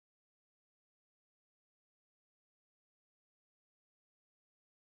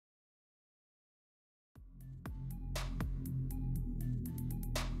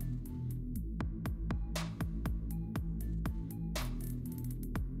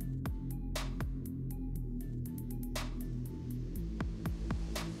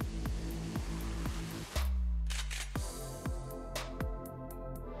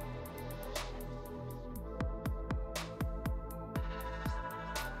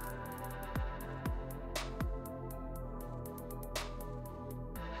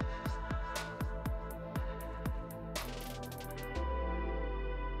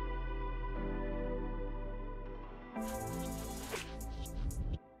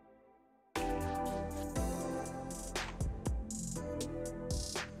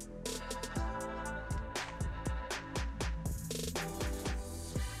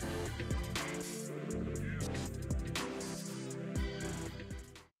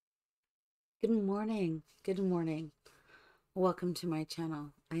Good morning. Good morning. Welcome to my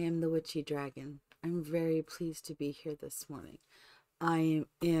channel. I am the Witchy Dragon. I'm very pleased to be here this morning. I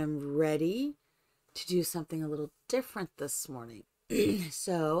am ready to do something a little different this morning.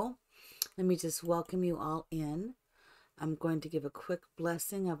 So, let me just welcome you all in. I'm going to give a quick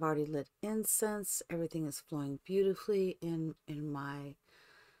blessing. I've already lit incense. Everything is flowing beautifully in my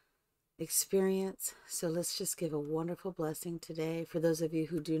experience. So let's just give a wonderful blessing today. For those of you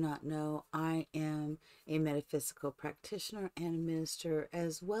who do not know, I am a metaphysical practitioner and minister,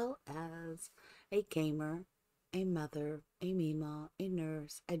 as well as a gamer, a mother, a mima, a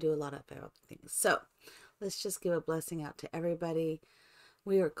nurse. I do a lot of other things. So let's just give a blessing out to everybody.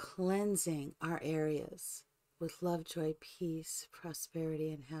 We are cleansing our areas with love, joy, peace,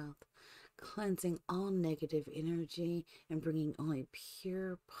 prosperity, and health, cleansing all negative energy and bringing only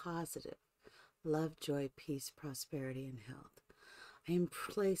pure positive love, joy, peace, prosperity, and health. I am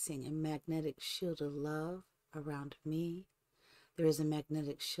placing a magnetic shield of love around me. There is a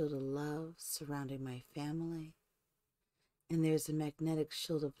magnetic shield of love surrounding my family. And there's a magnetic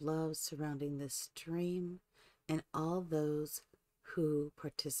shield of love surrounding this stream and all those who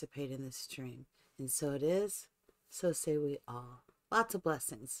participate in this stream. And so it is, so say we all. Lots of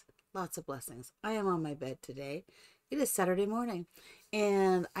blessings, lots of blessings. I am on my bed today. It is Saturday morning,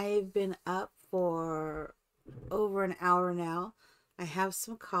 and I've been up for over an hour now. I have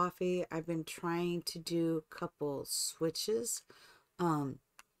some coffee. I've been trying to do a couple switches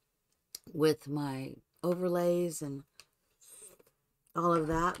with my overlays and all of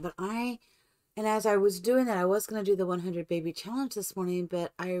that. And as I was doing that, I was going to do the 100 baby challenge this morning,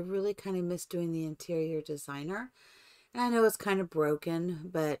 but I really kind of missed doing the interior designer. And I know it's kind of broken,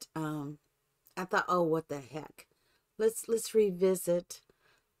 but I thought, oh, what the heck? Let's revisit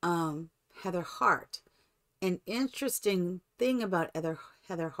Heather Hart. An interesting thing about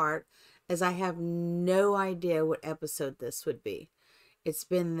Heather Hart is I have no idea what episode this would be. It's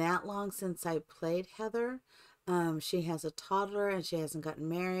been that long since I played Heather. She has a toddler and she hasn't gotten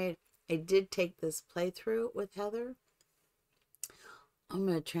married. I did take this playthrough with Heather. I'm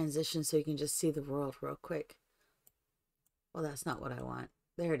going to transition so you can just see the world real quick. Well, that's not what I want.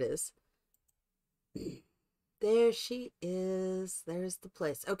 There it is. There she is. There's the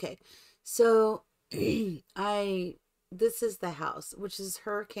place. Okay. So this is the house, which is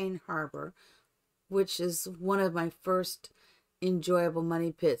Hurricane Harbor, which is one of my first enjoyable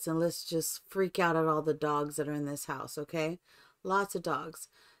money pits. And let's just freak out at all the dogs that are in this house, okay? Lots of dogs.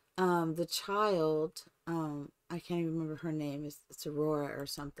 The child, I can't even remember her name. It's Aurora or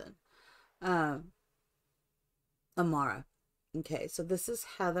something. Amara. Okay, so this is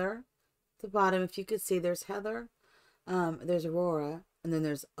Heather. The bottom, if you could see, there's Heather. There's Aurora, and then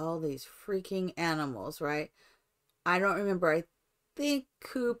there's all these freaking animals, right? I don't remember. I think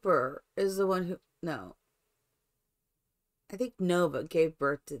Cooper is the one who, no. I think Nova gave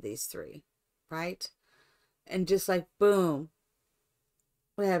birth to these three, right? And just like, boom,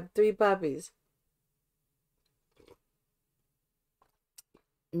 we have three puppies.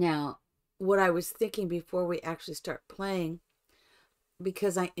 Now, what I was thinking before we actually start playing,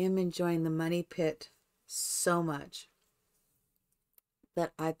 because I am enjoying the money pit so much,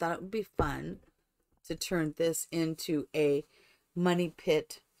 that I thought it would be fun to turn this into a money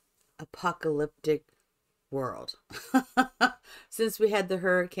pit apocalyptic world. Since we had the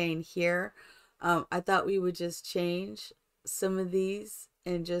hurricane here, I thought we would just change some of these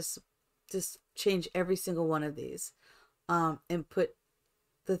and just change every single one of these and put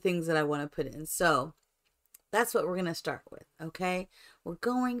the things that I want to put in. So that's what we're going to start with, okay? We're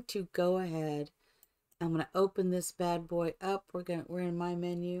going to go ahead. I'm going to open this bad boy up. We're in my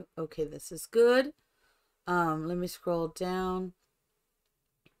menu. Okay, this is good. Let me scroll down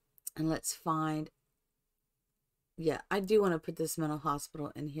and let's find. Yeah, I do want to put this mental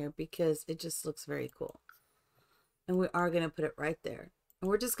hospital in here because it just looks very cool. And we are going to put it right there. And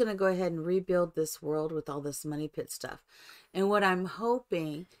we're just going to go ahead and rebuild this world with all this money pit stuff. And what I'm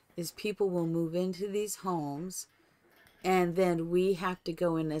hoping is people will move into these homes, and then we have to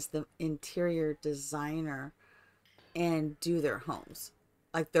go in as the interior designer and do their homes,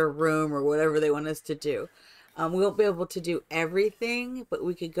 like their room or whatever they want us to do. We won't be able to do everything, but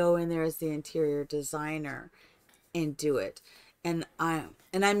we could go in there as the interior designer and do it. And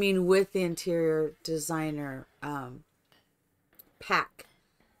I mean with the interior designer pack,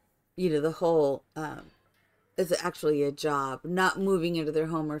 the whole is actually a job, not moving into their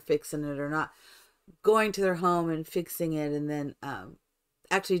home or fixing it, or not going to their home and fixing it and then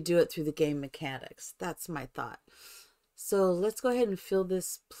actually do it through the game mechanics. That's my thought. So let's go ahead and fill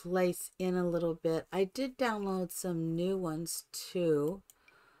this place in a little bit. I did download some new ones too.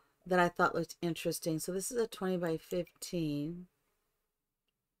 that I thought looked interesting. So this is a 20 by 15.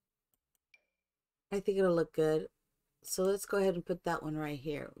 I think it'll look good. So let's go ahead and put that one right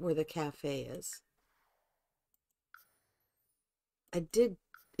here where the cafe is. I did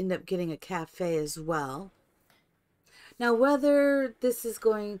end up getting a cafe as well. Now, whether this is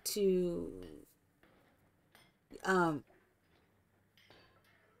going to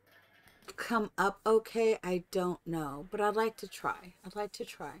come up okay, I don't know, but I'd like to try. I'd like to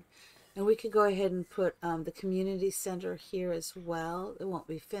try. And we could go ahead and put the community center here as well. It won't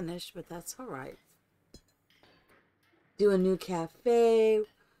be finished, but that's all right. Do a new cafe.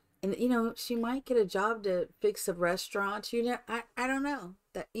 And, you know, she might get a job to fix a restaurant. You know, I don't know.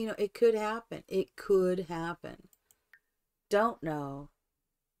 That, you know, it could happen. It could happen. Don't know.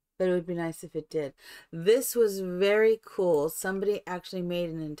 But it would be nice if it did. This was very cool. Somebody actually made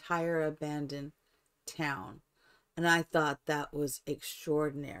an entire abandoned town. And I thought that was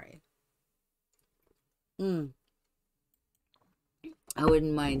extraordinary. I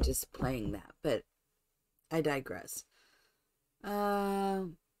wouldn't mind just playing that, but I digress.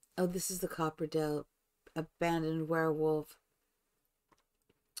 Oh, this is the Copperdale abandoned werewolf.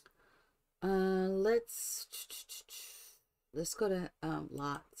 Let's go to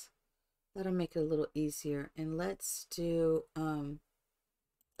lots. That'll make it a little easier. And let's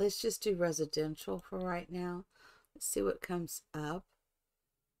just do residential for right now. Let's see what comes up.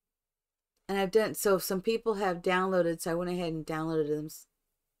 And I've done, so some people have downloaded, so I went ahead and downloaded them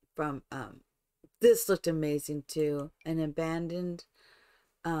from, this looked amazing too. An abandoned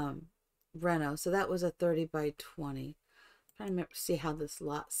reno. So that was a 30 by 20. I'm trying to remember, see how this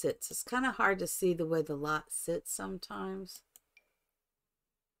lot sits. It's kind of hard to see the way the lot sits sometimes.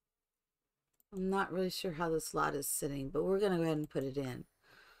 I'm not really sure how this lot is sitting, but we're going to go ahead and put it in.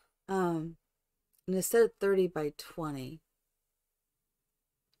 And instead of 30 by 20,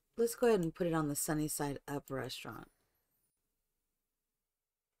 let's go ahead and put it on the Sunny Side Up restaurant.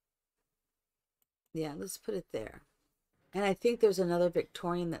 Yeah, let's put it there. And I think there's another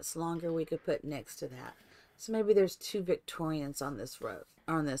Victorian that's longer we could put next to that. So maybe there's 2 Victorians on this road,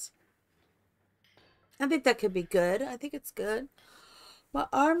 on this. I think that could be good. I think it's good. My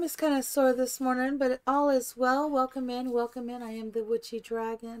arm is kind of sore this morning, but all is well. Welcome in, welcome in. I am the Witchy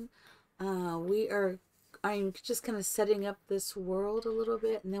Dragon. I'm just kind of setting up this world a little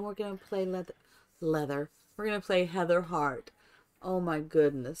bit, and then we're going to play leather. We're going to play Heather Hart. Oh my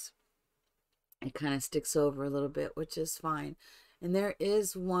goodness. It kind of sticks over a little bit, which is fine. And there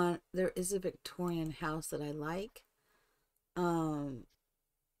is a Victorian house that I like.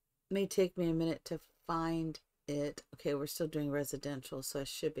 May take me a minute to find it. Okay, we're still doing residential, so I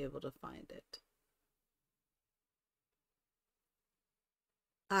should be able to find it.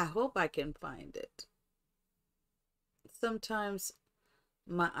 I hope I can find it. Sometimes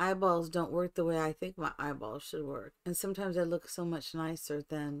my eyeballs don't work the way I think my eyeballs should work. And sometimes I look so much nicer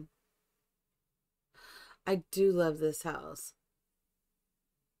than... I do love this house.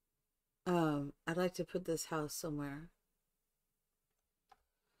 I'd like to put this house somewhere.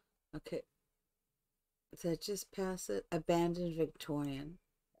 Okay. Did I just pass it? Abandoned Victorian.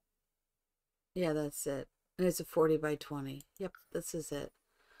 Yeah, that's it. And it's a 40 by 20. Yep, this is it.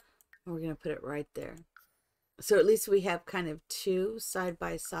 And we're going to put it right there. So at least we have kind of 2 side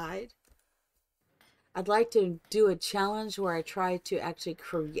by side. I'd like to do a challenge where I try to actually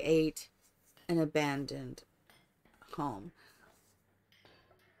create an abandoned home.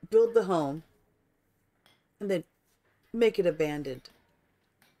 Build the home and then make it abandoned.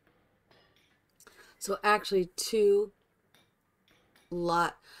 So actually 2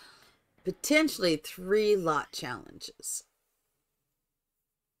 lot, potentially 3 lot challenges.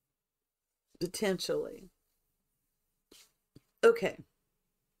 Potentially. Okay.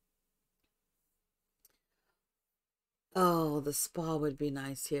 Oh, the spa would be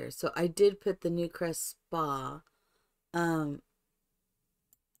nice here. So I did put the Newcrest Spa.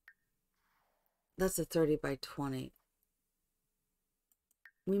 That's a 30 by 20.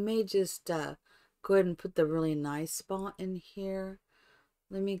 We may just go ahead and put the really nice spa in here.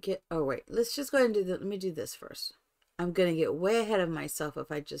 Let me get, oh wait, let's just go ahead and do let me do this first. I'm going to get way ahead of myself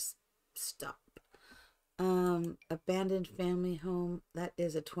if I just stop. Abandoned family home. That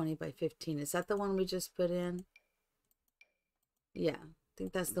is a 20 by 15. Is that the one we just put in? Yeah, I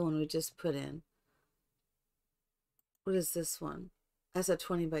think that's the one we just put in. What is this one? That's a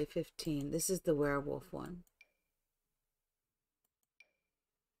 20 by 15. This is the werewolf one.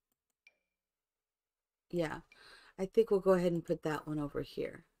 Yeah, I think we'll go ahead and put that one over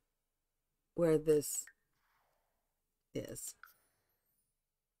here where this is.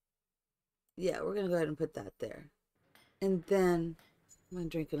 Yeah, we're going to go ahead and put that there. And then I'm gonna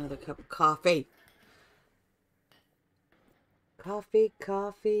drink another cup of coffee. Coffee,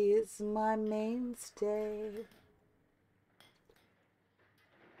 coffee is my mainstay.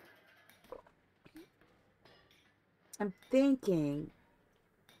 I'm thinking,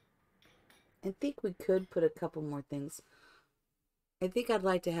 I think we could put a couple more things. I think I'd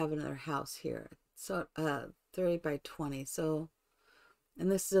like to have another house here. So, 30 by 20. So,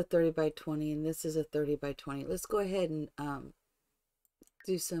 and this is a 30 by 20, and this is a 30 by 20. Let's go ahead and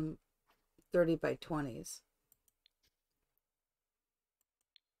do some 30 by 20s.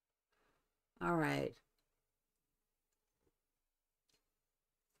 All right.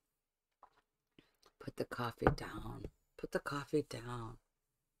 Put the coffee down. Put the coffee down.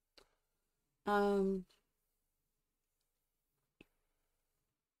 Mm.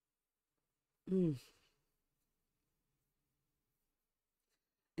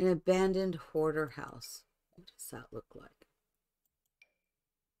 An abandoned hoarder house. What does that look like?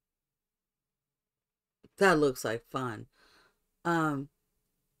 That looks like fun. And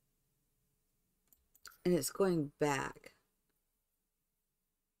it's going back.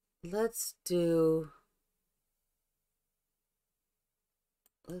 Let's do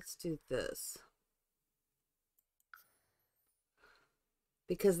this.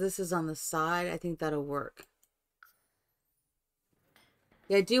 Because this is on the side, I think that'll work.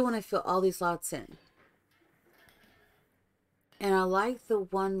 Yeah, I do want to fill all these lots in. And I like the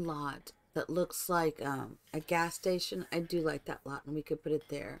one lot that looks like a gas station. I do like that lot, and we could put it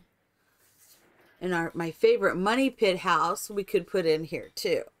there. And my favorite money pit house, we could put in here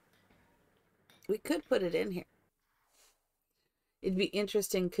too. We could put it in here. It'd be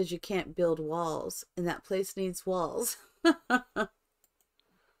interesting because you can't build walls, and that place needs walls. I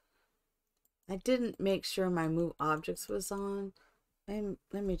didn't make sure my move objects was on.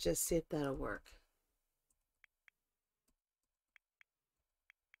 Let me just see if that'll work.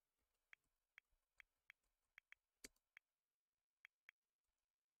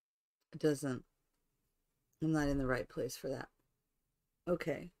 It doesn't. I'm not in the right place for that.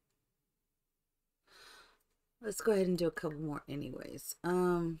 Okay. Let's go ahead and do a couple more anyways.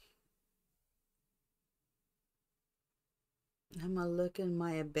 I'm gonna look in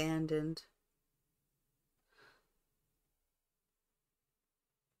my abandoned.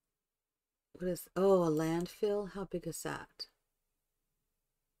 What is, oh, a landfill? How big is that?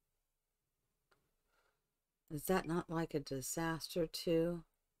 Is that not like a disaster too?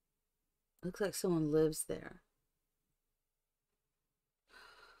 Looks like someone lives there.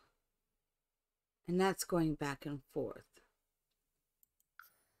 And that's going back and forth.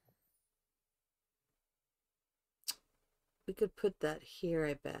 We could put that here,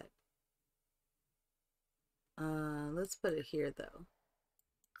 I bet. Let's put it here though.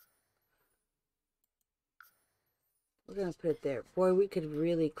 We're gonna put it there. Boy, we could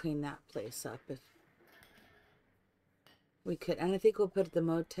really clean that place up if we could. And I think we'll put the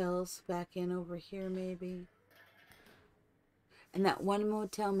motels back in over here maybe. And that one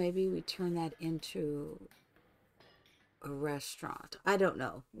motel, maybe we turn that into a restaurant. I don't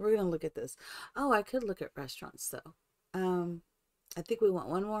know. We're gonna look at this. Oh, I could look at restaurants though. I think we want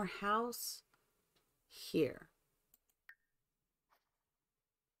one more house here.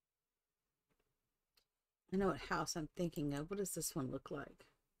 I know what house I'm thinking of. What does this one look like?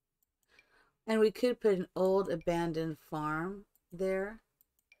 And we could put an old abandoned farm there.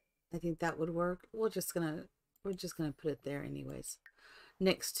 I think that would work. We're just gonna put it there anyways.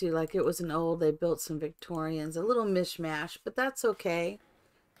 Next to, like, it was an old, they built some Victorians, a little mishmash, but that's okay.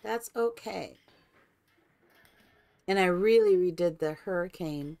 That's okay. And I really redid the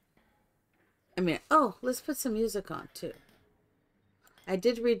hurricane. I mean, oh, let's put some music on too. I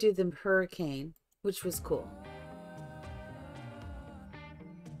did redo the hurricane, which was cool.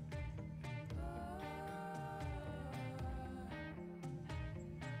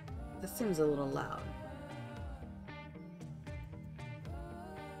 This seems a little loud.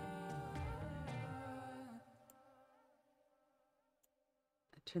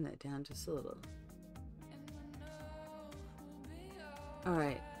 Turn that down just a little. All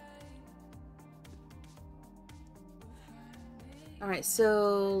right. All right,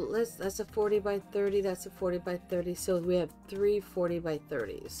 so that's a 40 by 30, that's a 40 by 30. So we have 3 40 by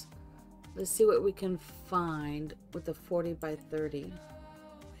 30s. Let's see what we can find with the 40 by 30.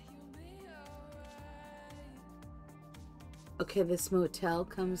 Okay, this motel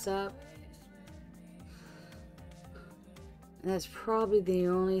comes up. And that's probably the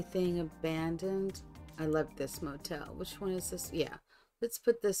only thing abandoned. I love this motel. Which one is this? Yeah, let's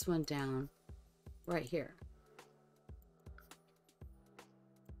put this one down right here.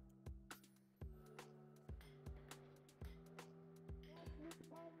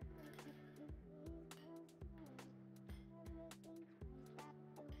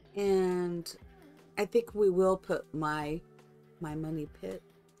 And I think we will put my money pit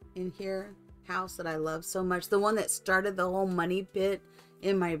in here. House that I love so much. The one that started the whole money pit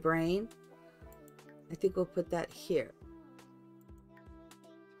in my brain. I think we'll put that here.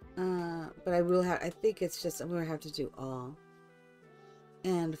 But I will have, I think it's just, I'm going to have to do all.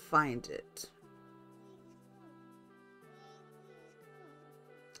 And find it.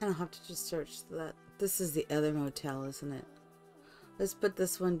 And I'll have to just search that. This is the other motel, isn't it? Let's put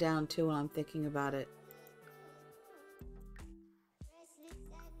this one down too while I'm thinking about it.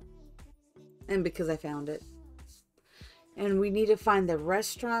 And because I found it. And we need to find the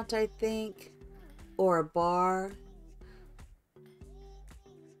restaurant, I think. Or a bar.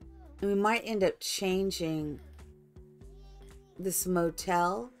 And we might end up changing this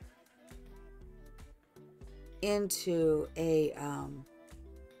motel into a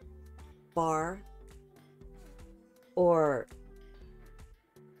bar. Or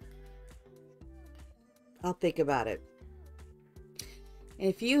I'll think about it. And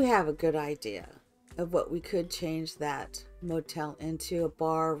if you have a good idea of what we could change that motel into, a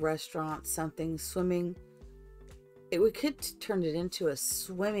bar, restaurant, something, swimming, we could turn it into a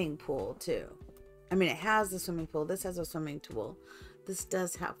swimming pool too. I mean, it has a swimming pool. This has a swimming pool. This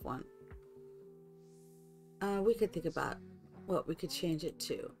does have one. We could think about what we could change it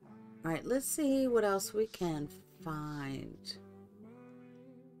to. All right, let's see what else we can find.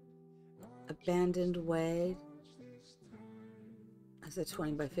 Abandoned way. That's a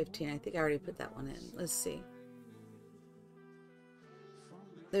 20 by 15. I think I already put that one in. Let's see.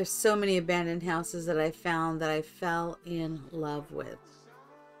 There's so many abandoned houses that I found that I fell in love with.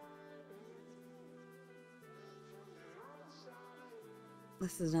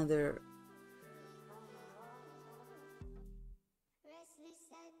 This is another.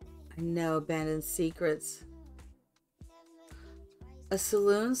 I know, abandoned secrets. A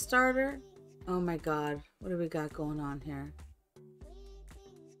saloon starter? Oh my God. What do we got going on here?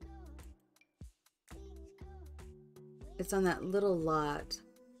 It's on that little lot.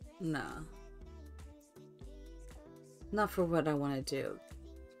 No. Not for what I want to do.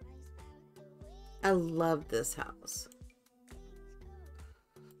 I love this house.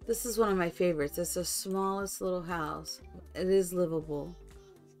 This is one of my favorites. It's the smallest little house. It is livable.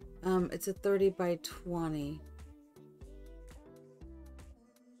 It's a 30 by 20.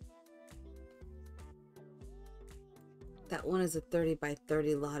 That one is a 30 by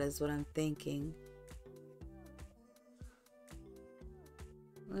 30 lot is what I'm thinking.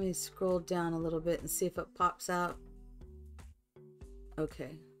 Let me scroll down a little bit and see if it pops out.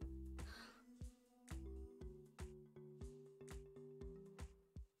 Okay.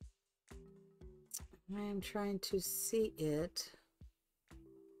 I am trying to see it.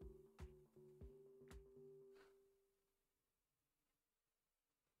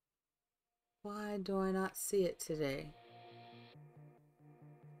 Why do I not see it today?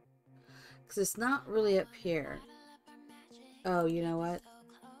 Because it's not really up here. Oh, you know what?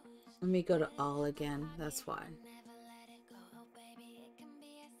 Let me go to all again. That's why.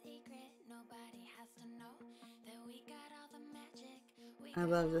 I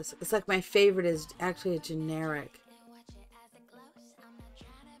love this. It's like my favorite is actually a generic.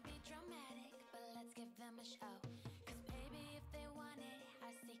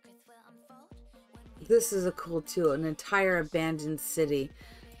 This is a cool too. An entire abandoned city.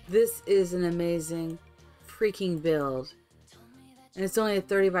 This is an amazing freaking build. And it's only a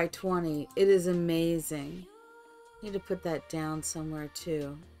 30 by 20. It is amazing. I need to put that down somewhere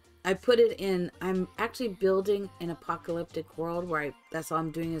too. I put it in, I'm actually building an apocalyptic world where that's all I'm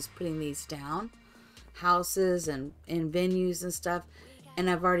doing is putting these down. Houses and venues and stuff. And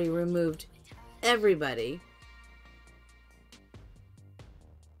I've already removed everybody.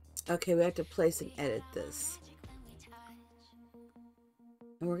 Okay, we have to place and edit this.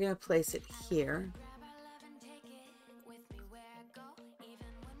 And we're going to place it here.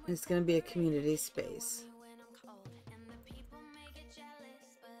 It's going to be a community space.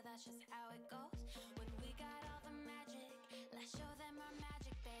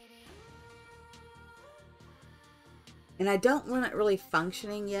 And I don't want it really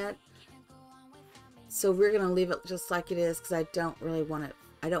functioning yet. So we're going to leave it just like it is because I don't really want it.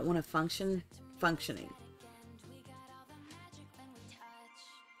 I don't want to functioning.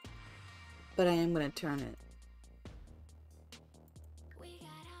 But I am going to turn it.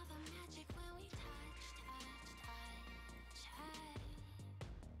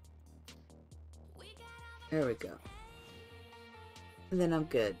 There we go. And then I'm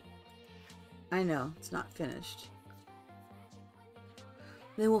good. I know, it's not finished.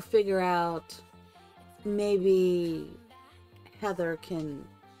 Then we'll figure out, maybe Heather can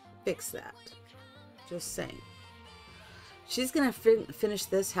fix that. Just saying. She's going to finish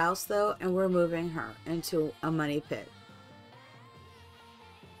this house, though, and we're moving her into a money pit.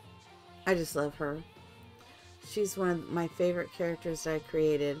 I just love her. She's one of my favorite characters that I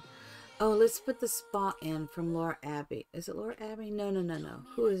created. Oh, let's put the spa in from Laura Abbey. Is it Laura Abbey? No, no, no, no.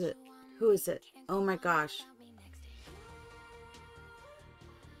 Who is it? Who is it? Oh my gosh.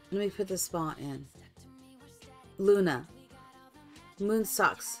 Let me put the spa in. Luna. Moon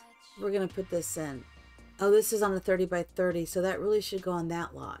Socks. We're going to put this in. Oh, this is on a 30 by 30, so that really should go on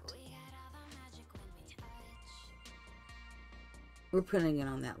that lot. We're putting it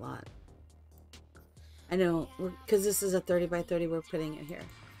on that lot. I know, because this is a 30 by 30, we're putting it here.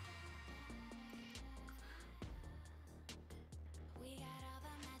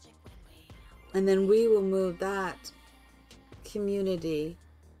 And then we will move that community.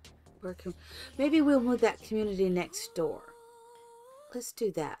 Maybe we'll move that community next door. Let's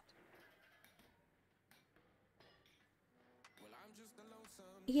do that.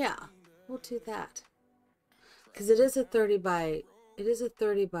 Yeah, we'll do that. Because it is a 30 by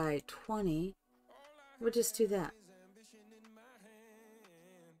 20. We'll just do that.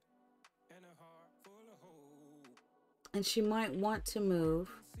 And she might want to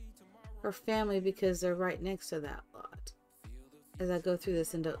move her family because they're right next to that lot. As I go through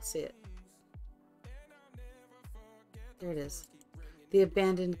this and don't see it. There it is. The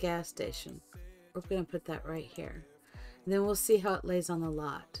abandoned gas station. We're going to put that right here. And then we'll see how it lays on the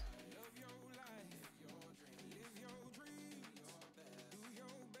lot.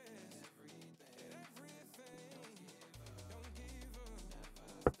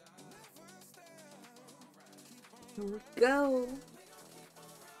 Here we go.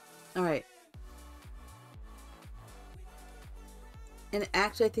 All right. And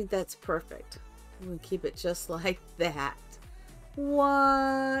actually, I think that's perfect. We'll keep it just like that.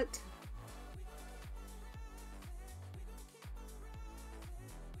 What?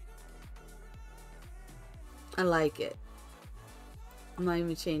 I like it. I'm not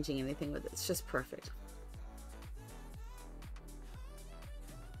even changing anything with it. It's just perfect.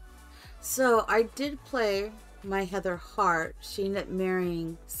 So I did play my Heather Hart. She ended up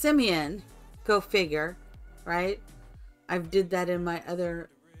marrying Simeon. Go figure, right? I did that in my other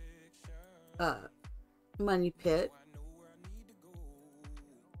money pit.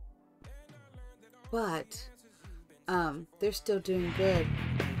 But they're still doing good.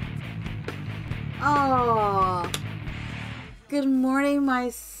 Oh, good morning, my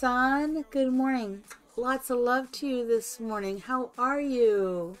son. Good morning. Lots of love to you this morning. How are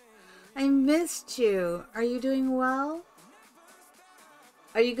you? I missed you. Are you doing well?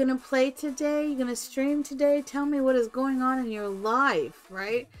 Are you going to play today? Are you going to stream today? Tell me what is going on in your life,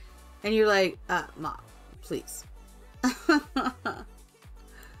 right? And you're like, Mom, please. How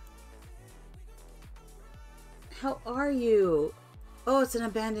are you? Oh, it's an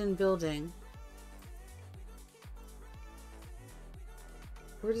abandoned building.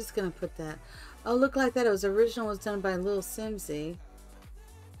 We're just going to put that. Oh, look like that. It was original. Was done by Lil Simsy.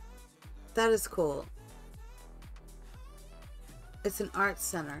 That is cool. It's an art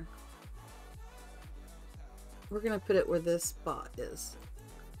center. We're going to put it where this spot is.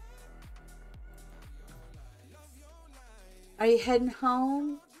 Are you heading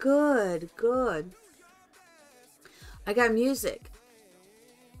home? Good, good. I got music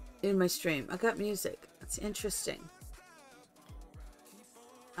in my stream. I got music. It's interesting.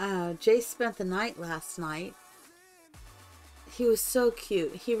 Jay spent the night last night. He was so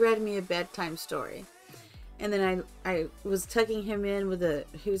cute. He read me a bedtime story. And then I was tucking him in with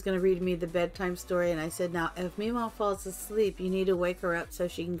he was going to read me the bedtime story. And I said, now, if Mima falls asleep, you need to wake her up so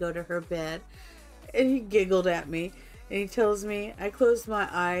she can go to her bed. And he giggled at me. And he tells me, I closed my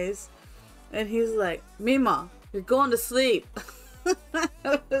eyes. And he's like, Mima, you're going to sleep.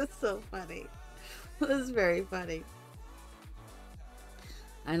 It was so funny. It was very funny.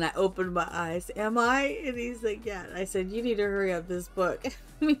 And I opened my eyes. Am I? And he's like, yeah. And I said, you need to hurry up this book.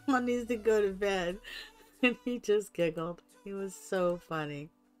 Mima needs to go to bed. And he just giggled. He was so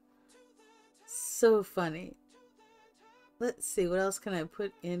funny. So funny. Let's see. What else can I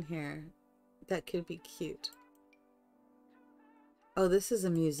put in here that could be cute? Oh, this is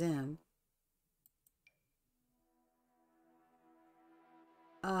a museum.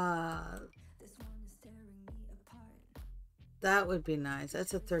 That would be nice.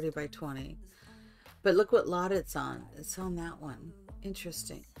 That's a 30 by 20. But look what lot it's on. It's on that one.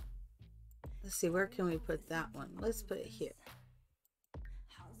 Interesting. Let's see, where can we put that one? Let's put it here.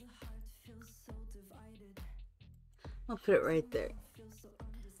 I'll put it right there.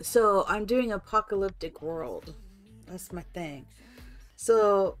 So I'm doing apocalyptic world. That's my thing.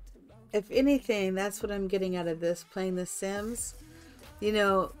 So if anything, that's what I'm getting out of this, playing The Sims. You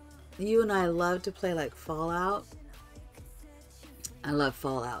know, you and I love to play like Fallout. I love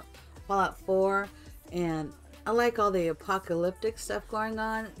Fallout. Fallout 4, and I like all the apocalyptic stuff going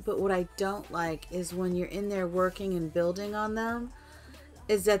on, but what I don't like is when you're in there working and building on them,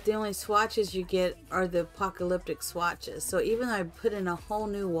 is that the only swatches you get are the apocalyptic swatches. So even though I put in a whole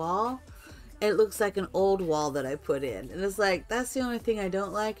new wall, it looks like an old wall that I put in. And it's like, that's the only thing I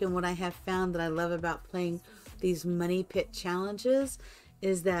don't like. And what I have found that I love about playing these money pit challenges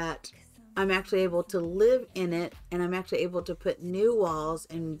is that I'm actually able to live in it, and I'm actually able to put new walls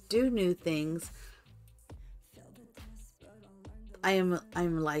and do new things. I'm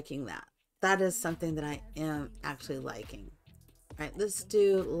liking that. That is something that I am actually liking. All right, let's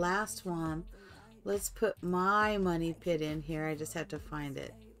do last one. Let's put my money pit in here. I just have to find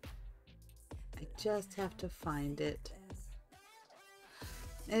it. I just have to find it.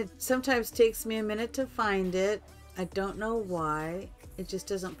 It sometimes takes me a minute to find it. I don't know why. It just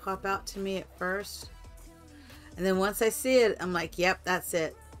doesn't pop out to me at first. And then once I see it, I'm like, yep, that's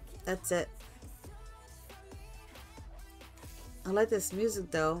it. That's it. I like this music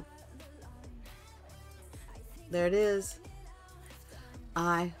though. There it is.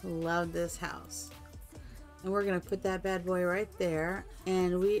 I love this house. And we're going to put that bad boy right there.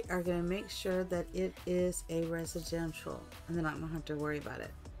 And we are going to make sure that it is a residential. And then I don't have to worry about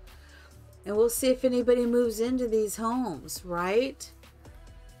it. And we'll see if anybody moves into these homes, right?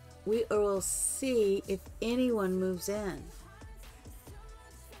 We will see if anyone moves in.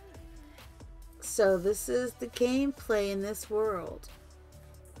 So this is the gameplay in this world.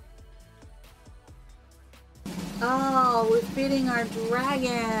 Oh, we're feeding our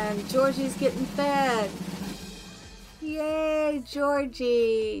dragon. Georgie's getting fed. Yay,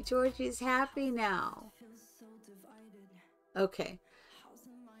 Georgie. Georgie's happy now. Okay.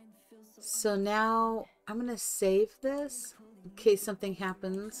 So now I'm going to save this in case something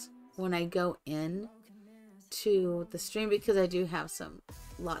happens when I go in to the stream, because I do have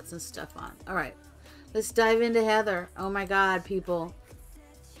lots of stuff on. All right. Let's dive into Heather. Oh my God, people.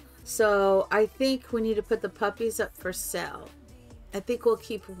 So I think we need to put the puppies up for sale. I think we'll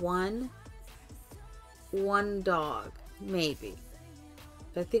keep one dog, maybe.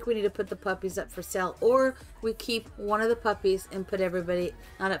 But I think we need to put the puppies up for sale, or we keep one of the puppies and put everybody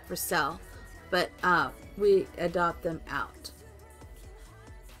not up for sale, but we adopt them out.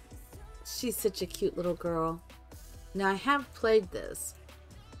 She's such a cute little girl. Now I have played this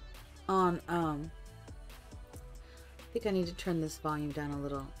on I think I need to turn this volume down a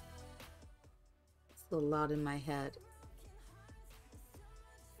little. It's a little loud in my head.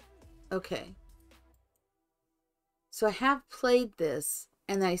 Okay. So I have played this,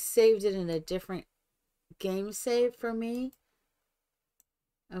 and I saved it in a different game save for me.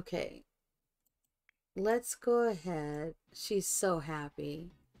 Okay. Let's go ahead. She's so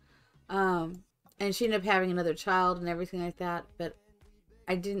happy. And she ended up having another child and everything like that, but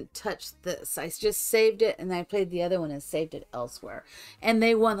I didn't touch this. I just saved it, and I played the other one and saved it elsewhere. And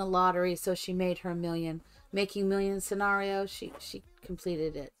they won the lottery, so she made her making millions scenario. She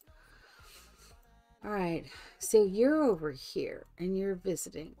completed it. All right, so you're over here and you're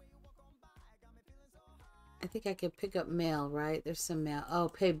visiting. I think I could pick up mail, right? There's some mail. Oh,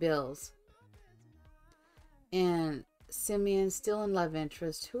 pay bills. And Simeon, still in love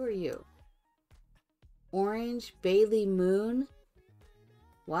interest. Who are you? Orange Bailey Moon?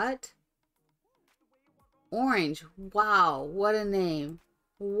 What? Orange. Wow, what a name.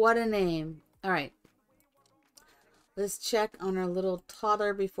 What a name. All right. Let's check on our little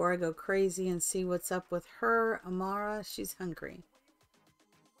toddler before I go crazy and see what's up with her. Amara, she's hungry.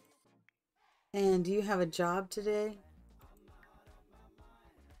 And do you have a job today?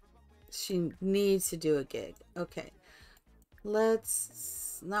 She needs to do a gig. Okay.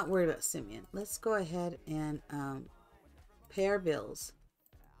 Let's not worry about Simeon. Let's go ahead and pay our bills.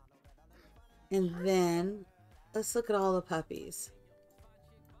 And then let's look at all the puppies.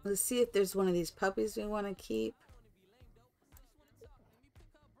 Let's see if there's one of these puppies we want to keep.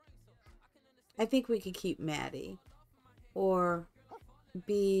 I think we could keep Maddie or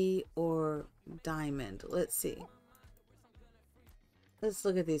B or Diamond. Let's see. Let's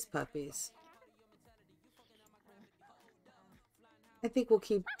look at these puppies. I think we'll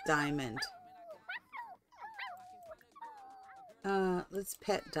keep Diamond. Let's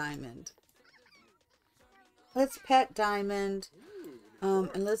pet Diamond. Let's pet Diamond.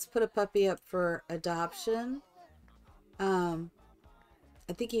 And let's put a puppy up for adoption.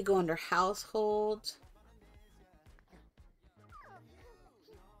 I think you go under household.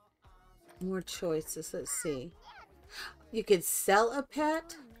 More choices. Let's see. You could sell a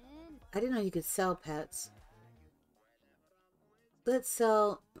pet. I didn't know you could sell pets. Let's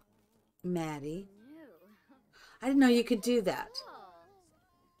sell Maddie. I didn't know you could do that.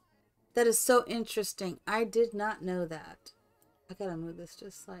 That is so interesting. I did not know that. I gotta move this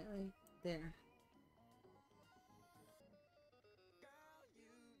just slightly. There.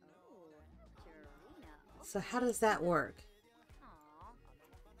 So how does that work?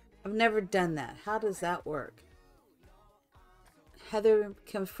 I've never done that. How does that work? Heather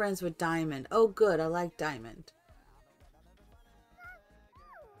becomes friends with Diamond. Oh, good. I like Diamond.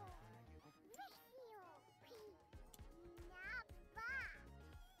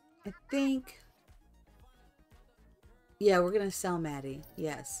 I think... Yeah, we're going to sell Maddie.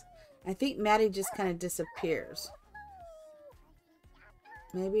 Yes. I think Maddie just kind of disappears.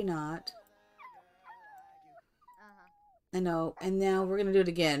 Maybe not. I know. And now we're going to do it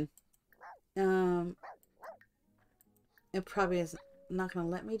again. It probably is not going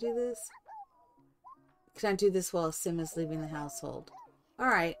to let me do this. Can I do this while Sim is leaving the household?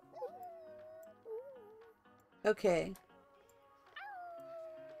 Alright. Okay.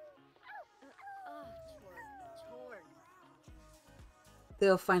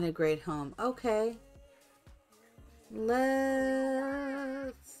 They'll find a great home. Okay.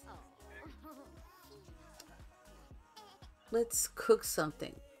 Let's cook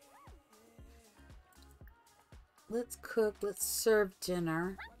something. Let's cook. Let's serve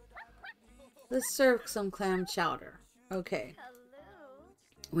dinner. Let's serve some clam chowder. Okay.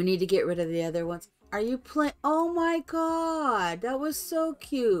 We need to get rid of the other ones. Are you playing? Oh my god. That was so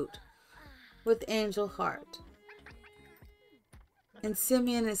cute. With Angel Hart. And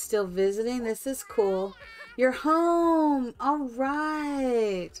Simeon is still visiting. This is cool. You're home. All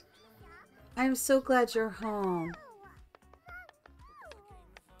right. I'm so glad you're home.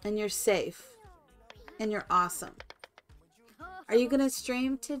 And you're safe. And you're awesome. Are you going to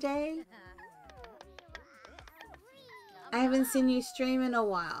stream today? I haven't seen you stream in a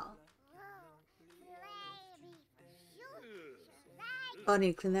while. Oh, I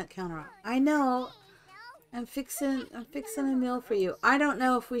need to clean that counter up. I know. I'm fixing a meal for you. I don't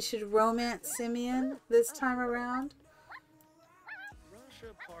know if we should romance Simeon this time around.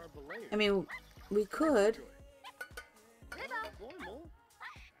 I mean, we could.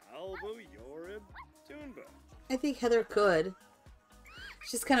 I think Heather could.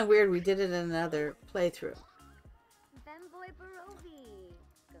 It's just kind of weird we did it in another playthrough.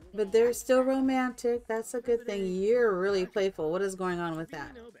 But they're still romantic. That's a good thing. You're really playful. What is going on with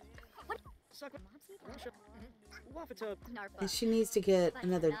that? And she needs to get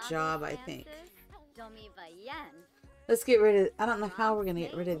another job, I think. Let's get rid of... I don't know how we're going to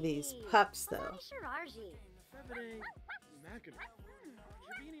get rid of these pups, though.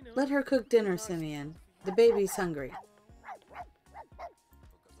 Let her cook dinner, Simeon. The baby's hungry.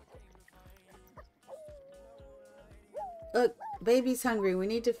 Look, baby's hungry. We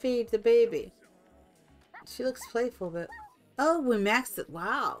need to feed the baby. She looks playful, but... Oh, we maxed it.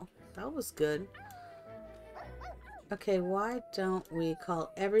 Wow. That was good. Okay, why don't we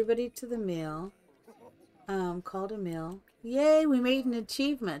call everybody to the meal? Called a meal. Yay, we made an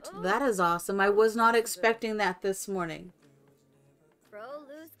achievement. That is awesome. I was not expecting that this morning.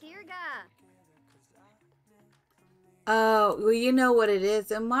 Oh, well, you know what it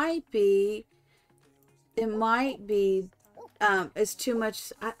is. It might be, it's too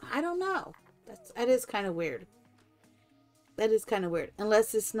much. I don't know. That is kind of weird. That is kind of weird.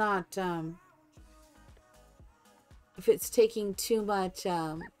 Unless it's not, if it's taking too much,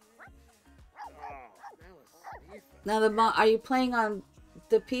 now are you playing on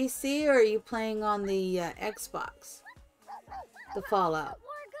the PC or are you playing on the Xbox? The Fallout.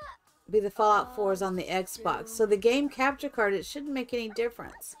 The Fallout 4 is on the Xbox. So the game capture card, it shouldn't make any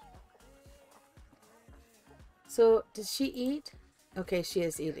difference. So, did she eat? Okay, she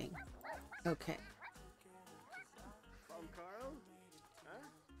is eating. Okay.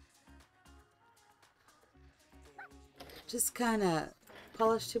 Just kind of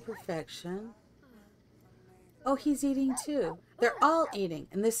polished to perfection. Oh, he's eating too. They're all eating.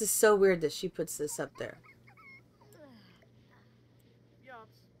 And this is so weird that she puts this up there.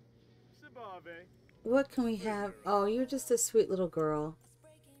 What can we have? Oh, you're just a sweet little girl.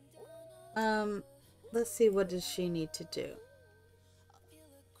 Let's see, what does she need to do?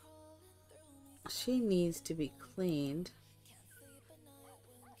 She needs to be cleaned.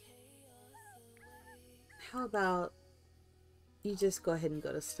 How about you just go ahead and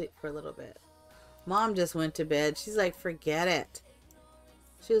go to sleep for a little bit? Mom just went to bed. She's like, forget it.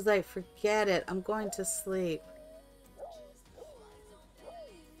 She was like, forget it. I'm going to sleep.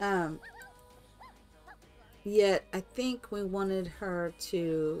 Yet, I think we wanted her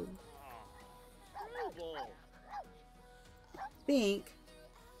to think,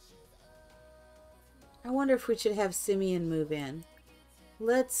 I wonder if we should have Simeon move in.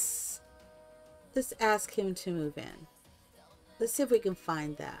 Let's ask him to move in. Let's see if we can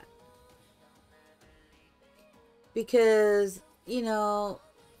find that. Because, you know,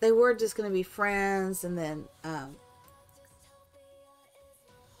 they were just going to be friends, and then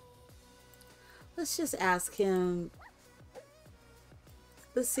let's just ask him.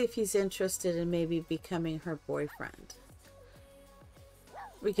 Let's see if he's interested in maybe becoming her boyfriend.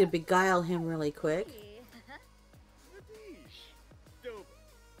 We could beguile him really quick.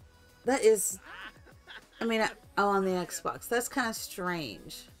 That is, I mean, oh, on the Xbox. That's kind of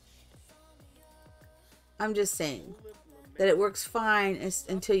strange. I'm just saying that it works fine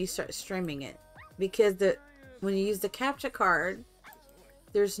until you start streaming it. Because when you use the capture card,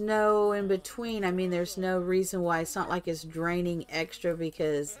 there's no in between. I mean, there's no reason why. It's not like it's draining extra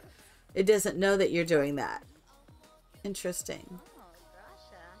because it doesn't know that you're doing that. Interesting.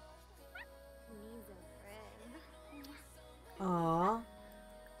 Aw.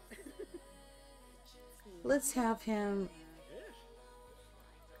 Let's have him.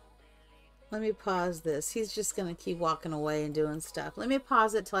 Let me pause this. He's just going to keep walking away and doing stuff. Let me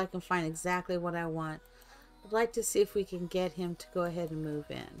pause it till I can find exactly what I want. I'd like to see if we can get him to go ahead and move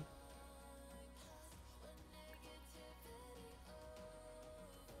in.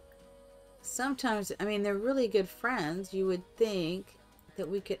 Sometimes, I mean, they're really good friends. You would think that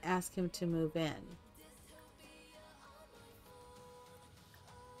we could ask him to move in.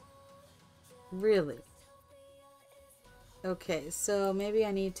 Really? Okay, so maybe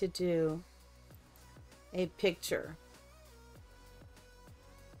I need to do a picture.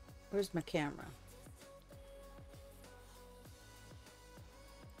 Where's my camera?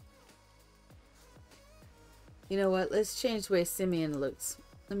 You know what? Let's change the way Simeon looks.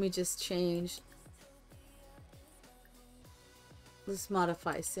 Let me just change. Let's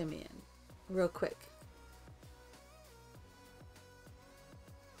modify Simeon real quick.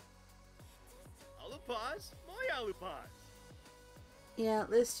 Yeah,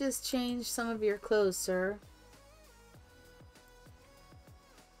 let's just change some of your clothes, sir.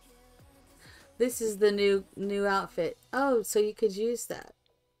 This is the new outfit. Oh, so you could use that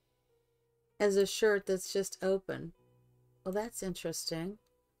as a shirt that's just open. Well, that's interesting.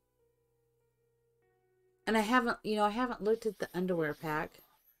 And I haven't, you know, I haven't looked at the underwear pack.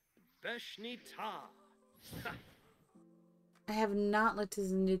 I have not looked at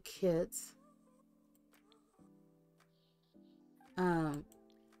the new kits.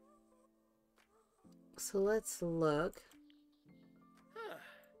 So let's look.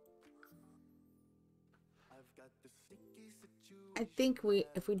 I think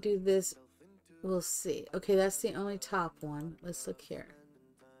if we do this, we'll see. Okay, that's the only top one. Let's look here.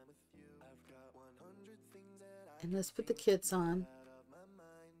 And let's put the kits on.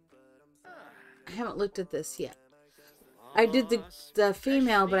 I haven't looked at this yet. I did the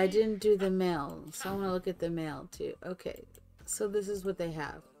female, but I didn't do the male. So I want to look at the male too. Okay, so this is what they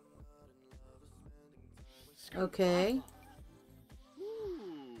have. Okay.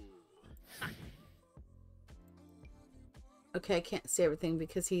 Okay, I can't see everything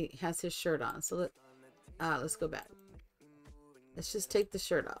because he has his shirt on. So let's go back. Let's just take the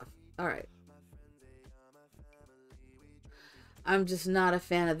shirt off. All right. I'm just not a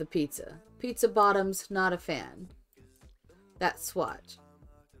fan of the pizza. Pizza bottoms, not a fan. That swatch.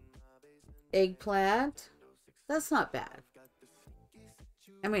 Eggplant. That's not bad.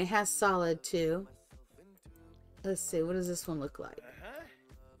 I mean, it has solid too. Let's see. What does this one look like?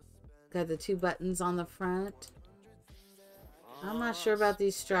 Got the 2 buttons on the front. I'm not sure about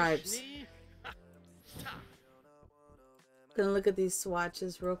these stripes. Gonna look at these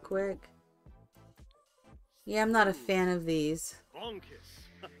swatches real quick. Yeah, I'm not a fan of these.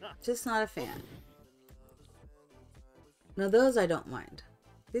 Just not a fan. No, those I don't mind.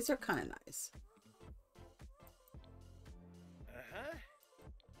 These are kind of nice.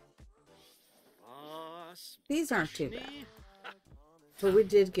 These aren't too bad. But we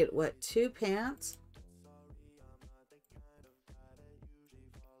did get, what, 2 pants?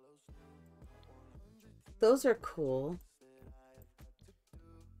 Those are cool.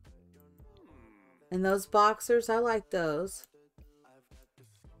 And those boxers, I like those.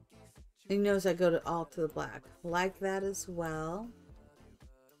 He knows I go to all to the black. Like that as well.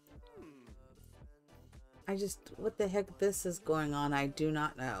 I just, what the heck this is going on, I do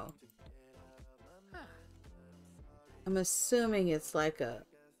not know. I'm assuming it's like a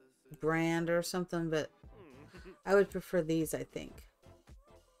brand or something, but I would prefer these, I think.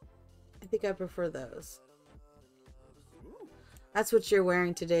 I think I prefer those. That's what you're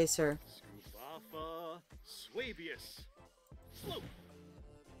wearing today, sir. Swabius. Sloop.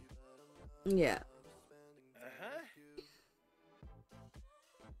 Yeah.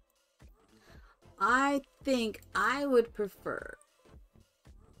 I think I would prefer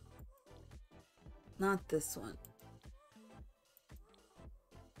not this one.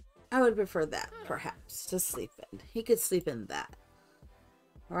 I would prefer that, perhaps, to sleep in. He could sleep in that.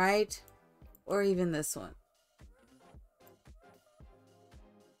 Right? Or even this one.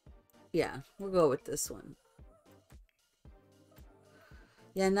 Yeah, we'll go with this one.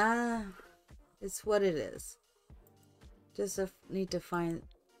 Yeah, nah. It's what it is. Just need to find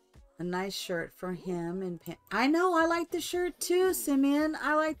a nice shirt for him and pants. I know, I like the shirt too, Simeon.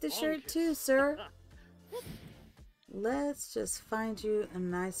 I like the shirt too, sir. Let's just find you a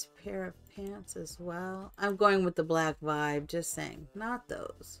nice pair of pants as well. I'm going with the black vibe, just saying. Not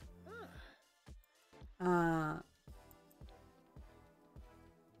those. Not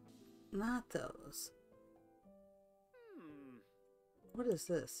those. What is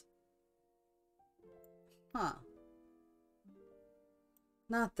this? Huh.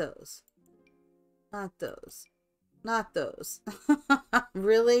 Not those. Not those. Not those.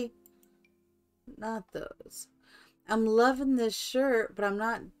 Really? Not those. I'm loving this shirt, but I'm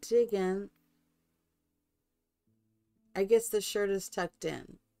not digging. I guess the shirt is tucked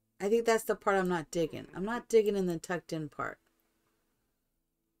in. I think that's the part I'm not digging. I'm not digging in the tucked in part.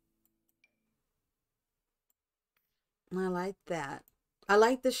 I like that. I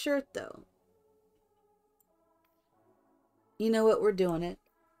like the shirt though. You know what? We're doing it.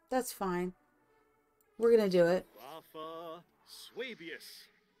 That's fine. We're gonna do it.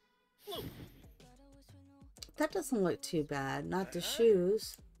 That doesn't look too bad. Not the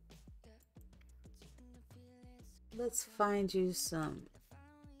shoes. Let's find you some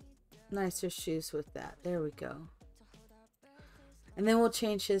nicer shoes with that. There we go. And then we'll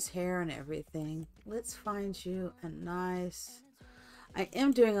change his hair and everything. Let's find you a nice... I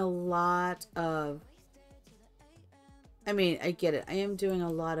am doing a lot of... I mean, I get it. I am doing a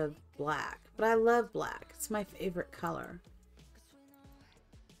lot of black. But I love black. It's my favorite color.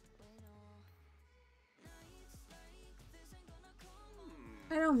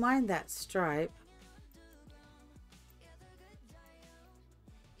 I don't mind that stripe.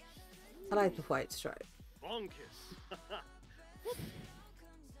 I like the white stripe.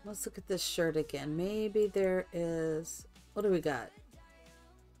 Let's look at this shirt again. Maybe there is... What do we got?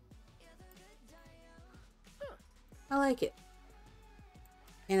 I like it.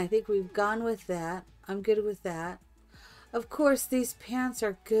 And I think we've gone with that. I'm good with that. Of course, these pants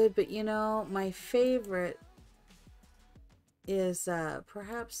are good, but you know, my favorite is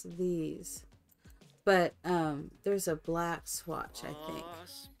perhaps these. But there's a black swatch, I think.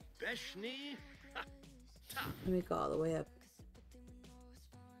 Let me go all the way up.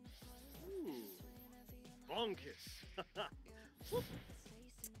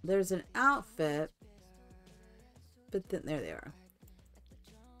 There's an outfit, but then there they are.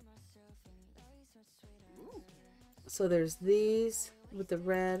 So there's these with the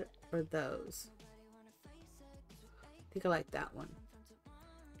red or those. I think I like that one.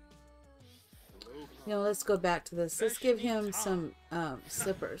 You know, let's go back to this. Let's give him some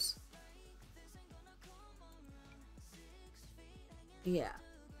slippers. Yeah.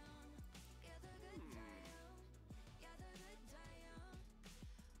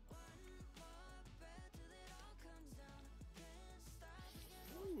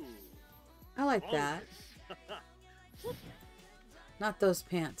 I like that. Not those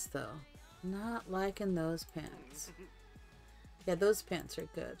pants though. Not liking those pants. Yeah, those pants are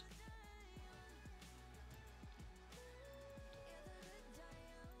good.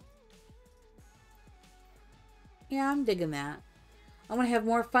 Yeah, I'm digging that. I want to have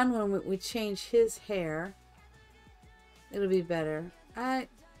more fun when we change his hair. It'll be better.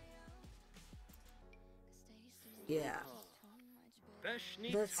 Yeah.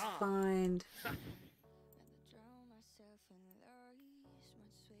 Let's find...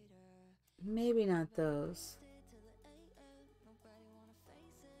 Maybe not those.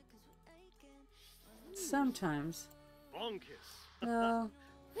 Sometimes. No.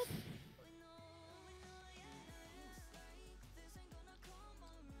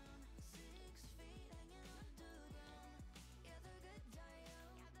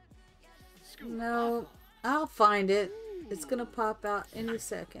 No, I'll find it. It's gonna pop out any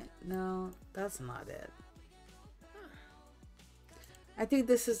second. No, that's not it. I think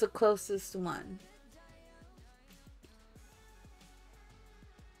this is the closest one.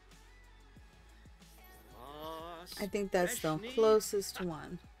 I think that's the closest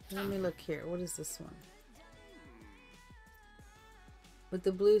one. Let me look here. What is this one? With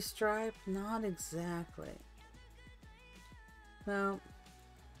the blue stripe? Not exactly. No.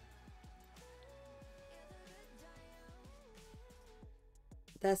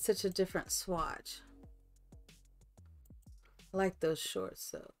 That's such a different swatch. I like those shorts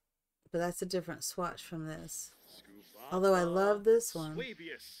though. But that's a different swatch from this. Although I love this one.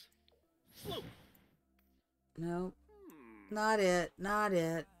 No. Not it. Not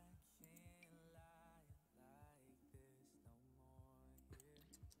it.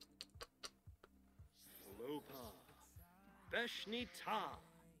 Beshnita.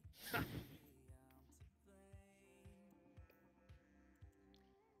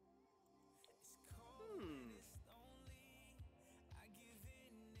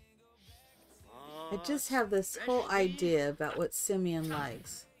 I just have this whole idea about what Simeon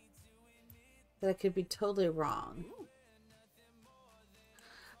likes. That I could be totally wrong.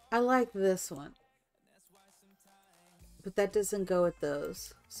 I like this one. But that doesn't go with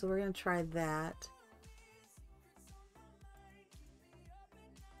those. So we're going to try that.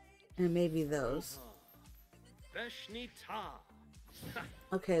 And maybe those.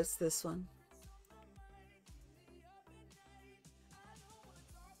 Okay, it's this one.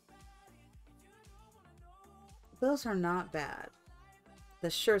 Those are not bad. The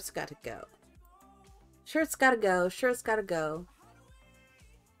shirt's got to go. Shirt's got to go. Shirt's got to go.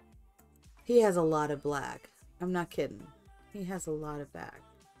 He has a lot of black. I'm not kidding. He has a lot of black.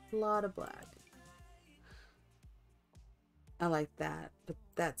 A lot of black. I like that, but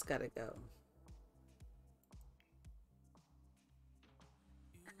that's got to go.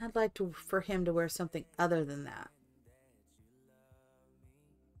 I'd like for him to wear something other than that.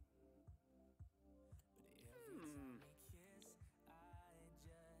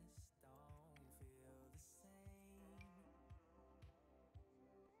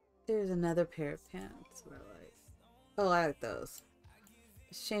 There's another pair of pants that I like. Oh, I like those.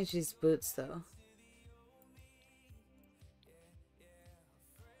 Let's change these boots though.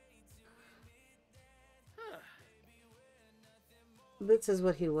 Boots is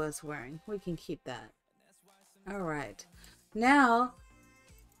what he was wearing. We can keep that. All right. Now,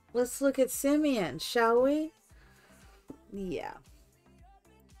 let's look at Simeon, shall we? Yeah.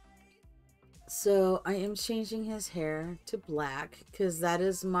 So I am changing his hair to black because that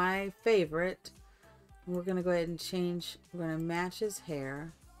is my favorite. We're going to go ahead and change. We're going to match his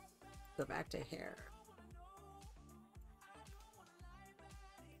hair. Go back to hair.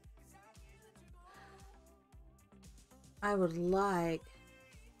 I would like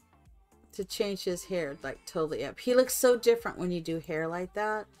to change his hair like totally up. He looks so different when you do hair like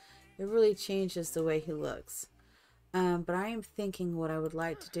that. It really changes the way he looks. But I am thinking what I would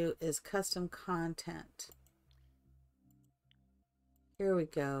like to do is custom content. Here we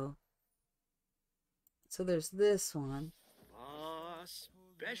go. So there's this one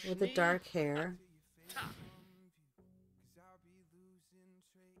with the dark hair.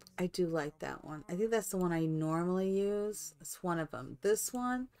 I do like that one. I think that's the one I normally use. It's one of them. This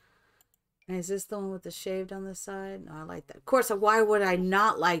one. And is this the one with the shaved on the side? No, I like that. Of course, why would I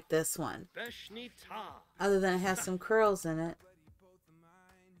not like this one? Other than it has some curls in it.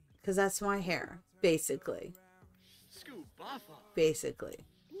 Because that's my hair, basically. Basically.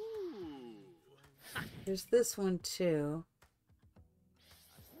 There's this one too.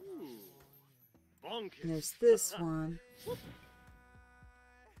 And there's this one.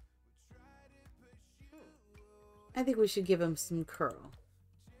 I think we should give him some curl.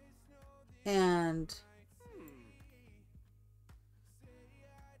 And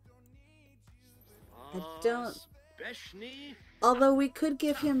I don't, although we could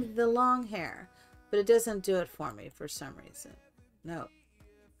give him the long hair, but it doesn't do it for me for some reason. No.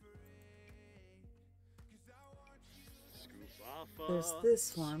 There's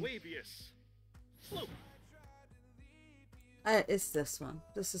this one. It's this one.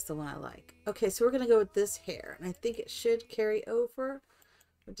 This is the one I like. Okay, so we're going to go with this hair. And I think it should carry over.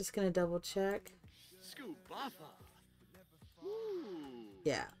 We're just going to double check.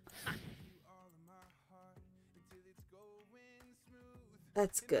 Yeah.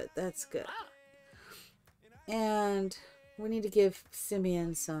 That's good. That's good. And we need to give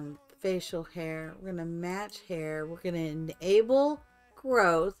Simeon some facial hair. We're going to match hair. We're going to enable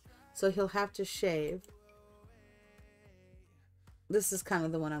growth. So he'll have to shave. This is kind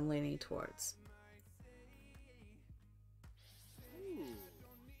of the one I'm leaning towards.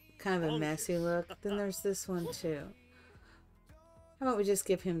 Kind of a messy look. Then there's this one too. How about we just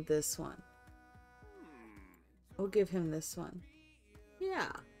give him this one? We'll give him this one.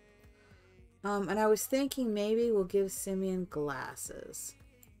 Yeah. And I was thinking maybe we'll give Simeon glasses.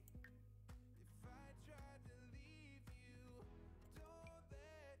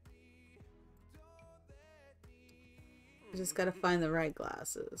 just gotta find the right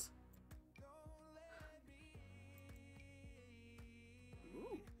glasses.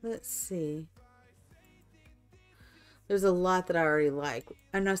 Let's see. There's a lot that I already like.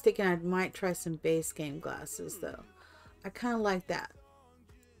 And I was thinking I might try some base game glasses though. I kind of like that.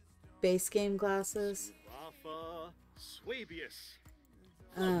 Base game glasses.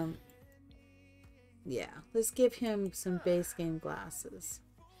 Yeah, let's give him some base game glasses.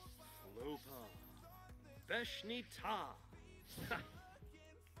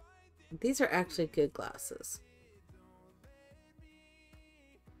 These are actually good glasses.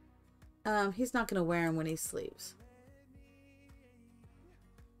 He's not gonna wear them when he sleeps.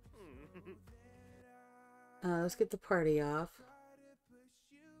 Let's get the party off.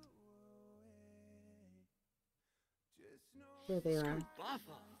 There they are.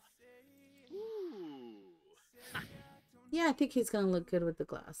 Yeah, I think he's gonna look good with the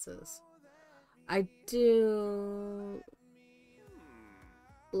glasses. I do.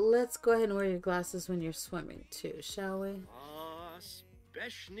 Let's go ahead and wear your glasses when you're swimming too, shall we?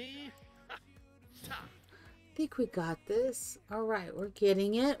 I think we got this. All right, we're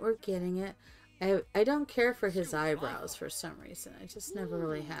getting it. We're getting it. I don't care for his eyebrows for some reason. I just never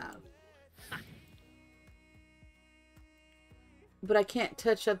really have. But I can't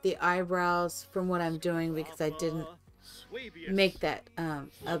touch up the eyebrows from what I'm doing because I didn't make that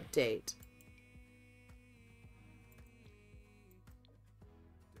update.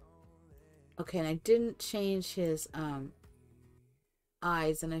 Okay, and I didn't change his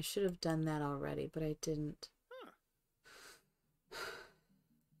eyes, and I should have done that already, but I didn't.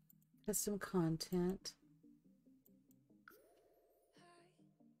 Custom content.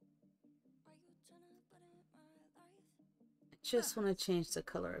 I just want to change the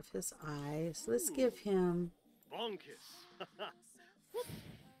color of his eyes. Let's give him...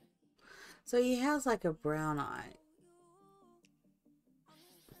 So he has like a brown eye.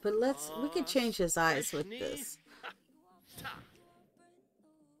 But we can change his eyes with this.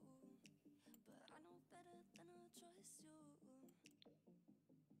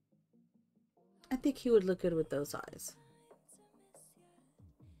 I think he would look good with those eyes.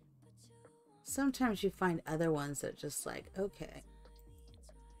 Sometimes you find other ones that just like, okay.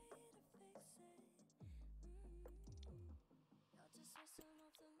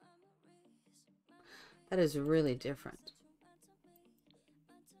 That is really different.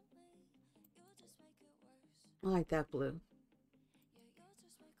 I like that blue.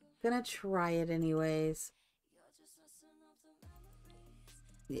 Gonna try it anyways.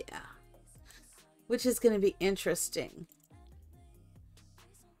 Yeah. Which is gonna be interesting.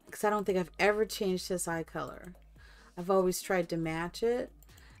 Because I don't think I've ever changed his eye color. I've always tried to match it.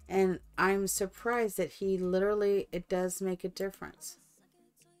 And I'm surprised that he literally, it does make a difference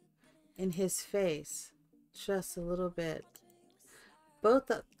in his face. Just a little bit. Both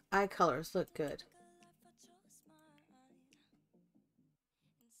the eye colors look good.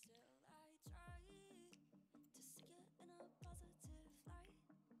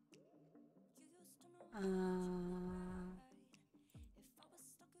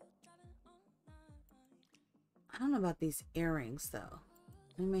 I don't know about these earrings though.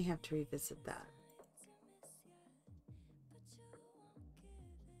 I may have to revisit that.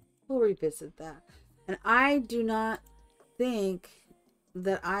 We'll revisit that. And I do not think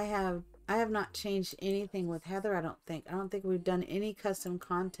that I have not changed anything with Heather. I don't think we've done any custom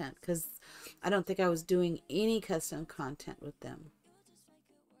content because I don't think I was doing any custom content with them.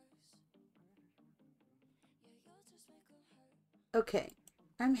 Okay,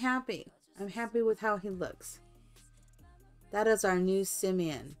 I'm happy. I'm happy with how he looks. That is our new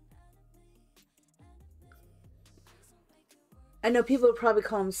Simeon. I know people would probably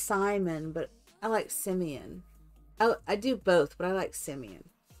call him Simon, but I like Simeon. I do both, but I like Simeon.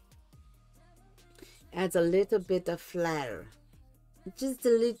 Adds a little bit of flair. Just a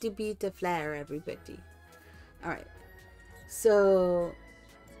little bit of flair, everybody. Alright. So,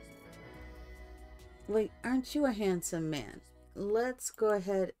 wait, aren't you a handsome man? Let's go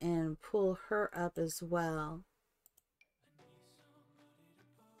ahead and pull her up as well.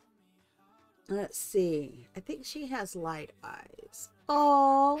 Let's see. I think she has light eyes.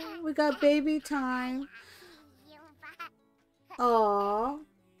 Oh, we got baby time. Oh,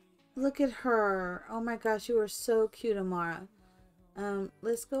 look at her. Oh my gosh, you are so cute, Amara.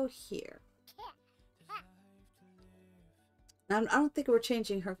 Let's go here. I don't think we're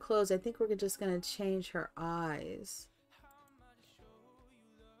changing her clothes. I think we're just going to change her eyes.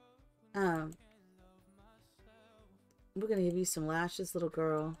 We're going to give you some lashes, little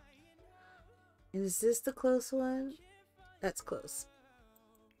girl. And is this the close one? That's close.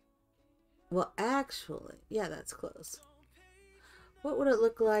 Well, actually, yeah, that's close. What would it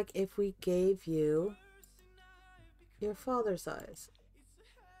look like if we gave you your father's eyes?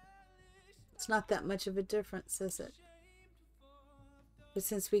 It's not that much of a difference, is it? But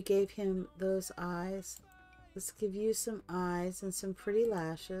since we gave him those eyes, let's give you some eyes and some pretty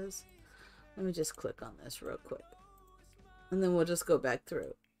lashes. Let me just click on this real quick. And then we'll just go back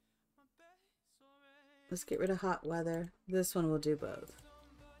through. Let's get rid of hot weather. This one will do both.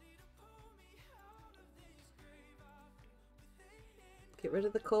 Get rid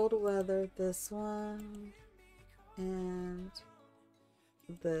of the cold weather. This one. And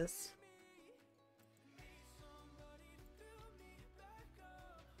this.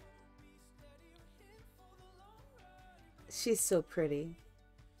 She's so pretty.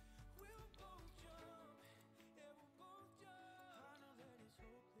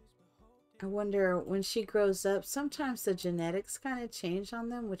 I wonder when she grows up, sometimes the genetics kind of change on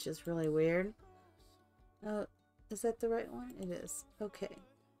them, which is really weird. Oh, is that the right one? It is. Okay.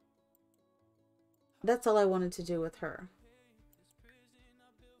 That's all I wanted to do with her.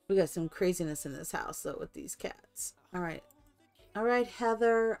 We got some craziness in this house, though, with these cats. All right. All right,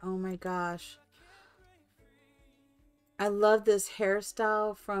 Heather. Oh, my gosh. I love this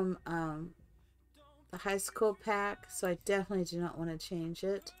hairstyle from the high school pack, so I definitely do not want to change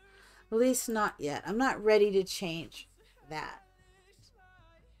it. At least not yet. I'm not ready to change that.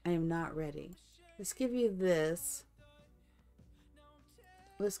 I am not ready. Let's give you this.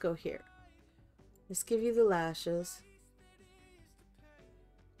 Let's go here. Let's give you the lashes.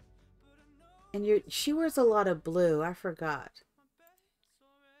 And she wears a lot of blue. I forgot.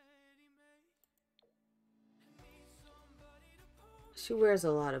 She wears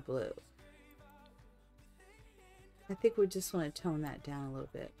a lot of blue. I think we just want to tone that down a little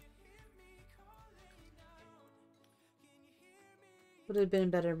bit. Would it have been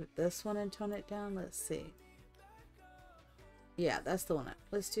better with this one and tone it down? Let's see. Yeah, that's the one.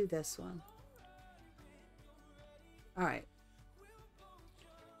 Let's do this one. Alright.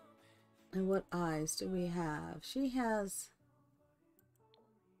 And what eyes do we have? She has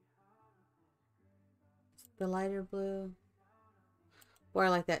the lighter blue. Or I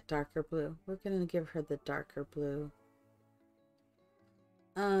like that darker blue. We're going to give her the darker blue.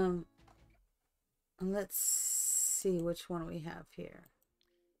 And let's see which one we have here.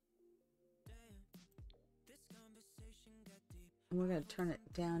 And we're going to turn it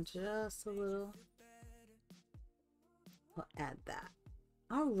down just a little. We'll add that.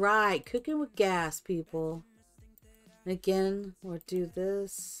 All right, cooking with gas, people. And again, we'll do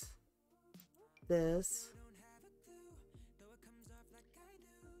this, this.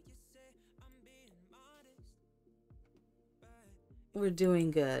 We're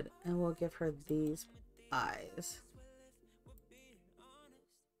doing good. And we'll give her these eyes.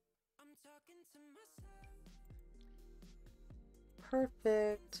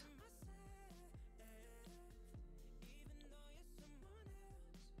 Perfect.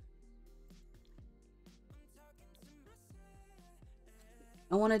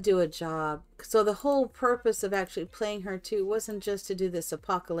 I want to do a job. So the whole purpose of actually playing her too wasn't just to do this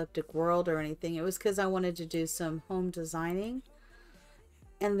apocalyptic world or anything. It was because I wanted to do some home designing.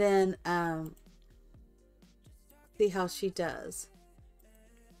 And then see how she does.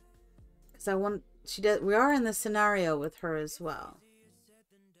 Because I want, she does, we are in the scenario with her as well.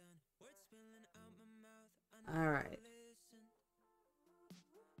 All right.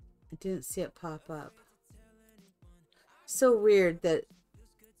 I didn't see it pop up. So weird that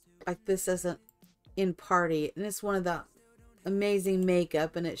like this isn't in party, and it's one of the amazing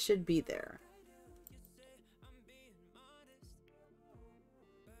makeup, and it should be there.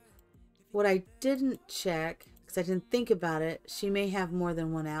 What I didn't check, because I didn't think about it, she may have more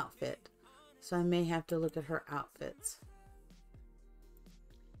than one outfit. So I may have to look at her outfits.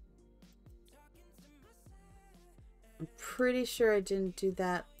 I'm pretty sure I didn't do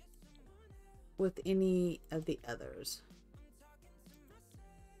that with any of the others.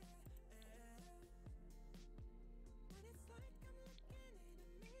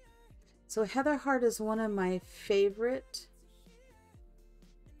 So Heather Hart is one of my favorite.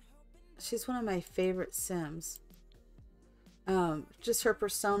 She's one of my favorite Sims. Just her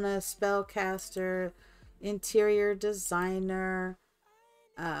persona, spellcaster, interior designer.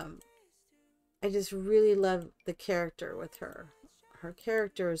 I just really love the character with her. Her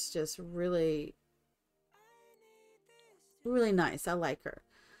character is just really, really nice. I like her.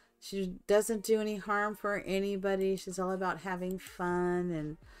 She doesn't do any harm for anybody. She's all about having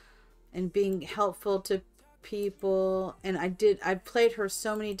fun and being helpful to people. And I played her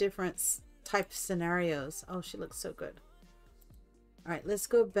so many different type scenarios. Oh, she looks so good. All right, let's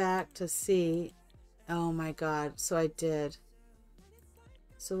go back to see. Oh my God. So I did.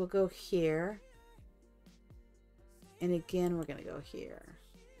 So we'll go here. And again, we're going to go here.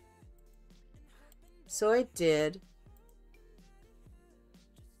 So I did.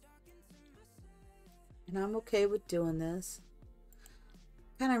 And I'm okay with doing this.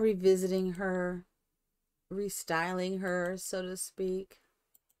 Kind of revisiting her, restyling her, so to speak.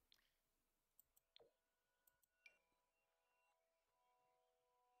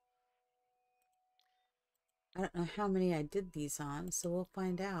 I don't know how many I did these on, so we'll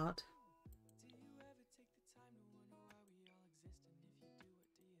find out.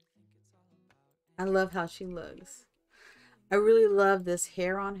 I love how she looks. I really love this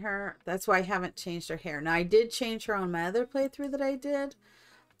hair on her. That's why I haven't changed her hair. Now, I did change her on my other playthrough that I did.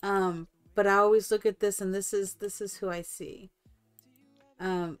 But I always look at this, and this is who I see.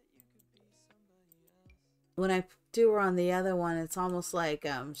 When I do her on the other one, it's almost like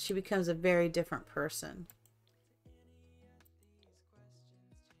she becomes a very different person.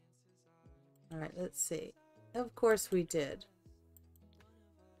 All right, let's see. Of course we did.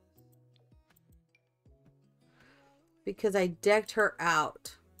 Because I decked her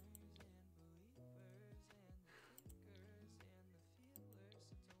out.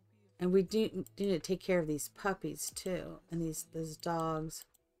 And we do need to take care of these puppies too. And these dogs.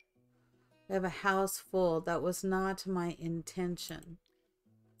 We have a house full. That was not my intention.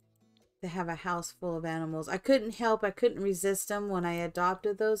 To have a house full of animals. I couldn't help. I couldn't resist them when I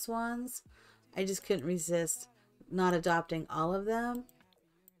adopted those ones. I just couldn't resist not adopting all of them.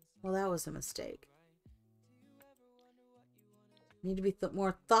 Well, that was a mistake. I need to be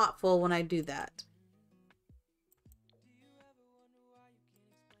more thoughtful when I do that.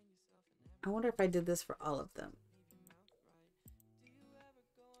 I wonder if I did this for all of them.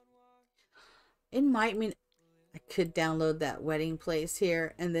 It might mean I could download that wedding place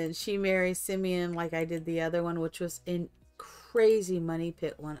here, and then she marries Simeon like I did the other one, which was a crazy money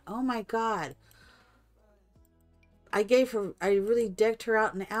pit one. Oh my God. I really decked her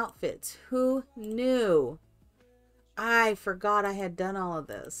out in outfits. Who knew? I forgot I had done all of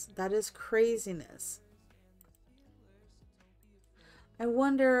this. That is craziness. I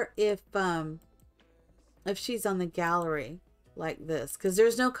wonder if she's on the gallery like this, because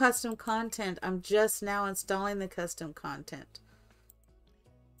there's no custom content. I'm just now installing the custom content.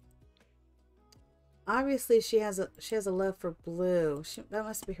 Obviously, she has a love for blue. That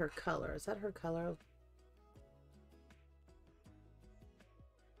must be her color. Is that her color?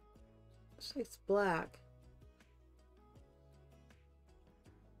 It's black.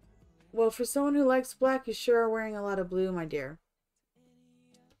 Well, for someone who likes black, you sure are wearing a lot of blue, my dear.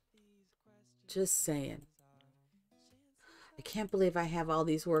 Just saying. I can't believe I have all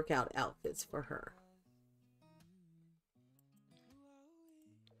these workout outfits for her.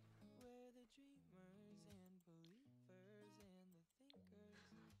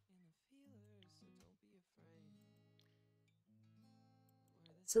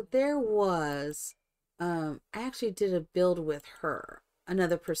 So there was, I actually did a build with her,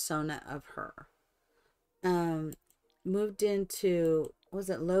 another persona of her. Moved into, was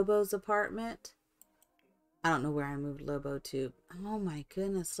it Lobo's apartment? I don't know where I moved Lobo to. Oh my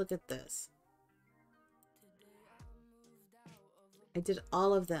goodness, look at this. I did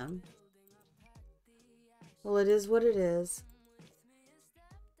all of them. Well, it is what it is.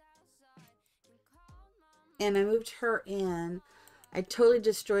 And I moved her in. I totally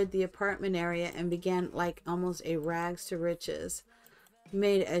destroyed the apartment area and began like almost a rags to riches.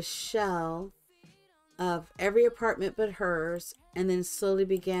 Made a shell of every apartment but hers, and then slowly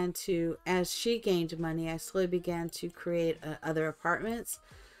began to, as she gained money, I slowly began to create other apartments,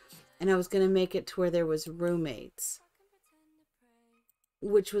 and I was going to make it to where there was roommates,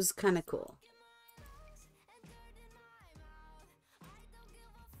 which was kind of cool.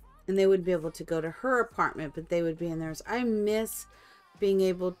 And they would be able to go to her apartment, but they would be in theirs. I miss being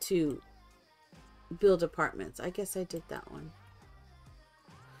able to build apartments. I guess I did that one.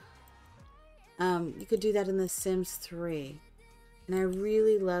 You could do that in The Sims 3. And I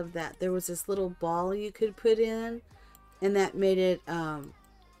really loved that. There was this little ball you could put in, and that made it an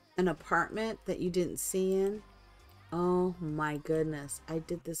apartment that you didn't see in. Oh my goodness. I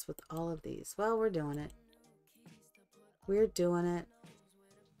did this with all of these. Well, we're doing it. We're doing it.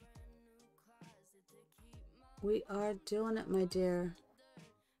 We are doing it, my dear.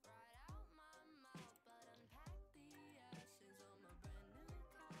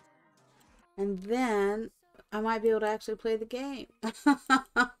 And then I might be able to actually play the game.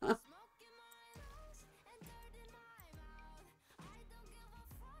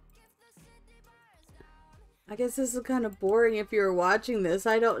 I guess this is kind of boring if you're watching this.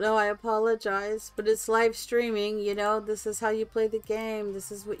 I don't know. I apologize. But it's live streaming, you know. This is how you play the game. This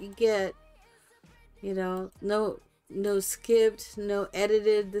is what you get. You know, no skipped, no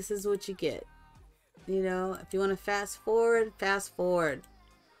edited. This is what you get. You know, if you want to fast forward, fast forward.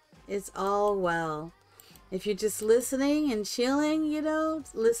 It's all well. If you're just listening and chilling, you know,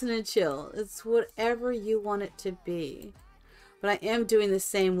 listen and chill. It's whatever you want it to be. But I am doing the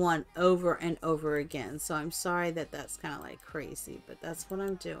same one over and over again. So I'm sorry that that's kind of like crazy, but that's what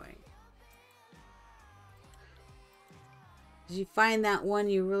I'm doing. Did you find that one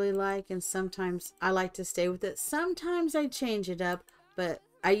you really like? And sometimes I like to stay with it. Sometimes I change it up, but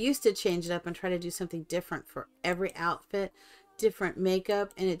I used to change it up and try to do something different for every outfit, different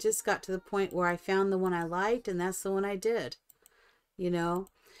makeup. And it just got to the point where I found the one I liked, and that's the one I did. You know,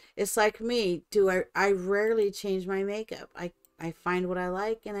 it's like me. I rarely change my makeup. I find what I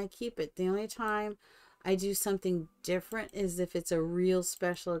like and I keep it. The only time I do something different is if it's a real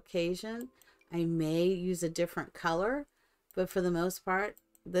special occasion. I may use a different color, but for the most part,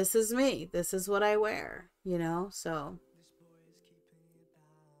 this is me. This is what I wear, you know? So,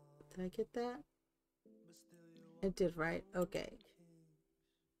 did I get that? I did, right? Okay.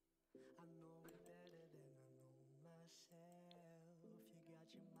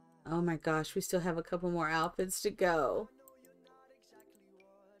 Oh my gosh, we still have a couple more outfits to go.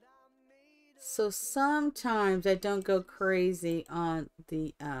 So sometimes I don't go crazy on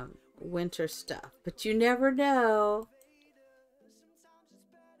the winter stuff, but you never know.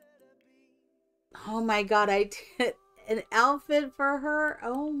 Oh my God, I did an outfit for her.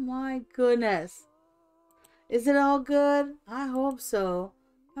 Oh my goodness. Is it all good? I hope so.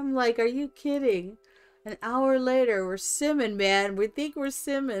 I'm like, are you kidding? An hour later, we're simming, man. We think we're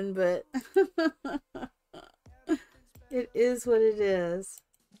simming, but it is what it is.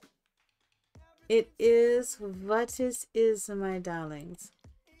 It is what it is, my darlings.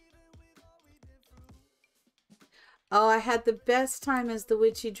 Oh, I had the best time as the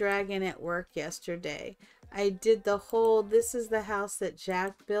witchy dragon at work yesterday. I did the whole, this is the house that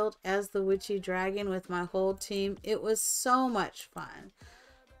Jack built as the witchy dragon with my whole team. It was so much fun.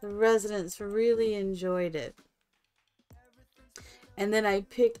 The residents really enjoyed it. And then I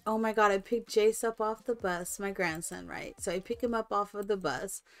picked, oh my God, I picked Jace up off the bus, my grandson, right? So I pick him up off of the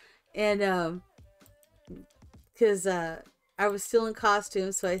bus. And because I was still in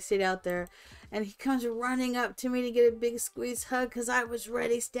costume, so I stayed out there, and he comes running up to me to get a big squeeze hug because I was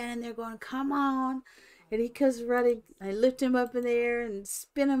ready, standing there going, come on. And he comes running. I lift him up in the air and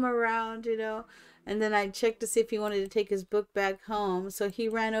spin him around, you know. And then I checked to see if he wanted to take his book back home. So he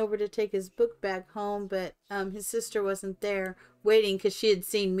ran over to take his book back home, but his sister wasn't there waiting because she had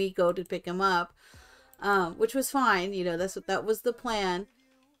seen me go to pick him up, which was fine. You know, that was the plan.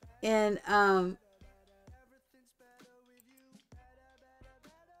 And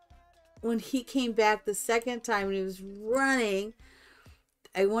when he came back the second time and he was running,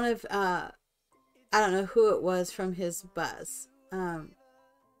 I don't know who it was from his bus.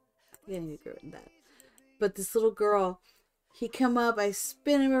 Getting that. But this little girl, he come up, I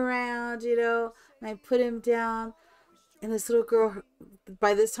spin him around, you know, and I put him down. And this little girl,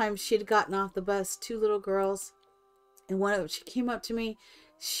 by this time she'd gotten off the bus, two little girls. And one of them, she came up to me.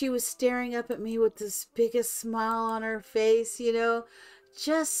 She was staring up at me with this biggest smile on her face, you know,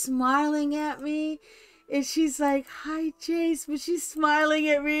 just smiling at me. And she's like, hi, Jace. But she's smiling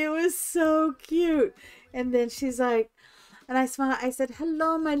at me. It was so cute. And then she's like, and I smiled. I said,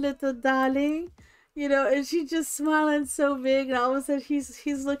 hello, my little darling. You know, and she's just smiling so big. And all of a sudden,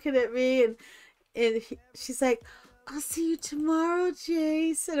 he's looking at me. And she's like, I'll see you tomorrow,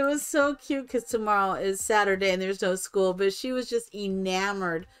 Jace. And it was so cute because tomorrow is Saturday and there's no school. But she was just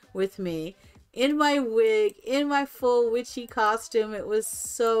enamored with me. In my wig, in my full witchy costume. It was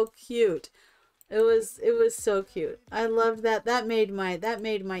so cute. It was so cute. I loved that. That made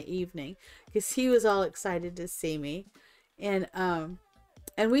my evening because he was all excited to see me.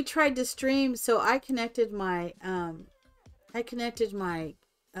 And we tried to stream, so I connected my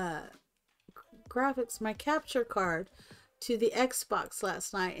graphics, my capture card to the Xbox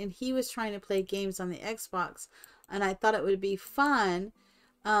last night, and he was trying to play games on the Xbox, and I thought it would be fun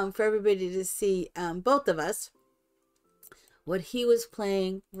for everybody to see both of us, what he was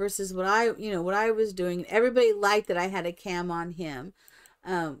playing versus what I was doing. Everybody liked that I had a cam on him,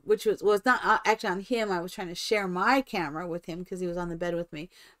 which was not actually on him. I was trying to share my camera with him because he was on the bed with me.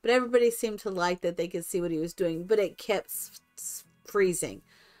 But everybody seemed to like that they could see what he was doing, but it kept freezing.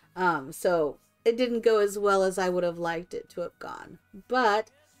 So it didn't go as well as I would have liked it to have gone.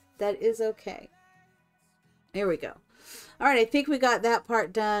 But that is okay. Here we go. All right, I think we got that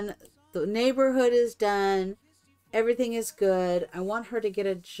part done. The neighborhood is done. Everything is good. I want her to get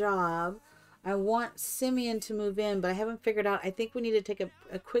a job. I want Simeon to move in, but I haven't figured out. I think we need to take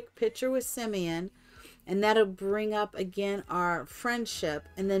a quick picture with Simeon, and that'll bring up again our friendship,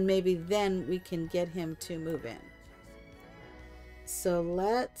 and then maybe then we can get him to move in. So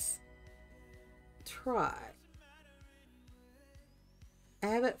let's try. I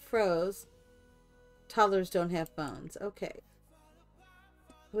have it froze. Toddlers don't have phones. Okay.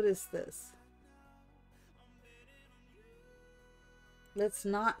 What is this? Let's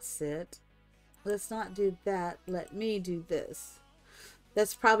not sit. Let's not do that. Let me do this.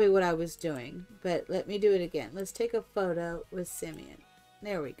 That's probably what I was doing, but let me do it again. Let's take a photo with Simeon.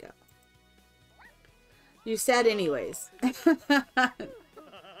 There we go. You said anyways.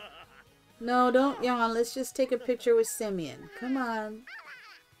 No, don't yawn. Let's just take a picture with Simeon. Come on.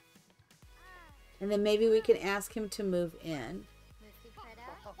 And then maybe we can ask him to move in.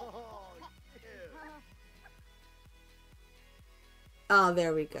 Oh,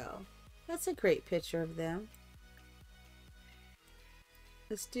 there we go. That's a great picture of them.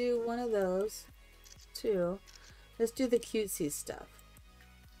 Let's do one of those. Two. Let's do the cutesy stuff.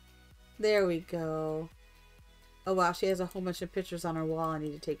 There we go. Oh wow, she has a whole bunch of pictures on her wall I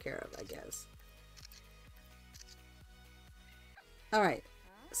need to take care of, I guess. Alright.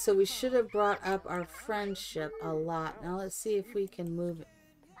 So we should have brought up our friendship a lot. Now let's see if we can move it.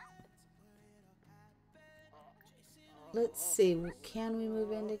 Let's see. Can we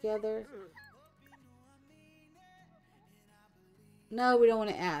move in together? No, we don't want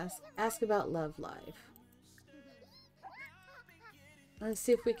to ask. Ask about love life. Let's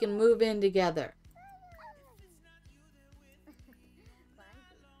see if we can move in together.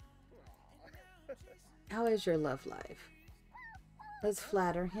 How is your love life? Let's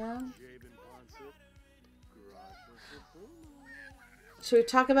flatter him. Should we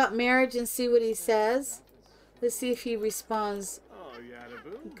talk about marriage and see what he says? Let's see if he responds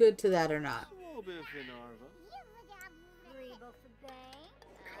good to that or not.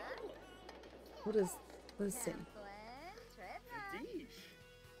 What is, let's see.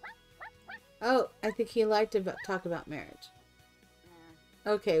 Oh, I think he liked to talk about marriage.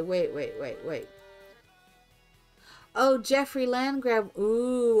 Okay, wait. Oh, Jeffrey Landgrab,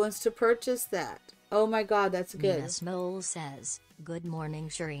 ooh, wants to purchase that. Oh my God, that's good. Nina Smole says, "Good morning,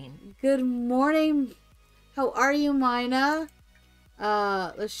 Shireen." Good morning. How are you, Mina?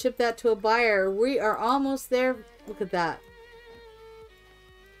 Let's ship that to a buyer. We are almost there. Look at that.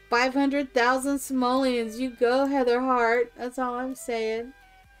 500,000 simoleons. You go, Heather Hart. That's all I'm saying.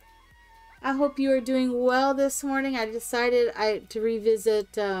 I hope you are doing well this morning. I decided to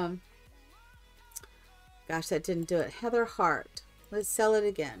revisit... gosh, that didn't do it. Heather Hart. Let's sell it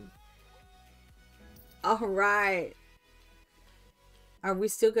again. All right. Are we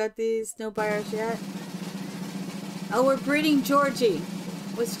still got these? No buyers yet? Oh, we're breeding Georgie.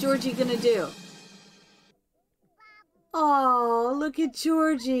 What's Georgie gonna do? Oh, look at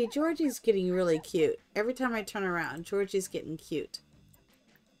Georgie. Georgie's getting really cute. Every time I turn around, Georgie's getting cute.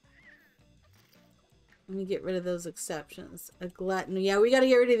 Let me get rid of those exceptions. A glutton. Yeah, we gotta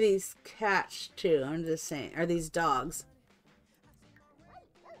get rid of these cats too. I'm just saying. Or these dogs.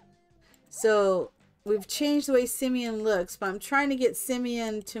 So, we've changed the way Simeon looks, but I'm trying to get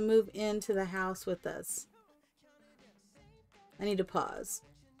Simeon to move into the house with us. I need to pause.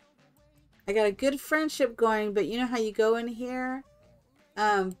 I got a good friendship going, but you know how you go in here?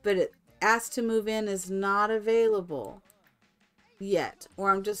 But it asked to move in is not available yet. Or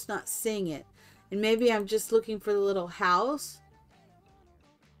I'm just not seeing it. And maybe I'm just looking for the little house.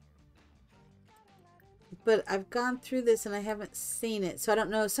 But I've gone through this and I haven't seen it. So I don't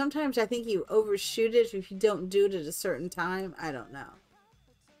know. Sometimes I think you overshoot it if you don't do it at a certain time. I don't know.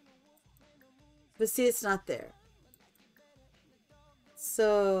 But see, it's not there.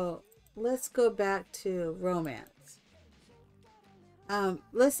 So let's go back to romance.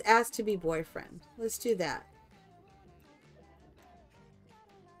 Let's ask to be boyfriend. Let's do that.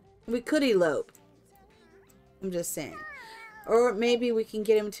 We could elope. I'm just saying. Or maybe we can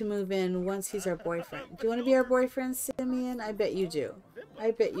get him to move in once he's our boyfriend. Do you want to be our boyfriend, Simeon? I bet you do.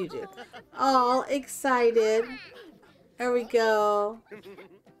 I bet you do. All excited. There we go.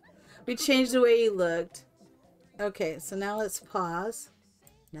 We changed the way he looked. Okay, so now let's pause.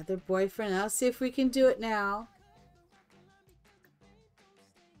 Another boyfriend. I'll see if we can do it now.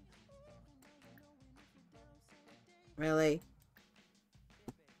 Really?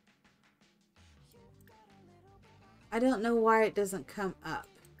 I don't know why it doesn't come up.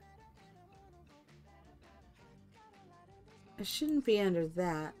 It shouldn't be under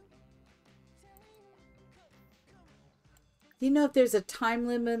that. Do you know if there's a time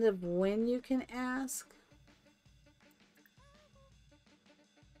limit of when you can ask?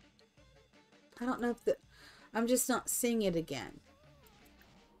 I don't know if the... I'm just not seeing it again.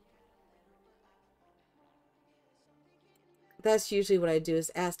 That's usually what I do, is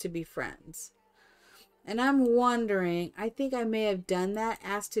ask to be friends. And I'm wondering, I think I may have done that,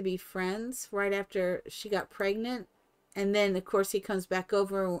 asked to be friends, right after she got pregnant. And then, of course, he comes back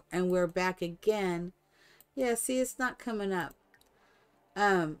over and we're back again. Yeah, see, it's not coming up.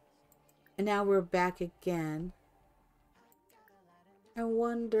 And now we're back again. I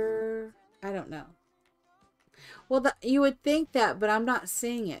wonder... I don't know. Well, you would think that, but I'm not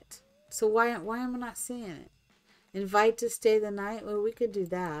seeing it. So why am I not seeing it? Invite to stay the night? Well, we could do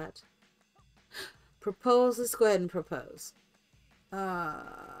that. Propose. Let's go ahead and propose.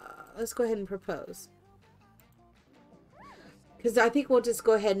 Let's go ahead and propose. Because I think we'll just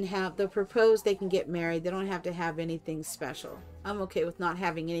go ahead and have the propose. They can get married. They don't have to have anything special. I'm okay with not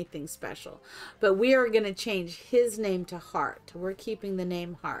having anything special. But we are going to change his name to Hart. We're keeping the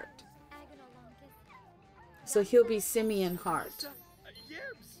name Hart. So he'll be Simeon Hart.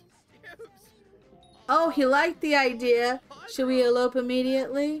 Oh, he liked the idea. Should we elope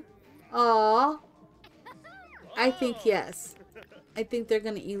immediately? Aw. I think yes. I think they're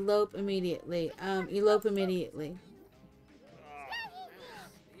going to elope immediately. Elope immediately.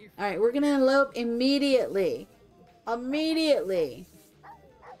 Alright, we're going to elope immediately. Immediately.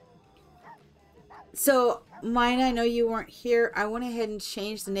 So, mine, I know you weren't here. I went ahead and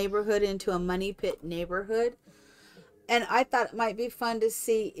changed the neighborhood into a money pit neighborhood. And I thought it might be fun to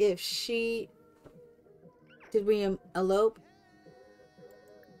see if she... Did we elope?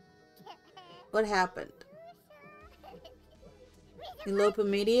 What happened? Elope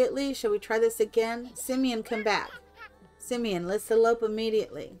immediately? Shall we try this again? Simeon, come back. Simeon, let's elope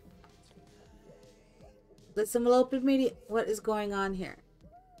immediately. Let's elope immediately. What is going on here?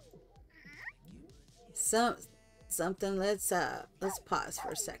 Something. Let's pause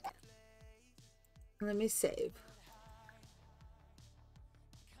for a second. Let me save.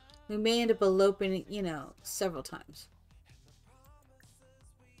 We may end up eloping, you know, several times.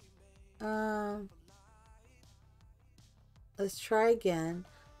 Let's try again.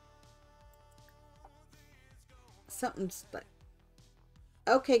 Something's like...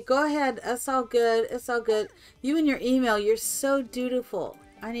 Okay, go ahead. That's all good. It's all good. You and your email, you're so dutiful.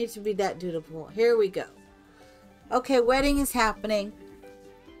 I need to be that dutiful. Here we go. Okay, wedding is happening.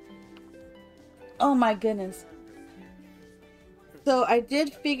 Oh my goodness. So I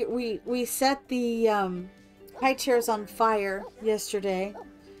did figure we set the high chairs on fire yesterday.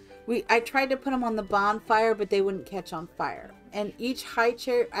 I tried to put them on the bonfire, but they wouldn't catch on fire. And each high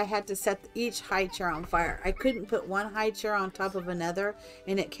chair, I had to set each high chair on fire. I couldn't put one high chair on top of another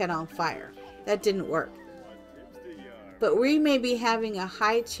and it caught on fire. That didn't work. But we may be having a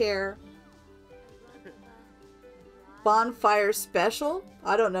high chair bonfire special.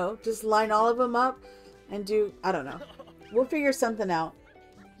 I don't know. Just line all of them up and do, I don't know. We'll figure something out.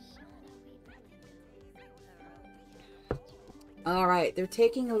 All right, they're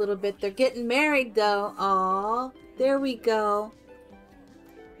taking a little bit. They're getting married though. Aw, there we go.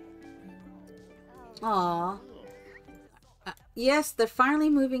 Aw. Yes, they're finally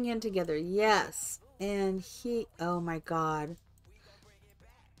moving in together. Yes. And he, oh my God.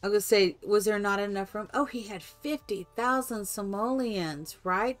 I was gonna say, was there not enough room? Oh, he had 50,000 simoleons,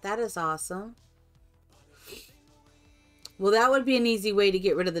 right? That is awesome. Well, that would be an easy way to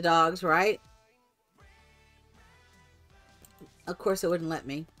get rid of the dogs, right? Of course, it wouldn't let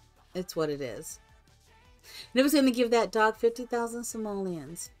me. It's what it is. And it was going to give that dog 50,000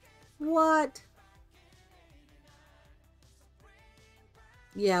 simoleons. What?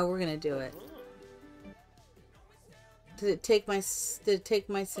 Yeah, we're going to do it. Did it take my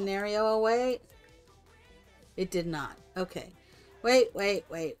scenario away? It did not. Okay. Wait.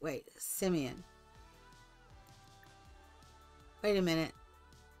 Simeon. Wait a minute.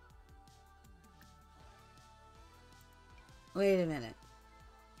 Wait a minute.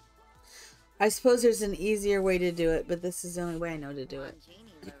 I suppose there's an easier way to do it, but this is the only way I know to do it.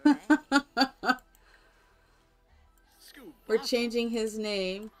 We're changing his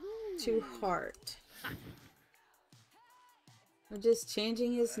name to Hart. We're just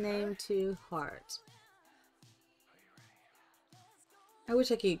changing his name to Hart. I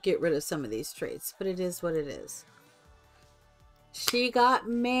wish I could get rid of some of these traits, but it is what it is. She got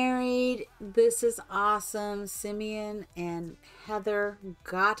married. This is awesome. Simeon and Heather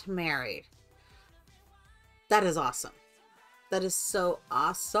got married. That is awesome. That is so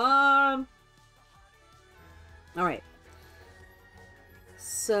awesome. All right.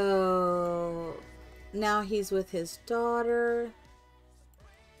 So now he's with his daughter.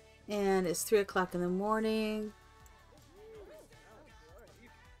 And it's 3 o'clock in the morning.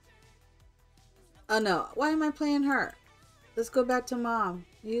 Oh no, why am I playing her? Let's go back to mom.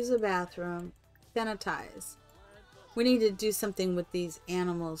 Use the bathroom. Sanitize. We need to do something with these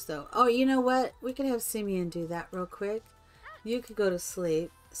animals though. Oh, you know what? We could have Simeon do that real quick. You could go to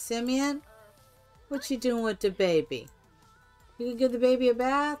sleep. Simeon, what you doing with the baby? You can give the baby a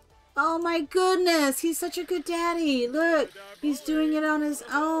bath? Oh my goodness, he's such a good daddy. Look, he's doing it on his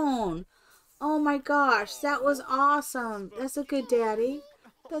own. Oh my gosh, that was awesome. That's a good daddy.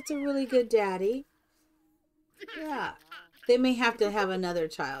 That's a really good daddy. Yeah. They may have to have another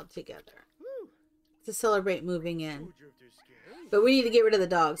child together to celebrate moving in. But we need to get rid of the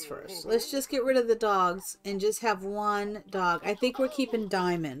dogs first. Let's just get rid of the dogs and just have one dog. I think we're keeping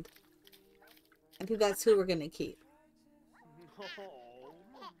Diamond. I think that's who we're going to keep.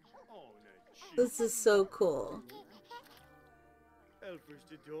 This is so cool.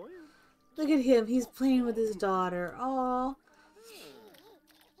 Look at him. He's playing with his daughter. Oh.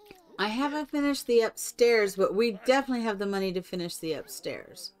 I haven't finished the upstairs, but we definitely have the money to finish the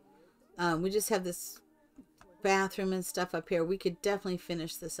upstairs. We just have this bathroom and stuff up here. We could definitely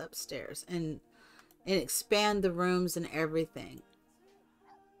finish this upstairs and expand the rooms and everything.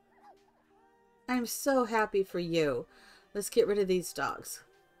 I'm so happy for you. Let's get rid of these dogs.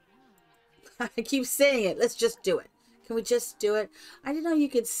 I keep saying it. Let's just do it. Can we just do it? I didn't know you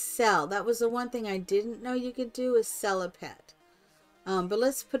could sell. That was the one thing I didn't know you could do is sell a pet. But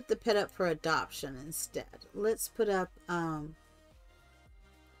let's put the pet up for adoption instead. Let's put up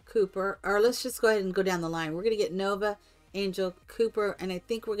Cooper. Or let's just go ahead and go down the line. We're going to get Nova, Angel, Cooper, and I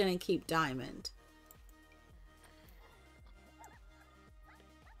think we're going to keep Diamond.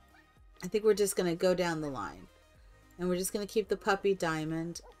 I think we're just going to go down the line. And we're just going to keep the puppy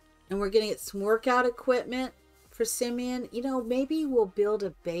Diamond. And we're going to get some workout equipment for Simeon. You know, maybe we'll build a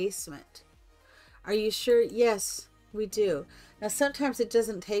basement. Are you sure? Yes, we do. Now, sometimes it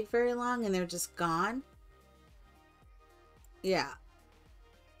doesn't take very long and they're just gone. Yeah.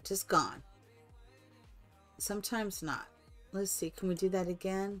 Just gone. Sometimes not. Let's see. Can we do that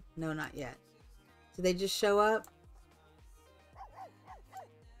again? No, not yet. Did they just show up?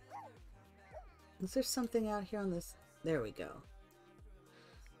 Is there something out here on this? There we go.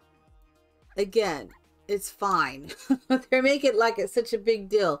 Again, it's fine. They make it like it's such a big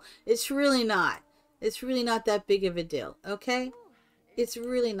deal. It's really not. It's really not that big of a deal. Okay? It's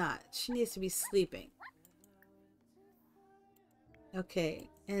really not. She needs to be sleeping. Okay.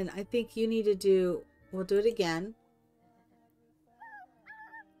 And I think you need to do... We'll do it again.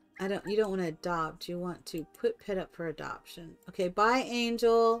 You don't want to adopt. You want to put pet up for adoption. Okay. Bye,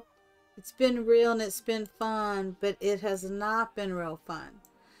 Angel. It's been real and it's been fun. But it has not been real fun.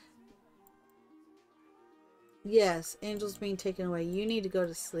 Yes, Angel's being taken away. You need to go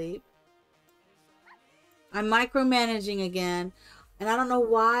to sleep. I'm micromanaging again. And I don't know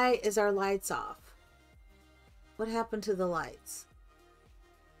why is our lights off. What happened to the lights?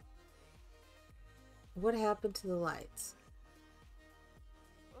 What happened to the lights?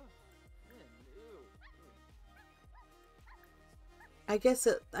 I guess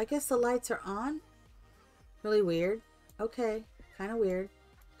the lights are on. Really weird. Okay. Kind of weird.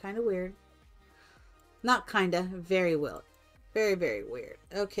 Kind of weird. Not kinda, very well. Very, very weird.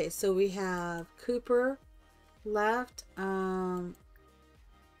 Okay, so we have Cooper left. Wait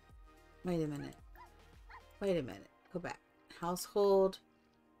a minute. Wait a minute. Go back. Household.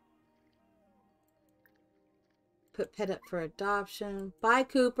 Put pet up for adoption. Bye,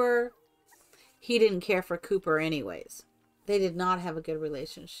 Cooper. He didn't care for Cooper anyways. They did not have a good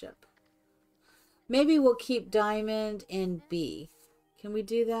relationship. Maybe we'll keep Diamond and B. Can we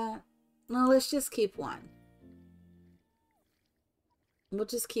do that? No, let's just keep one. We'll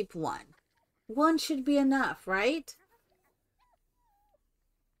just keep one. One should be enough, right?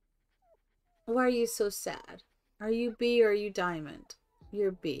 Why are you so sad? Are you B or are you Diamond?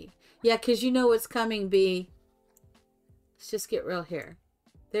 You're B. Yeah, because you know what's coming, B. Let's just get real here.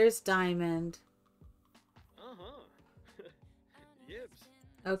 There's Diamond.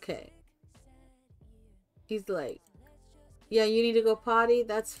 Okay. He's like, yeah, you need to go potty?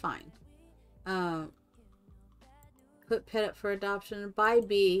 That's fine. Put pet up for adoption. Bye,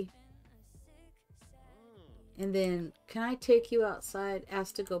 B. And then, can I take you outside?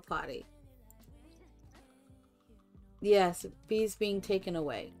 Ask to go potty. Yes, B's being taken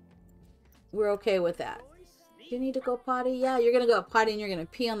away. We're okay with that. You need to go potty? Yeah, you're going to go potty and you're going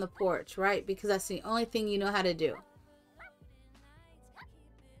to pee on the porch, right? Because that's the only thing you know how to do.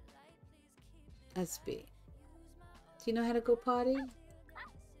 That's B. Do you know how to go potty?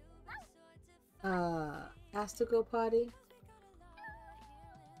 Asked to go potty.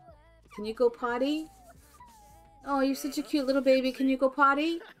 Can you go potty? Oh, you're such a cute little baby. Can you go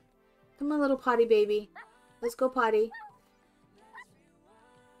potty? Come on, little potty baby. Let's go potty.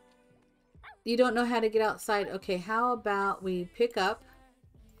 You don't know how to get outside. Okay, how about we pick up?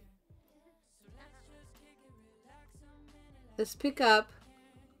 Let's pick up.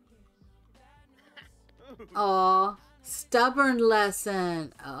 Oh, stubborn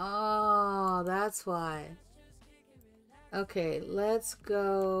lesson. Oh, that's why. Okay, let's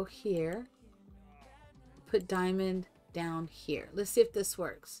go here. Put diamond down here. Let's see if this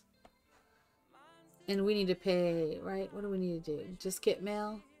works. And we need to pay, right? What do we need to do? Just get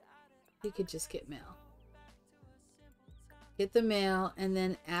mail? You could just get mail. Get the mail and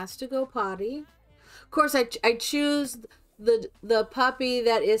then ask to go potty. Of course, I choose the puppy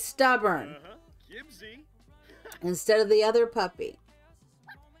that is stubborn instead of the other puppy.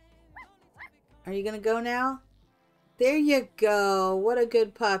 Are you going to go now? There you go. What a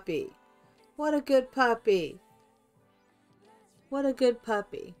good puppy. What a good puppy. What a good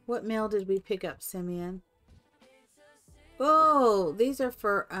puppy. What mail did we pick up, Simeon? Oh, these are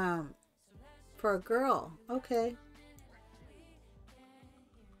for a girl. Okay.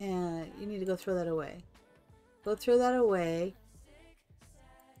 And you need to go throw that away. Go throw that away.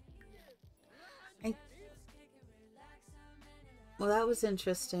 Well, that was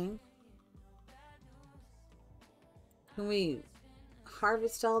interesting. Can we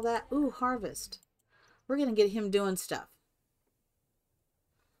harvest all that? Ooh, harvest. We're going to get him doing stuff.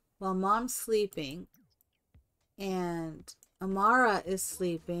 While Mom's sleeping and Amara is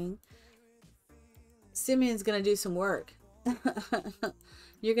sleeping, Simeon's going to do some work.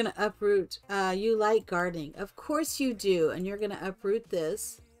 You're going to uproot. You like gardening. Of course you do. And you're going to uproot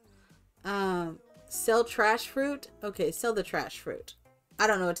this. Sell trash fruit. Okay, sell the trash fruit. I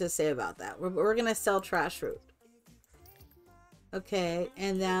don't know what to say about that. We're going to sell trash fruit. Okay,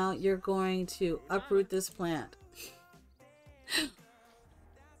 and now you're going to uproot this plant.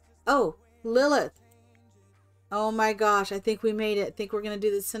 Oh, Lilith. Oh my gosh, I think we made it. I think we're going to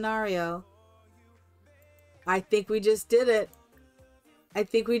do this scenario. I think we just did it. I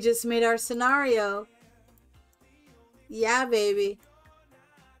think we just made our scenario. Yeah, baby.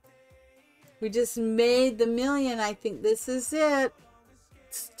 We just made the million. I think this is it.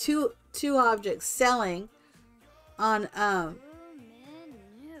 It's two objects selling on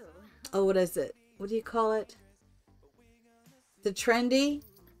oh, what is it? What do you call it? The trendy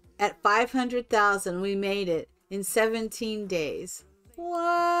at 500,000. We made it in 17 days.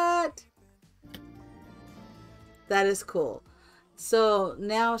 What? That is cool. So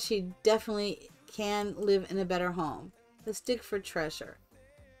now she definitely can live in a better home. Let's dig for treasure.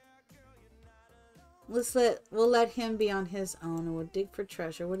 We'll let him be on his own and we'll dig for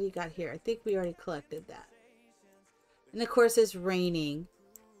treasure. What do you got here? I think we already collected that. And of course it's raining.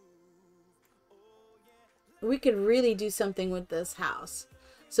 We could really do something with this house.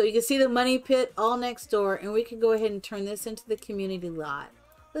 So you can see the money pit all next door, and we could go ahead and turn this into the community lot.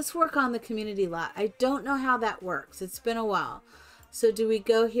 Let's work on the community lot. I don't know how that works. It's been a while. So do we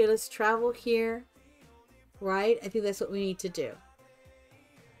go here? Let's travel here. Right? I think that's what we need to do.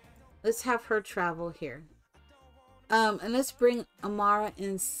 Let's have her travel here. And let's bring Amara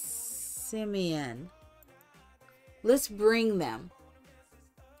and Simeon. Let's bring them.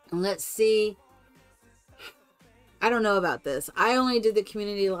 And let's see. I don't know about this. I only did the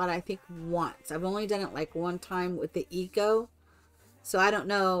community lot, I think, once. I've only done it like one time with the eco. So I don't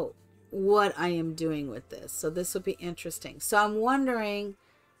know what I am doing with this. So this will be interesting. So I'm wondering.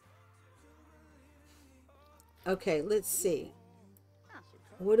 Okay, let's see.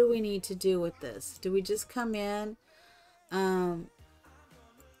 What do we need to do with this? Do we just come in?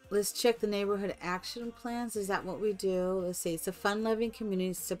 Let's check the neighborhood action plans. Is that what we do? Let's see. It's a fun-loving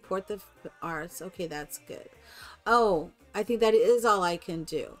community. Support the arts. Okay, that's good. Oh, I think that is all I can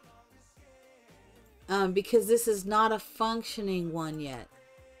do. Because this is not a functioning one yet.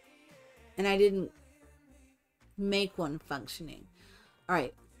 And I didn't make one functioning. All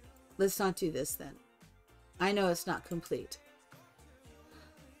right. Let's not do this then. I know it's not complete.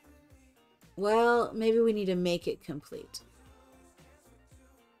 Well, maybe we need to make it complete.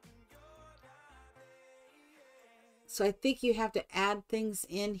 So I think you have to add things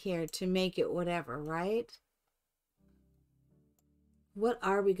in here to make it whatever, right? What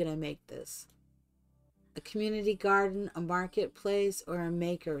are we going to make this? A community garden, a marketplace, or a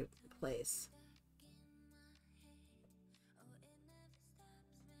maker place?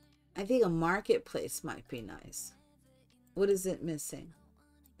 I think a marketplace might be nice. What is it missing?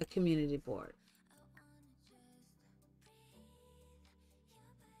 A community board.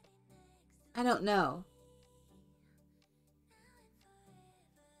 I don't know.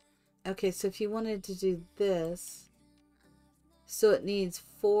 Okay, so if you wanted to do this, so it needs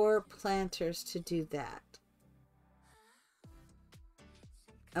 4 planters to do that.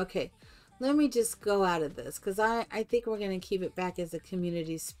 Okay, let me just go out of this because I think we're going to keep it back as a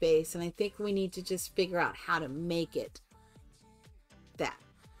community space, and I think we need to just figure out how to make it that.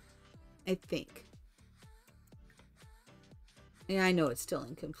 I think. Yeah, I know it's still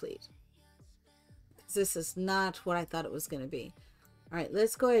incomplete. This is not what I thought it was going to be. All right,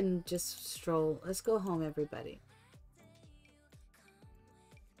 let's go ahead and just stroll. Let's go home, everybody.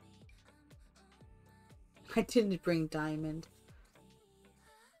 I didn't bring Diamond.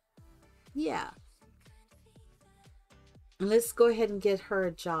 Yeah. And let's go ahead and get her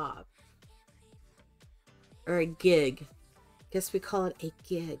a job. Or a gig. Guess we call it a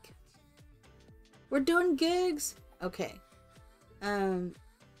gig. We're doing gigs? Okay.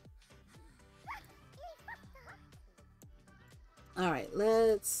 Alright,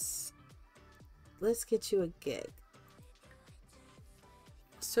 let's get you a gig.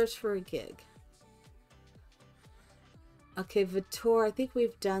 Search for a gig. Okay, Vitor, I think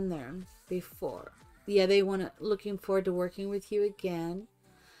we've done them before. Yeah, they looking forward to working with you again.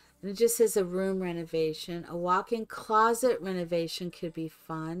 And it just says a room renovation. A walk-in closet renovation could be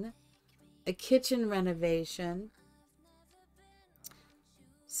fun. A kitchen renovation.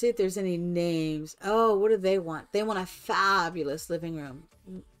 See if there's any names. Oh, what do they want? They want a fabulous living room.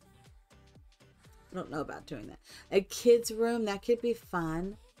 I don't know about doing that. A kid's room, that could be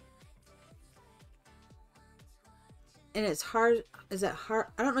fun. And it's hard. Is it hard?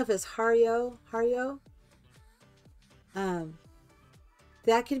 I don't know if it's Hario.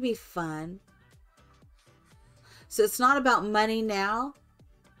 That could be fun. So it's not about money now.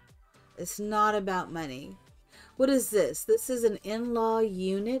 It's not about money. What is this? This is an in-law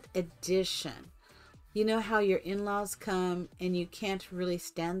unit addition. You know how your in-laws come and you can't really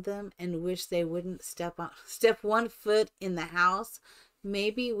stand them and wish they wouldn't step 1 foot in the house?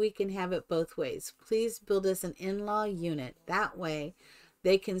 Maybe we can have it both ways. Please build us an in-law unit. That way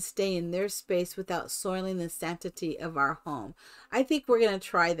they can stay in their space without soiling the sanctity of our home. I think we're going to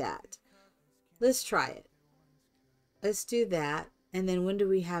try that. Let's try it. Let's do that. And then when do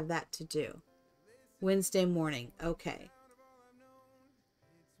we have that to do? Wednesday morning. Okay.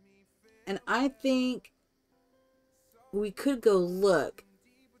 And I think we could go look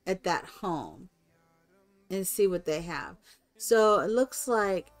at that home and see what they have. So it looks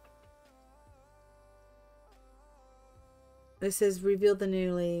like it says reveal the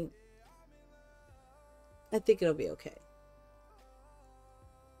newly. I think it'll be okay.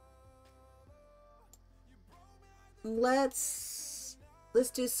 Let's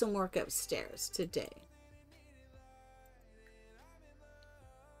do some work upstairs today.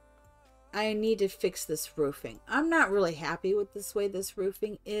 I need to fix this roofing. I'm not really happy with this way this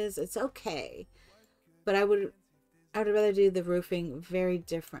roofing is. It's okay, but I would rather do the roofing very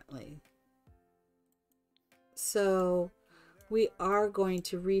differently. So we are going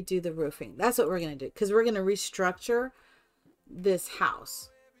to redo the roofing. That's what we're going to do, because we're going to restructure this house.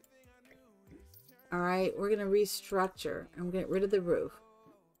 All right, we're going to restructure. I'm getting rid of the roof.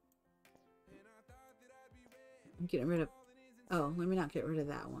 I'm getting rid of, oh, let me not get rid of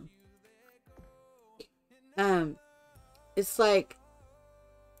that one. It's like,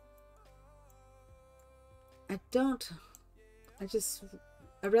 I'd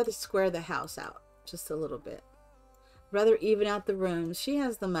rather square the house out just a little bit. Rather even out the rooms. She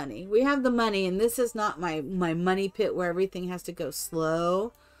has the money. We have the money, and this is not my money pit where everything has to go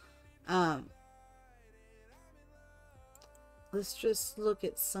slow. Let's just look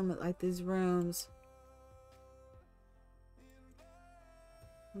at some of like these rooms.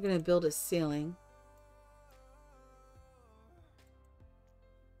 I'm gonna build a ceiling.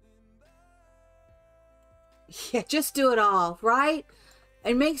 Yeah, just do it all, right?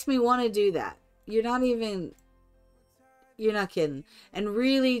 It makes me want to do that. You're not kidding. And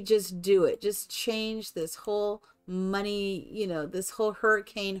really just do it. Just change this whole money, you know, this whole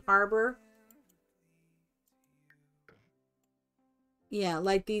Hurricane Harbor. Yeah,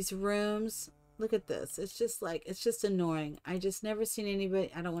 like these rooms. Look at this. It's just like, it's just annoying. I just never seen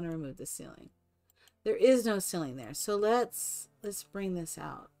anybody. I don't want to remove the ceiling. There is no ceiling there. So let's bring this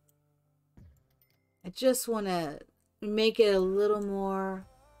out. I just want to make it a little more,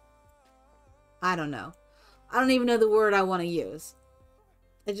 I don't know. I don't even know the word I want to use.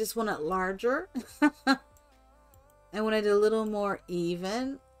 I just want it larger. I want it a little more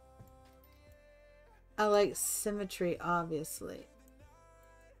even. I like symmetry, obviously.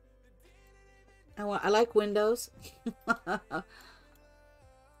 I like windows.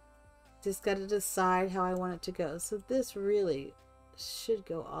 Just got to decide how I want it to go. So this really should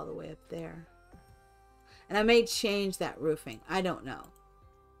go all the way up there. And I may change that roofing. I don't know.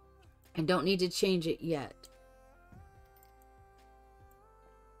 I don't need to change it yet.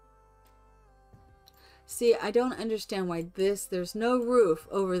 See, I don't understand why there's no roof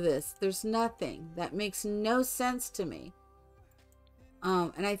over this. There's nothing. That makes no sense to me.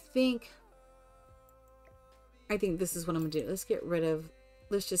 And I think this is what I'm gonna do. Let's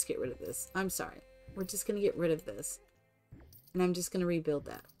just get rid of this. I'm sorry. We're just gonna get rid of this. And I'm just gonna rebuild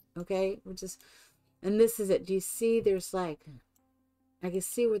that. Okay? And this is it. Do you see there's like, I can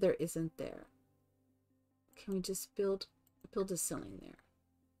see where there isn't there. Can we just build a ceiling there?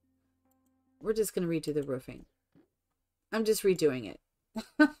 We're just going to redo the roofing. I'm just redoing it.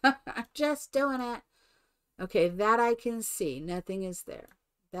 I'm just doing it. Okay, that I can see. Nothing is there.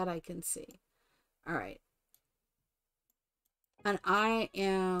 That I can see. All right.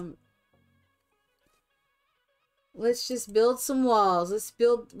 And let's just build some walls. Let's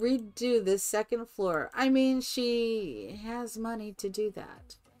redo this second floor. I mean, she has money to do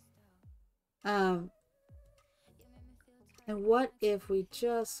that. And what if we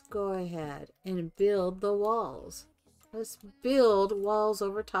just go ahead and build the walls? Let's build walls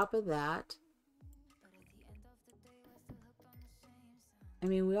over top of that. I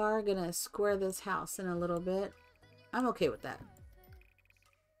mean, we are going to square this house in a little bit. I'm okay with that.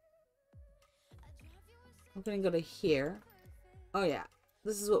 I'm going to go to here. Oh, yeah.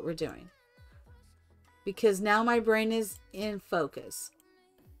 This is what we're doing. Because now my brain is in focus.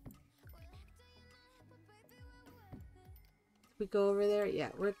 We go over there. Yeah,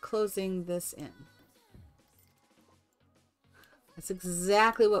 we're closing this in. That's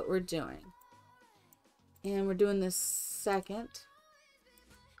exactly what we're doing. And we're doing this second.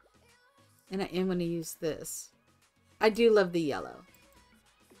 And I am going to use this. I do love the yellow.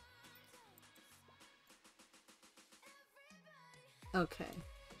 Okay.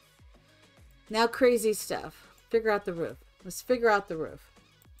 Now crazy stuff. Figure out the roof. Let's figure out the roof.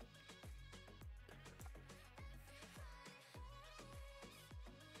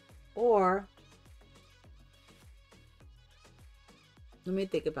 Or, let me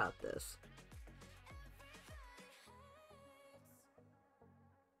think about this.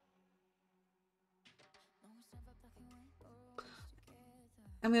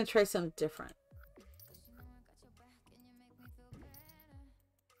 I'm going to try something different.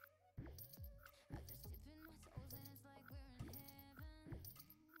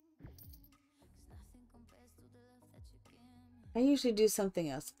 I usually do something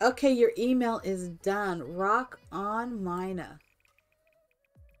else. Okay, your email is done. Rock on, Mina.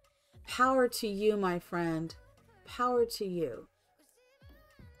 Power to you, my friend. Power to you.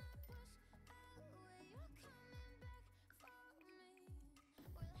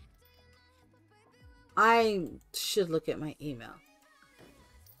 I should look at my email.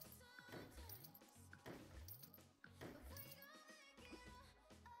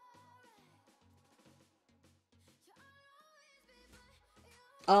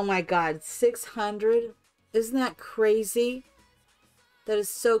 Oh my God, 600? Isn't that crazy? That is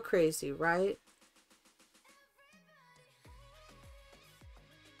so crazy, right?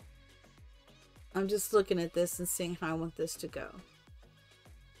 I'm just looking at this and seeing how I want this to go.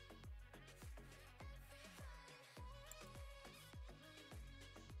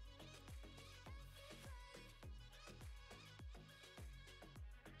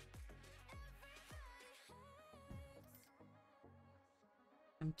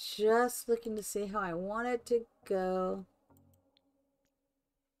 I'm just looking to see how I want it to go.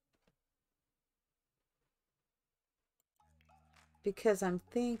 Because I'm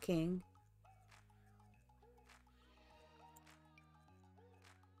thinking,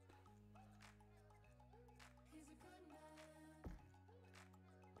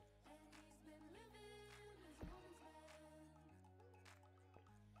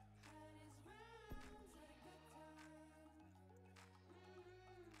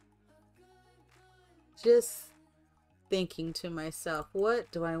 just thinking to myself,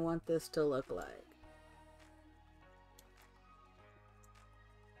 what do I want this to look like?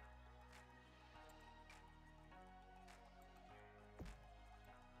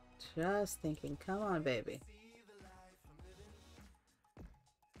 Just thinking, come on, baby.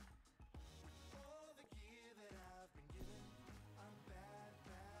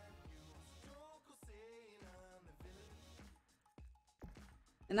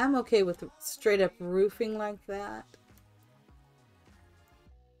 And I'm okay with straight up roofing like that.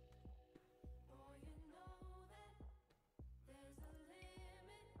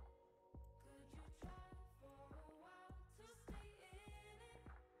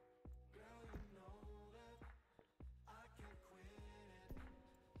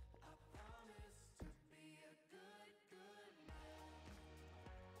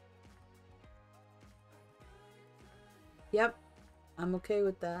 Yep, I'm okay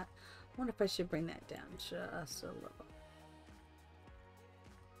with that. I wonder if I should bring that down just a little.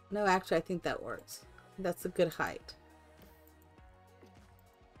 No, actually, I think that works. That's a good height.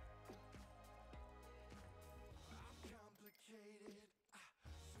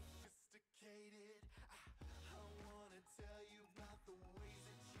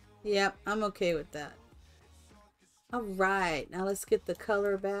 Yep, I'm okay with that. All right, now let's get the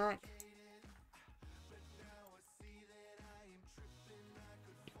color back.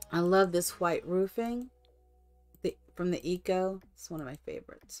 I love this white roofing from the Eco. It's one of my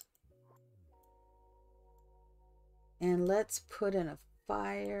favorites. And let's put in a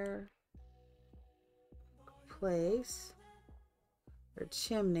fireplace or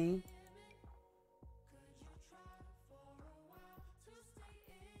chimney.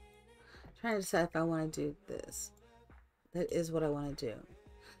 Trying to decide if I want to do this. That is what I want to do.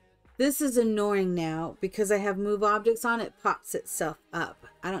 This is annoying now because I have move objects on it, pops itself up.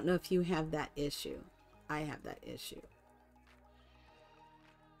 I don't know if you have that issue. I have that issue.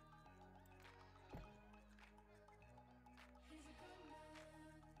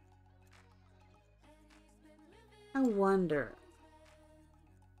 I wonder.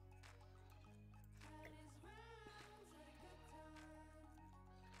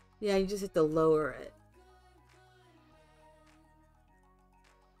 Yeah, you just have to lower it.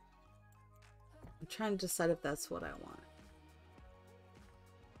 I'm trying to decide if that's what I want.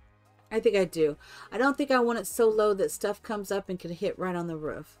 I think I do. I don't think I want it so low that stuff comes up and can hit right on the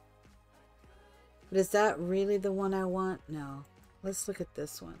roof. But is that really the one I want? No. Let's look at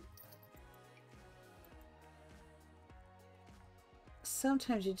this one.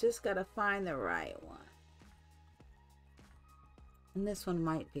 Sometimes you just gotta find the right one. And this one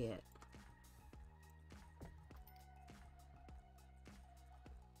might be it.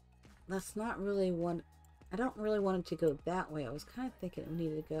 That's not really one. I don't really want it to go that way. I was kind of thinking it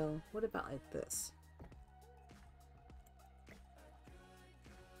needed to go. What about like this?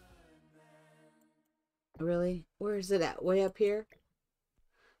 Really? Where is it at? Way up here?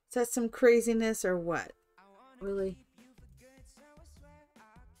 Is that some craziness or what? Really?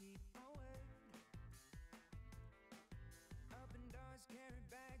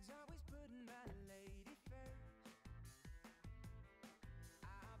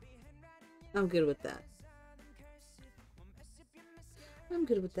 I'm good with that. I'm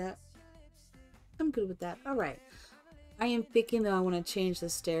good with that. I'm good with that. All right. I am thinking that I want to change the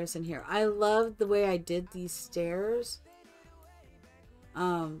stairs in here. I love the way I did these stairs.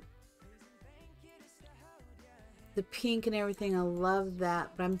 The pink and everything, I love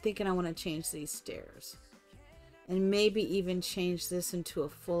that. But I'm thinking I want to change these stairs. And maybe even change this into a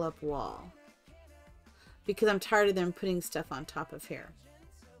full up wall. Because I'm tired of them putting stuff on top of here.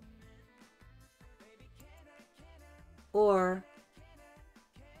 Or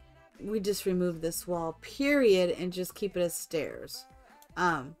we just remove this wall, period, and just keep it as stairs.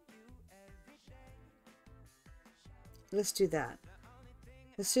 Let's do that.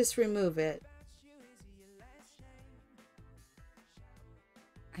 Let's just remove it.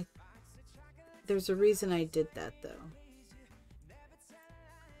 There's a reason I did that, though.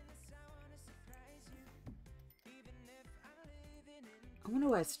 I wonder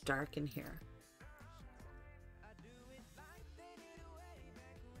why it's dark in here.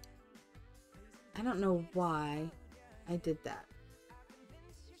 I don't know why I did that.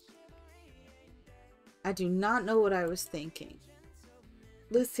 I do not know what I was thinking.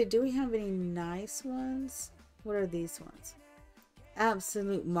 Let's see, do we have any nice ones? What are these ones?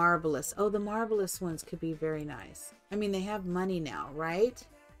 Absolute marvelous. Oh, the marvelous ones could be very nice. I mean, they have money now, right?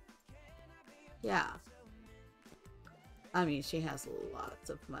 Yeah. I mean, she has lots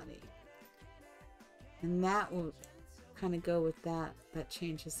of money. And that will kind of go with that. That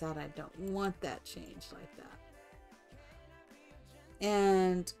changes that. I don't want that changed like that.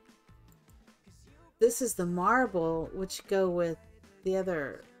 And this is the marble, which go with the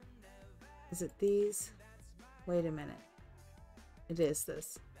other. Is it these? Wait a minute. It is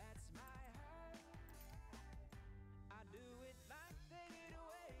this.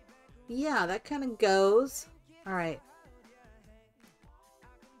 Yeah, that kind of goes. All right.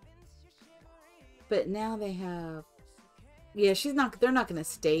 But now they have. Yeah, they're not gonna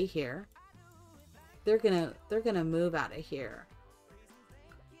stay here. They're gonna move out of here.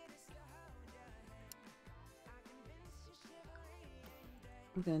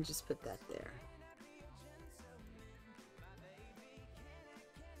 I'm gonna just put that there.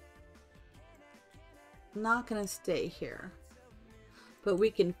 Not gonna stay here. But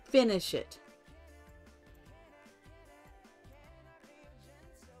we can finish it.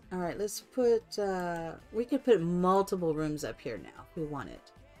 All right, let's put, we could put multiple rooms up here now if we wanted.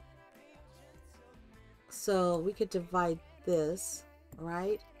 So we could divide this,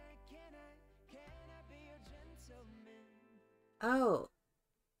 right? Oh.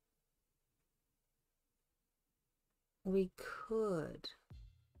 We could.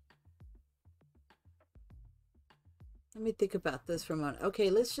 Let me think about this for a moment. Okay,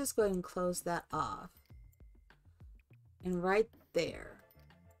 let's just go ahead and close that off. And right there.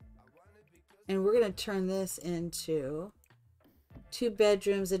 And we're going to turn this into 2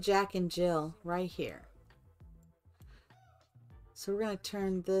 bedrooms, a Jack and Jill right here. So we're going to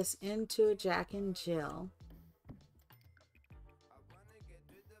turn this into a Jack and Jill.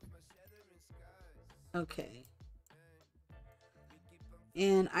 Okay.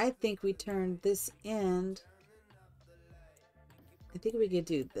 And I think we turned this end. I think we could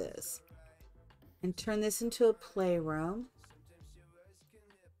do this. And turn this into a playroom.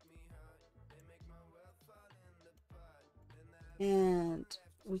 And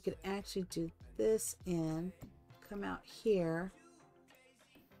we could actually do this in, come out here,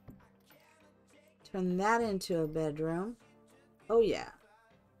 turn that into a bedroom. Oh yeah.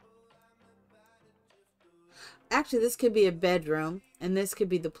 Actually, this could be a bedroom and this could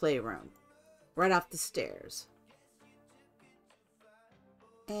be the playroom right off the stairs.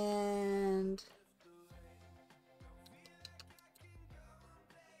 And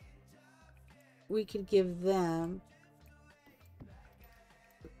we could give them,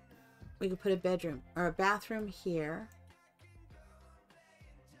 we could put a bedroom or a bathroom here.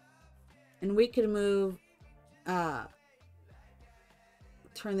 And we could move, turn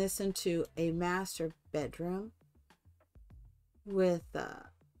this into a master bedroom with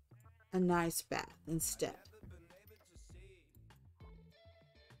a nice bath instead.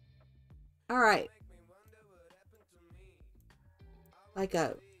 All right. Like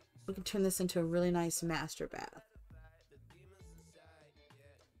we can turn this into a really nice master bath.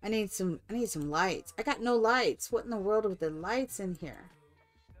 I need some lights. I got no lights. What in the world with the lights in here?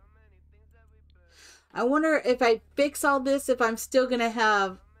 I wonder if I fix all this, if I'm still gonna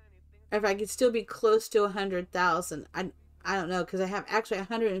have, if I could still be close to 100,000. I don't know, because I have actually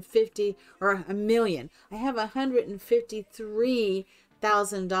 150 or a million. I have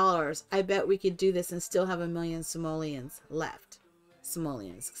 $153,000. I bet we could do this and still have 1,000,000 simoleons left.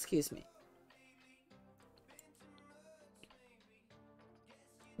 Simoleons, excuse me.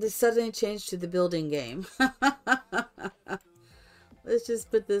 This suddenly changed to the building game. Let's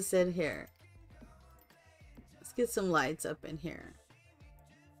just put this in here. Let's get some lights up in here.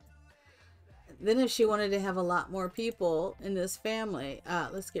 Then if she wanted to have a lot more people in this family,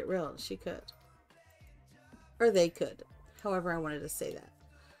 let's get real, she could. Or they could. However I wanted to say that.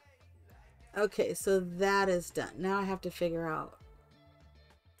 Okay, so that is done. Now I have to figure out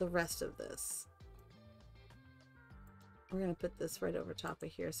the rest of this. We're going to put this right over top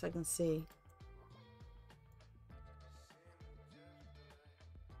of here so I can see.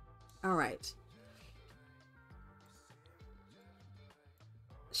 All right.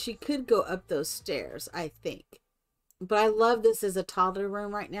 She could go up those stairs, I think. But I love this as a toddler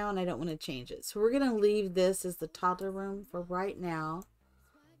room right now, and I don't want to change it. So we're going to leave this as the toddler room for right now,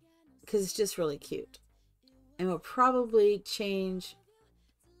 because it's just really cute. And we'll probably change.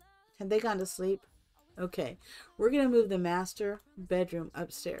 Have they gone to sleep? Okay. We're going to move the master bedroom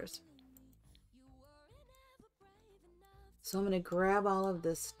upstairs. So I'm going to grab all of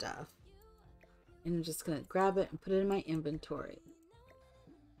this stuff. And I'm just going to grab it and put it in my inventory.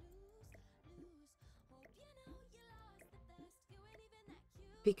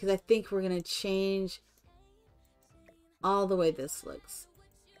 Because I think we're going to change all the way this looks.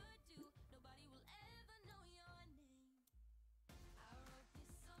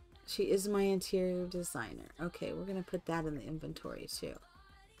 She is my interior designer. Okay, we're going to put that in the inventory too.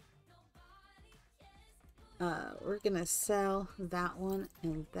 We're going to sell that one,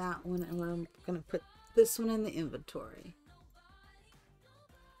 and we're going to put this one in the inventory.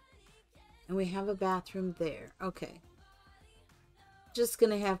 And we have a bathroom there. Okay. Just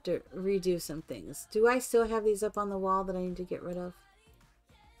gonna have to redo some things. Do I still have these up on the wall that I need to get rid of?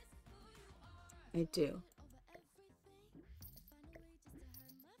 I do.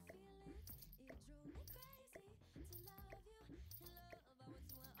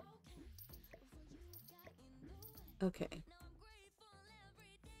 Okay.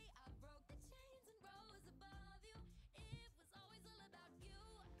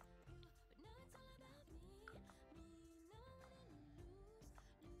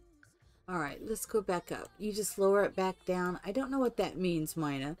 All right, let's go back up. You just lower it back down. I don't know what that means,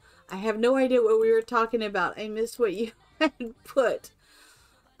 Mina. I have no idea what we were talking about. I missed what you had put.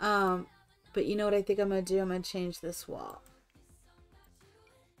 Um, but you know what I think I'm going to do? I'm going to change this wall.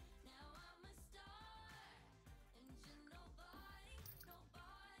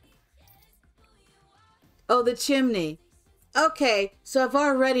 Oh, the chimney. Okay, so I've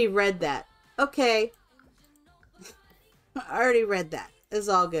already read that. Okay. I already read that. It's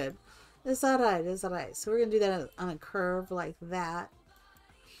all good. It's alright. It's alright. So we're going to do that on a curve like that.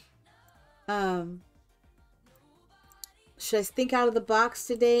 Should I think out of the box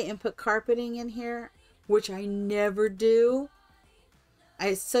today and put carpeting in here? Which I never do.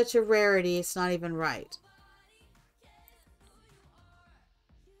 It's such a rarity, it's not even right.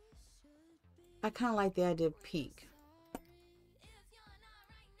 I kind of like the idea of pink.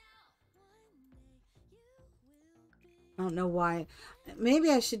 I don't know why. Maybe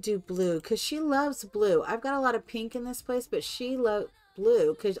I should do blue because she loves blue. I've got a lot of pink in this place, but she loves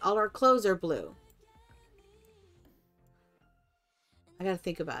blue because all our clothes are blue. I got to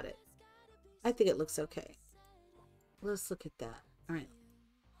think about it. I think it looks okay. Let's look at that. All right.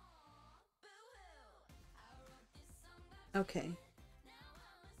 Okay.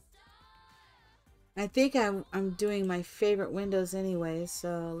 I think I'm doing my favorite windows anyway,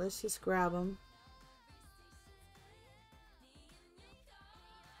 so let's just grab them.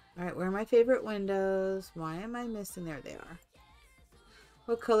 Alright, where are my favorite windows? Why am I missing? There they are.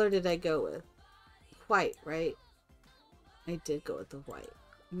 What color did I go with? White, right? I did go with the white.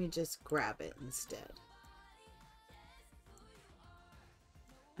 Let me just grab it instead.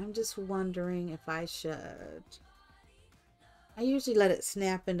 I'm just wondering if I should... I usually let it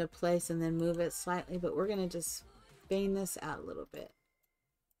snap into place and then move it slightly, but we're going to just vein this out a little bit.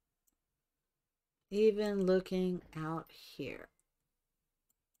 Even looking out here.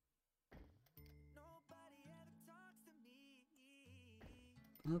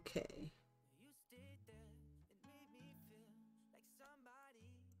 Okay.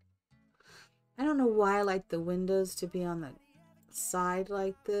 I don't know why I like the windows to be on the side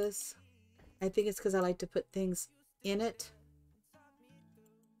like this. I think it's because I like to put things in it.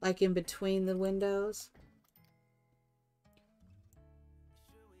 Like in between the windows.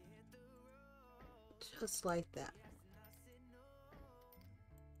 Just like that.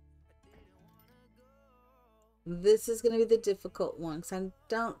 This is going to be the difficult one because I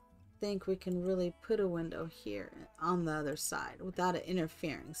don't think we can really put a window here on the other side without it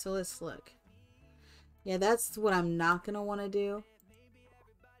interfering. So let's look. Yeah, that's what I'm not going to want to do.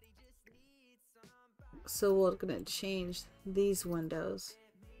 So we're going to change these windows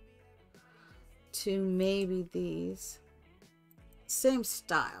to maybe these. Same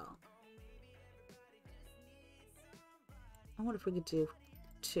style. I wonder if we could do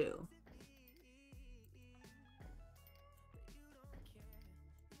two.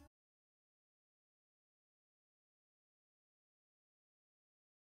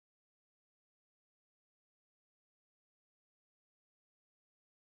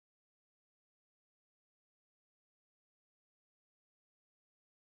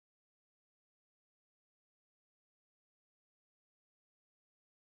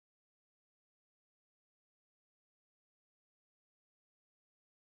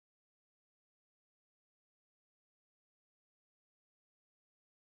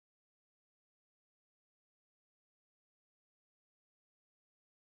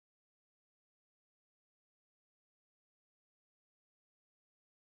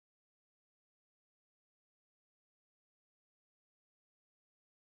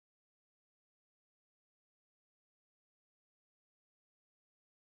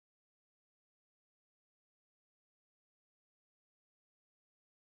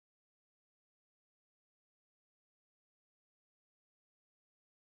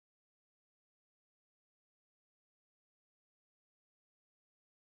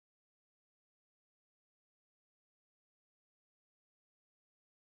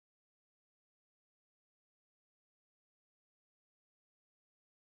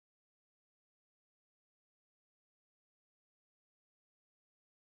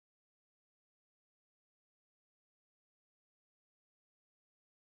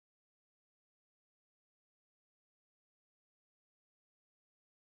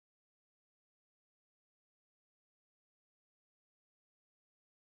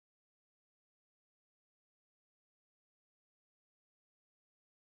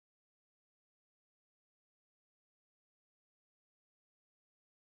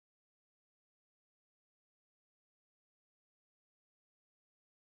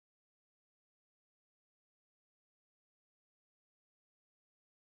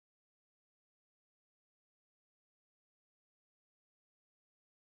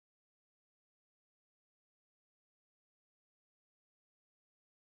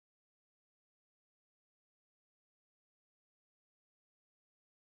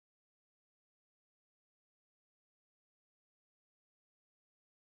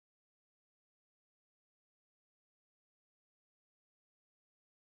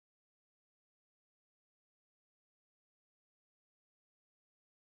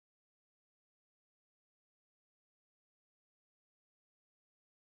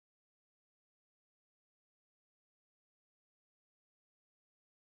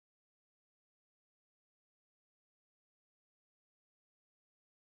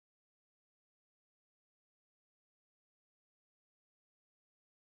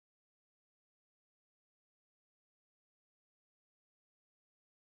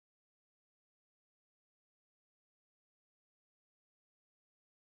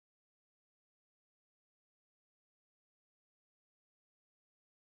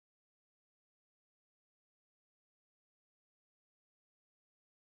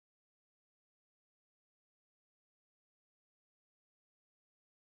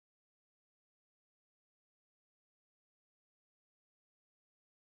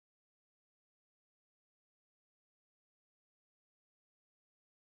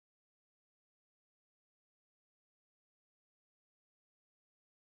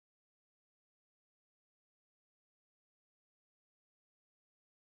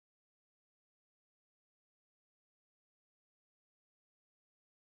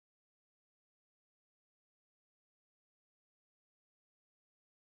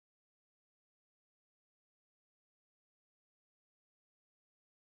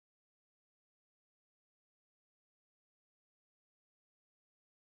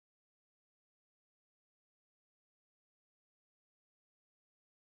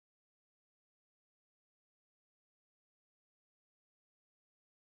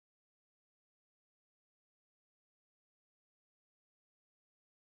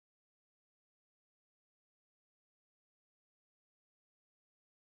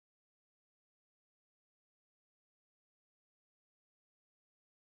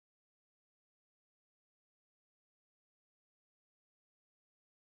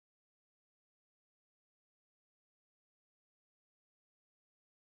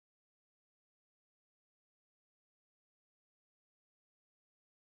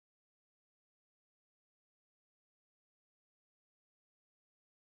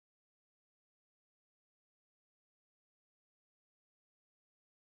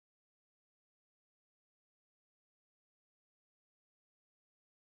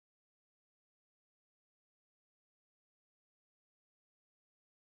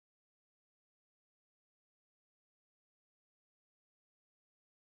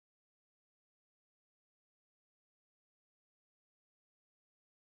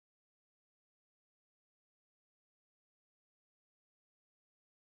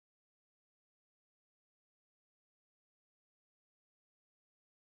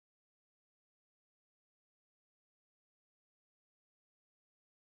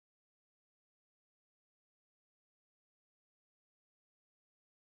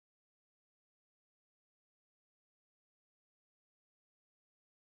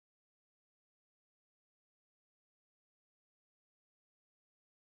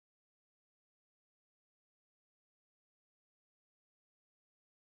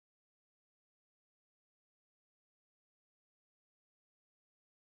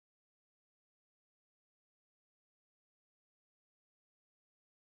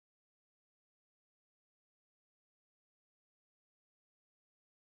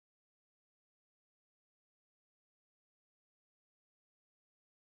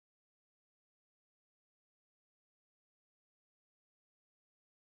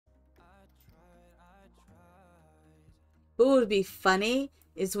 But what would be funny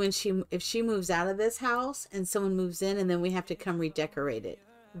is when if she moves out of this house and someone moves in and then we have to come redecorate it.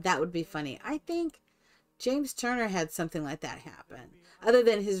 That would be funny. I think James Turner had something like that happen. Other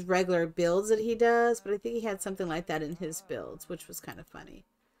than his regular builds that he does, but I think he had something like that in his builds, which was kind of funny.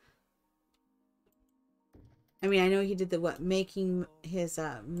 I mean, I know he did the making his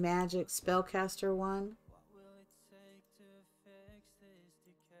magic spellcaster one.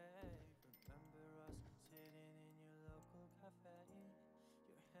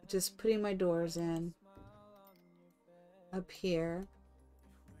 Just putting my doors in up here.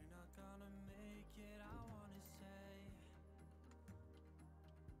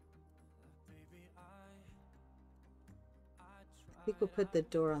 I think we'll put the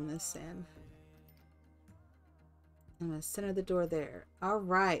door on this end. I'm going to center the door there. All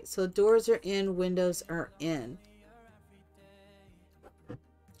right, so doors are in, windows are in.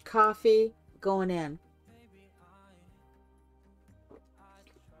 Coffee going in.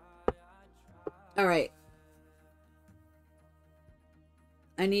 All right.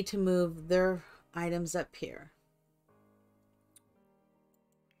 I need to move their items up here.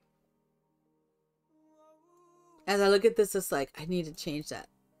 As I look at this, it's like, I need to change that.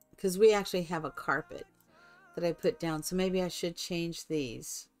 Because we actually have a carpet that I put down. So maybe I should change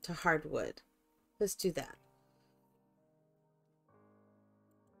these to hardwood. Let's do that.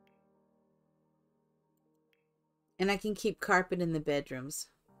 And I can keep carpet in the bedrooms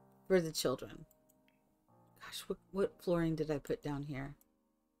for the children. Gosh, what flooring did I put down here?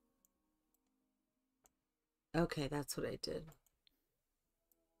 Okay, that's what I did.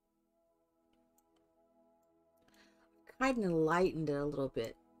 Kind of lightened it a little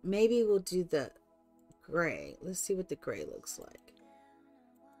bit. Maybe we'll do the gray. Let's see what the gray looks like.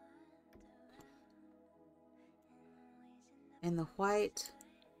 And the white,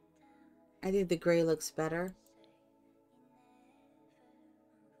 I think the gray looks better.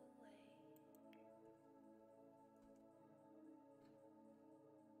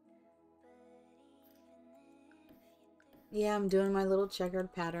 Yeah, I'm doing my little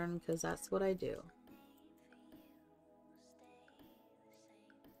checkered pattern because that's what I do.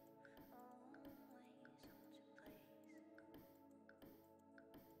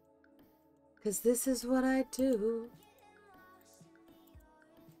 Because this is what I do.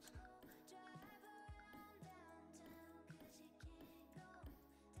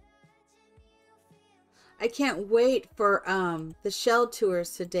 I can't wait for the shell tours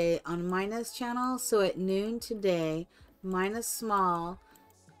today on Mina's channel. So at noon today, Mina Small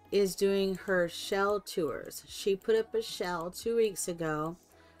is doing her shell tours. She put up a shell 2 weeks ago.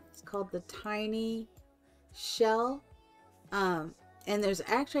 It's called the Tiny Shell. And there's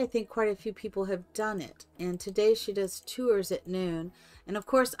actually, I think, quite a few people have done it. And today she does tours at noon. And of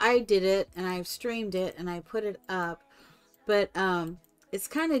course I did it and I've streamed it and I put it up. But it's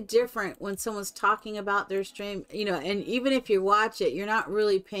kind of different when someone's talking about their stream, you know, and even if you watch it, you're not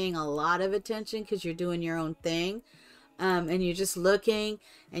really paying a lot of attention because you're doing your own thing. And you're just looking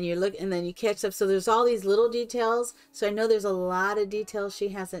and you look and then you catch up. So there's all these little details. So I know there's a lot of details she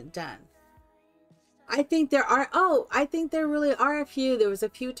hasn't done. I think there are, I think there really are a few. There was a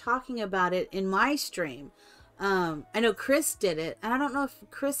few talking about it in my stream. I know Chris did it, and I don't know if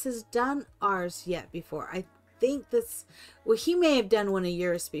Chris has done ours yet before. I think this, well, he may have done one of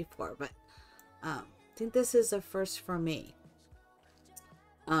yours before, but I think this is a first for me.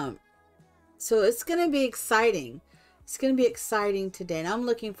 So it's going to be exciting. It's going to be exciting today, and I'm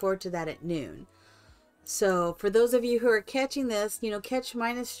looking forward to that at noon. So for those of you who are catching this, you know, catch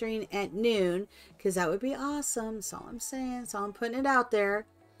Mina's stream at noon, because that would be awesome. That's all I'm saying. So I'm putting it out there.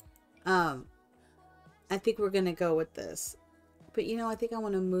 I think we're going to go with this. But, you know, I think I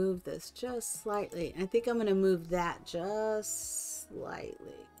want to move this just slightly. I think I'm going to move that just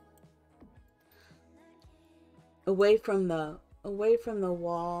slightly. Away from the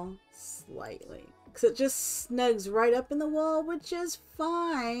wall slightly. Because it just snugs right up in the wall, which is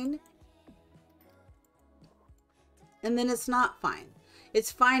fine. And then it's not fine. It's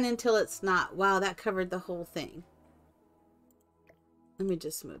fine until it's not. Wow, that covered the whole thing. Let me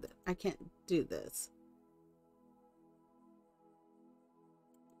just smooth it. I can't do this.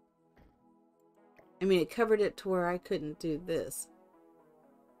 I mean, it covered it to where I couldn't do this.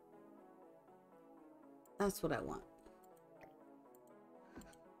 That's what I want.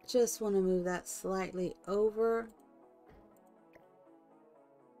 Just want to move that slightly over.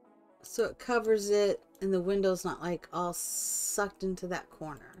 So it covers it and the window's not like all sucked into that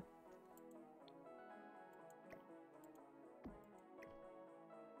corner.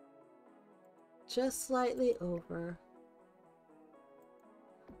 Just slightly over.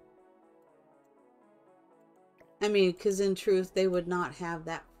 I mean, because in truth, they would not have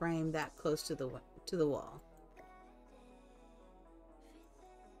that frame that close to the wall.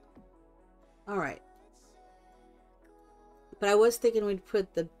 All right. But I was thinking we'd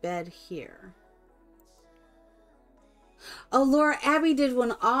put the bed here. Oh, Laura Abby did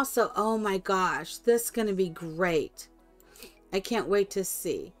one also. Oh my gosh, this is going to be great. I can't wait to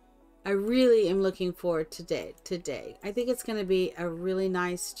see. I really am looking forward to today. I think it's going to be a really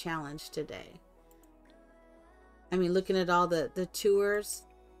nice challenge today. I mean, looking at all the tours.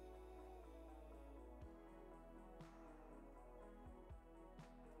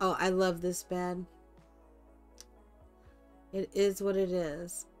 Oh, I love this bed. It is what it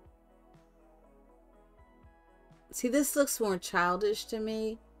is. See, this looks more childish to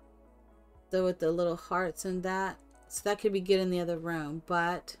me, though, with the little hearts and that. So that could be good in the other room,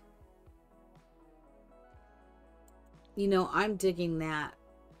 but you know, I'm digging that.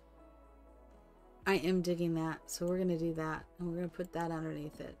 I am digging that. So we're going to do that, and we're going to put that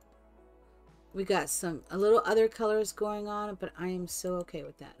underneath it. We got a little other colors going on, but I am so okay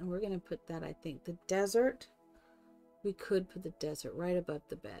with that. And we're going to put that, I think, the desert. We could put the desert right above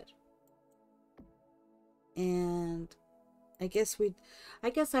the bed. And I guess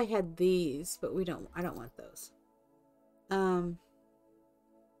I had these, but I don't want those.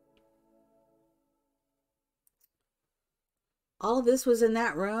 All this was in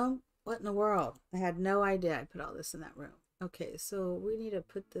that room? What in the world? I had no idea I put all this in that room. Okay, so we need to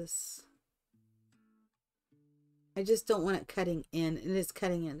put this. I just don't want it cutting in, and it's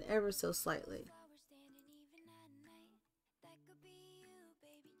cutting in ever so slightly.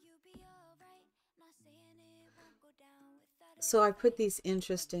 So I put these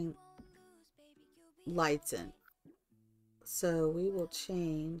interesting lights in. So we will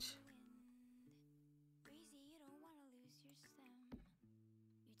change.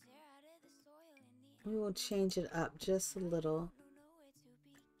 We will change it up just a little.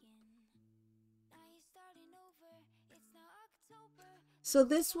 So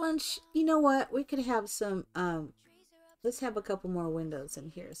this one, you know what? We could have some, let's have a couple more windows in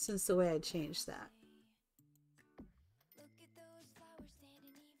here since the way I changed that.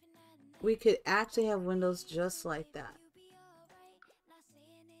 We could actually have windows just like that.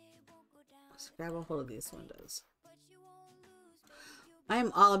 Let's grab a hold of these windows. I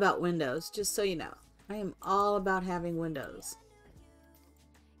am all about windows, just so you know. I am all about having windows.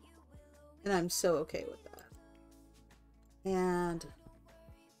 And I'm so okay with that. And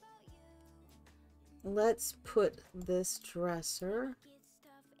let's put this dresser,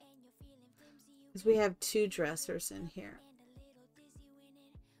 because we have two dressers in here.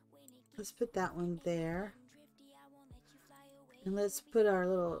 Let's put that one there. And let's put our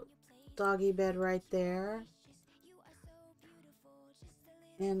little doggy bed right there.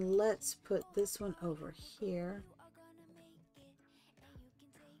 And let's put this one over here.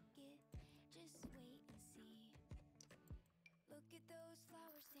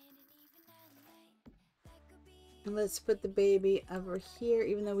 And let's put the baby over here,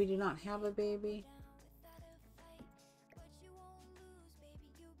 even though we do not have a baby.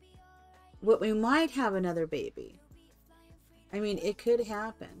 What we might have another baby. I mean, it could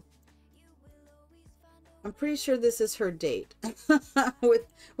happen. I'm pretty sure this is her date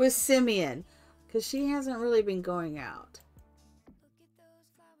with Simeon, because she hasn't really been going out.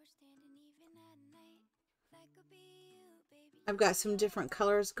 I've got some different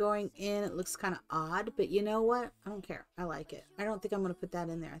colors going in. It looks kind of odd, but you know what? I don't care. I like it. I don't think I'm going to put that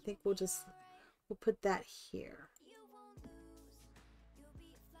in there. I think we'll put that here.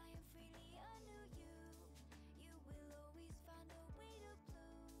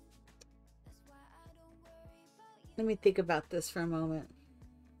 Let me think about this for a moment.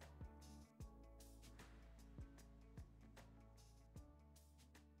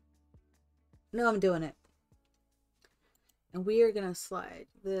 No, I'm doing it. And we are going to slide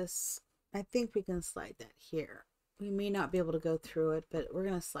this. I think we can slide that here. We may not be able to go through it, but we're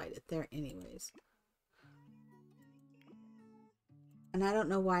going to slide it there anyways. And I don't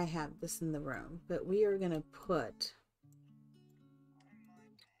know why I have this in the room, but we are going to put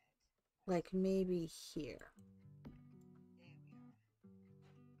like maybe here.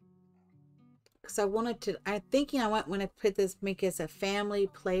 Because I wanted to, I'm thinking I want, when I put this, make it a family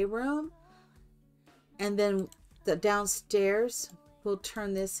playroom. And then the downstairs, we'll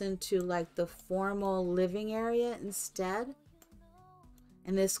turn this into like the formal living area instead.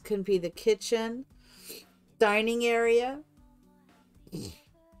 And this could be the kitchen, dining area.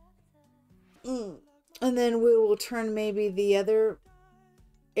 And then we will turn maybe the other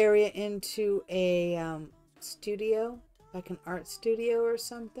area into a studio, like an art studio or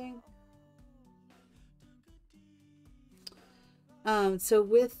something. So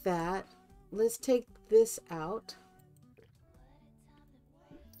with that, let's take this out.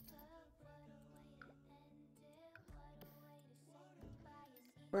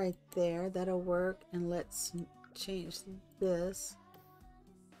 Right there, that'll work. And let's change this.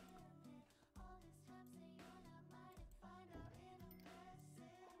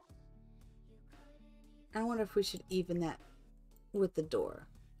 I wonder if we should even that with the door.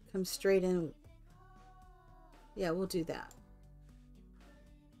 Come straight in. Yeah, we'll do that.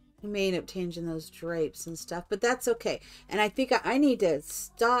 We may end up changing those drapes and stuff, but that's okay. And I think I need to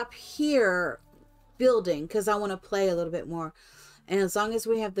stop here building because I want to play a little bit more. And as long as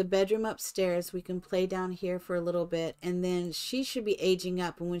we have the bedroom upstairs, we can play down here for a little bit. And then she should be aging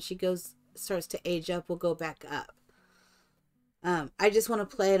up. And when she starts to age up, we'll go back up. I just want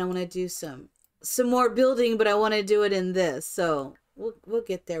to play and I want to do some more building, but I want to do it in this. So we'll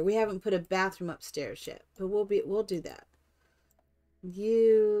get there. We haven't put a bathroom upstairs yet, but we'll do that.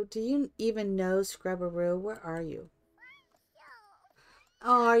 Do you even know Scrubberoo? Where are you?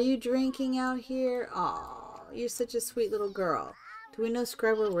 Oh, are you drinking out here? Oh, you're such a sweet little girl. Do we know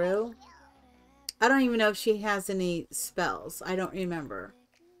Scrubberoo? I don't even know if she has any spells. I don't remember.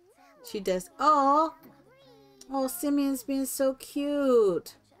 She does. Oh, Simeon's being so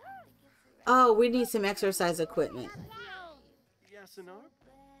cute. Oh, we need some exercise equipment.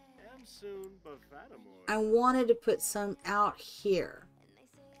 I wanted to put some out here.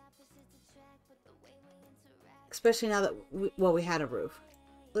 Especially now that we had a roof.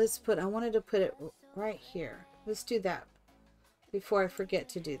 I wanted to put it right here. Let's do that before I forget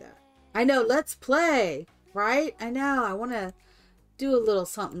to do that. I know, let's play, right? I know, I want to do a little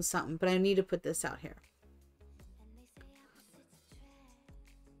something, something, but I need to put this out here.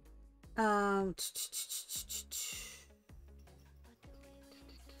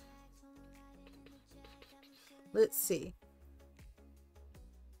 Let's see.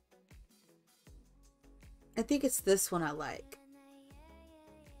 I think it's this one I like.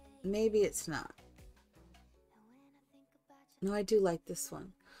 Maybe it's not. No, I do like this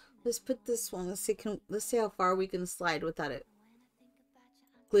one. Let's put this one. Let's see how far we can slide without it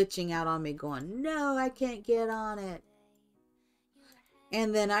glitching out on me going, no, I can't get on it.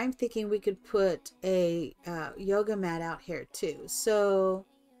 And then I'm thinking we could put a yoga mat out here too. So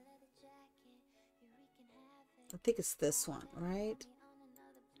I think it's this one, right?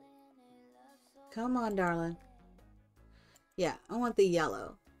 Come on, darling. Yeah, I want the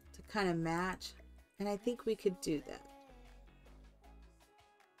yellow to kind of match. And I think we could do that.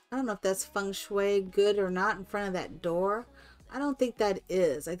 I don't know if that's feng shui good or not in front of that door. I don't think that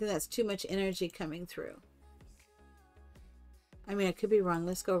is. I think that's too much energy coming through. I mean, I could be wrong.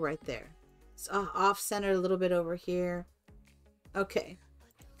 Let's go right there. It's off-centered a little bit over here. Okay.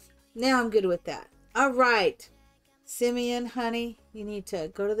 Now I'm good with that. All right. Simeon, honey, you need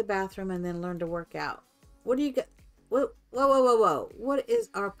to go to the bathroom and then learn to work out. What do you got? Whoa, whoa, whoa, whoa, whoa. What is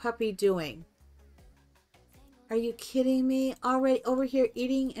our puppy doing? Are you kidding me? Already over here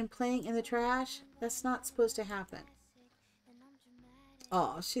eating and playing in the trash? That's not supposed to happen.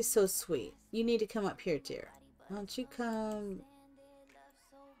 Oh, she's so sweet. You need to come up here, dear. Why don't you come?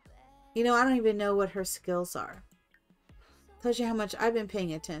 You know, I don't even know what her skills are. Tells you how much I've been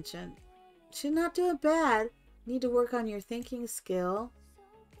paying attention. She's not doing bad. Need to work on your thinking skill.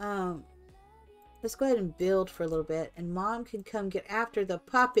 Let's go ahead and build for a little bit. And Mom can come get after the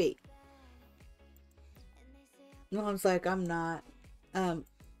puppy. Mom's like, I'm not.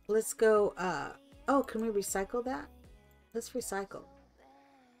 Let's go. Oh, can we recycle that? Let's recycle.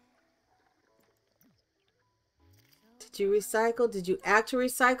 Did you recycle? Did you actually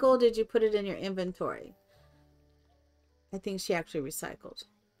recycle? Did you put it in your inventory? I think she actually recycled.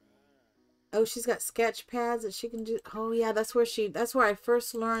 Oh, she's got sketch pads that she can do. Oh yeah, that's where I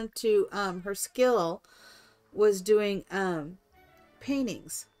first learned to her skill was doing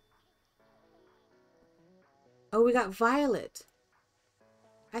paintings. Oh, we got Violet.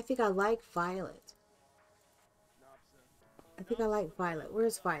 I think I like Violet. I think I like Violet.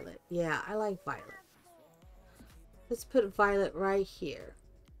 Where's Violet? Yeah, I like Violet. Let's put Violet right here.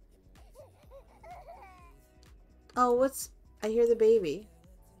 Oh, I hear the baby.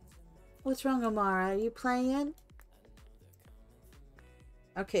 What's wrong, Amara? Are you playing?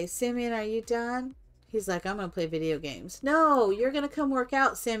 Okay, Simeon, are you done? He's like, I'm going to play video games. No, you're going to come work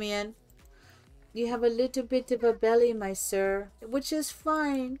out, Simeon. You have a little bit of a belly, my sir, which is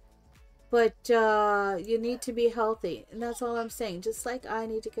fine. But you need to be healthy. And that's all I'm saying. Just like I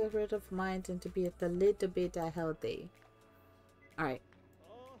need to get rid of mine and to be a little bit healthy. All right.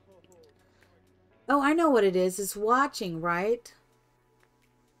 Oh, I know what it is. It's watching, right?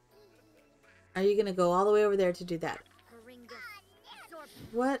 Are you going to go all the way over there to do that?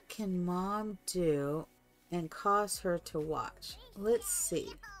 what can mom do and cause her to watch? Let's see.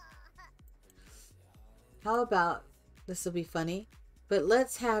 How about, this will be funny, but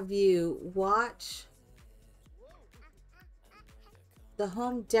let's have you watch the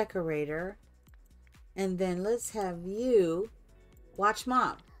home decorator, and then let's have you watch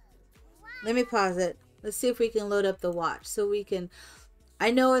mom. Let me pause it. Let's see if we can load up the watch so we can, I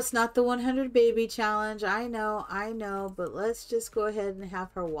know it's not the 100 baby challenge. I know, but let's just go ahead and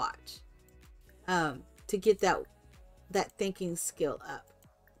have her watch to get that thinking skill up,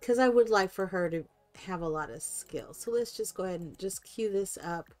 because I would like for her to have a lot of skill. So let's just go ahead and just cue this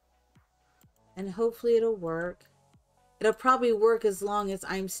up, and hopefully it'll work. It'll probably work as long as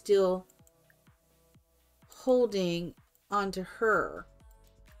I'm still holding onto her.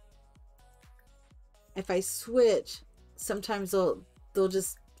 If I switch, sometimes they'll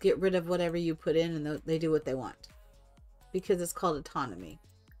just get rid of whatever you put in, and they do what they want, because it's called autonomy.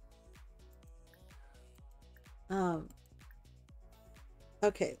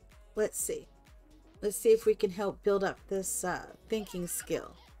 Okay, let's see if we can help build up this thinking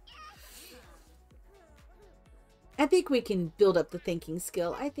skill. I think we can build up the thinking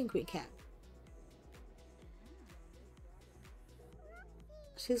skill. I think we can.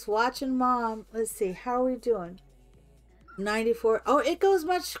 She's watching mom. Let's see, how are we doing? 94. Oh, it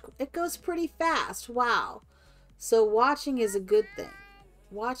goes pretty fast. Wow. So watching is a good thing.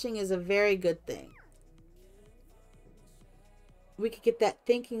 Watching is a very good thing. We could get that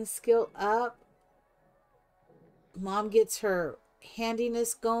thinking skill up. Mom gets her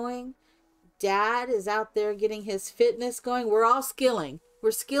handiness going. Dad is out there getting his fitness going. We're all skilling. We're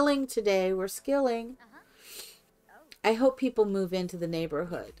skilling today. We're skilling. I hope people move into the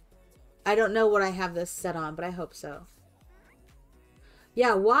neighborhood. I don't know what I have this set on, but I hope so.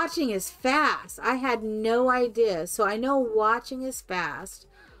 Yeah, watching is fast. I had no idea. So I know watching is fast.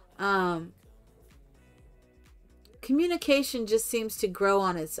 Communication just seems to grow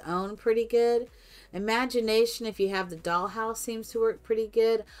on its own pretty good. Imagination, if you have the dollhouse, seems to work pretty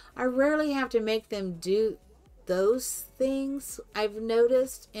good. I rarely have to make them do those things, I've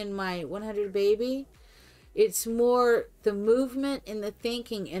noticed in my 100 baby. It's more the movement and the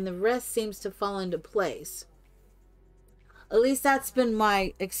thinking, and the rest seems to fall into place. At least that's been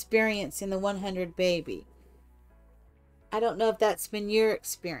my experience in the 100 baby. I don't know if that's been your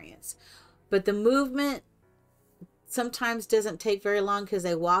experience, but the movement sometimes doesn't take very long because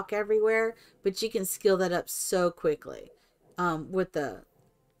they walk everywhere, but you can skill that up so quickly with the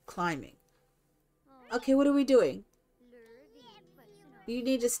climbing. Okay, what are we doing? You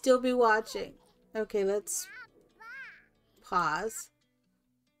need to still be watching. Okay, let's pause.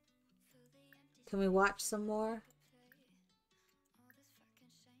 Can we watch some more?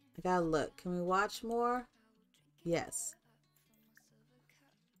 I gotta look. Can we watch more? Yes.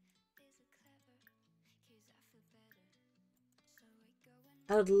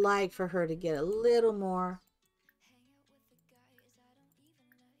 I would like for her to get a little more.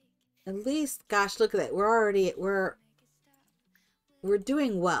 At least, gosh, look at that. We're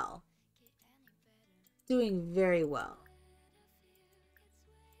doing well. Doing very well.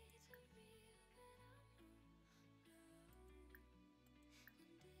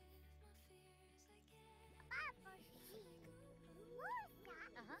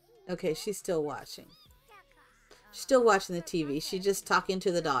 Okay, she's still watching. She's still watching the TV. She's just talking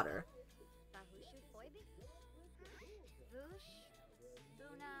to the daughter.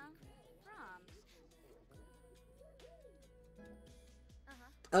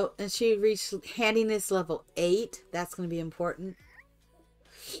 Oh, and she reached handiness level 8. That's going to be important.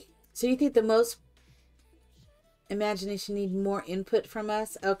 So you think the most imagination need more input from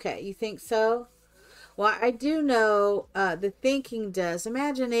us? Okay, you think so? Well, I do know the thinking does.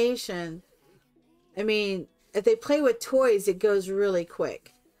 Imagination, I mean, if they play with toys, it goes really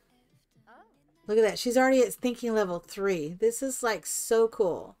quick. Look at that. She's already at thinking level 3. This is like so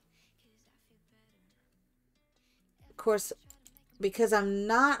cool. Of course, because I'm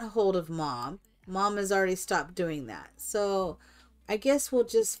not a hold of mom has already stopped doing that. So I guess we'll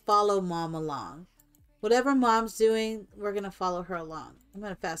just follow mom along. Whatever mom's doing, we're going to follow her along. I'm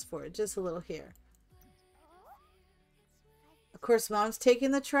going to fast forward just a little here. Of course, mom's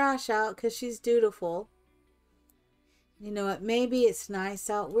taking the trash out because she's dutiful. You know what? Maybe it's nice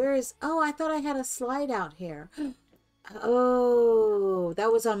out. Where is... Oh, I thought I had a slide out here. Oh,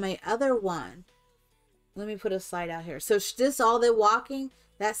 that was on my other one. Let me put a slide out here. So this, all the walking,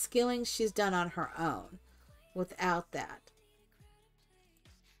 that skilling, she's done on her own without that.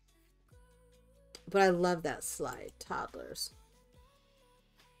 But I love that slide, toddlers.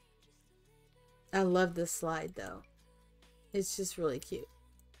 I love this slide, though. It's just really cute.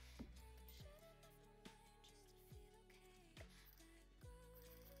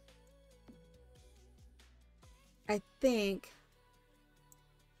 I think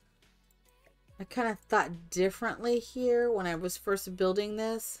I kind of thought differently here when I was first building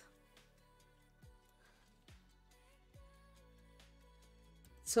this.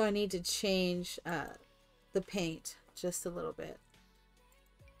 So I need to change the paint just a little bit.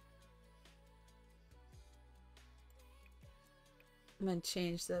 I'm going to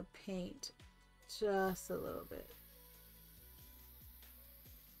change the paint just a little bit.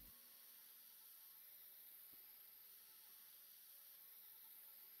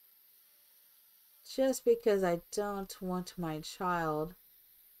 Just because I don't want my child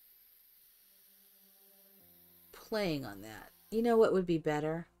playing on that. You know what would be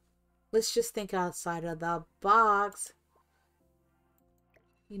better? Let's just think outside of the box.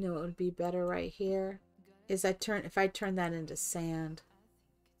 You know what would be better right here? Is if I turn that into sand.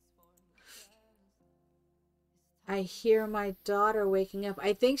 I hear my daughter waking up.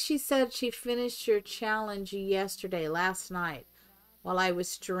 I think she said she finished your challenge last night, while I was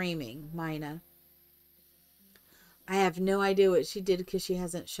streaming, Mina. I have no idea what she did because she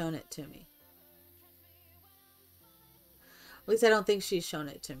hasn't shown it to me. At least I don't think she's shown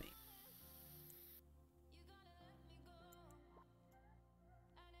it to me.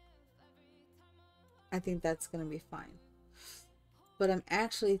 I think that's going to be fine. But I'm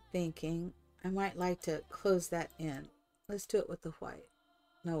actually thinking I might like to close that in. Let's do it with the white.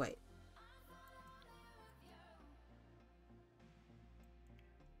 No, wait.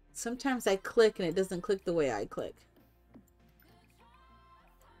 Sometimes I click and it doesn't click the way I click.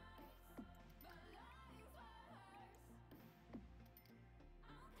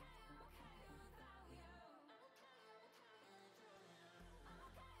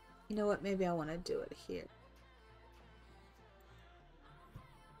 You know what? Maybe I want to do it here.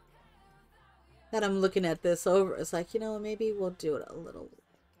 That I'm looking at this over. It's like, you know, maybe we'll do it a little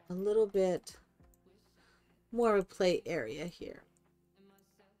bit more of a play area here.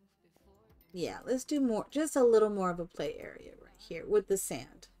 Yeah, let's do more, just a little more of a play area right here with the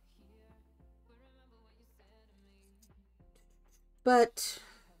sand. But,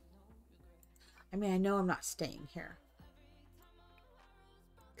 I mean, I know I'm not staying here.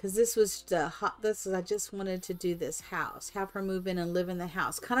 Because this was I just wanted to do this house. Have her move in and live in the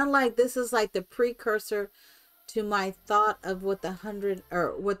house. Kind of like, this is like the precursor to my thought of what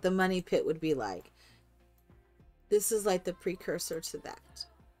what the money pit would be like. This is like the precursor to that.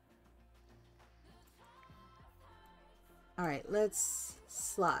 All right, let's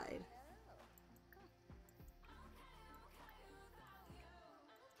slide.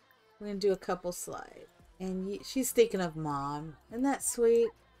 We're going to do a couple slide. And she's thinking of mom. Isn't that sweet?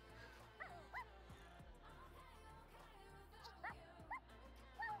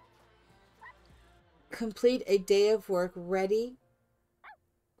 Complete a day of work ready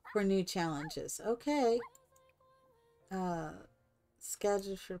for new challenges. Okay.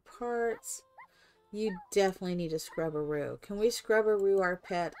 Schedule for parts. You definitely need a scrubberoo. Can we scrubberoo our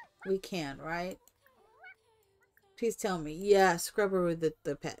pet? We can, right? Please tell me. Yeah, scrubberoo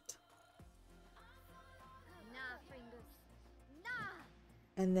the pet.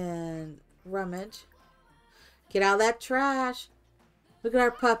 And then rummage. Get out of that trash. Look at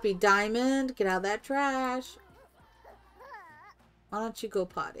our puppy, Diamond. Get out of that trash. Why don't you go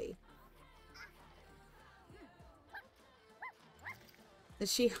potty?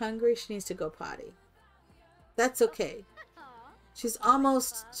 Is she hungry? She needs to go potty. That's okay. She's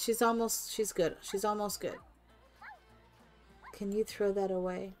good. She's almost good. Can you throw that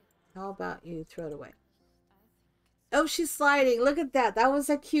away? How about you throw it away? Oh, she's sliding. Look at that. That was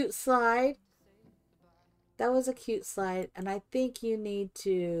a cute slide. That was a cute slide. And I think you need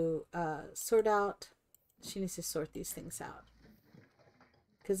to sort out. She needs to sort these things out.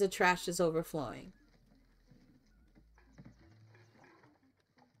 Because the trash is overflowing.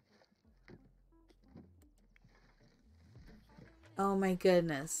 Oh my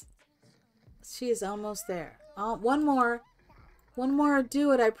goodness. She is almost there. Oh, one more. One more.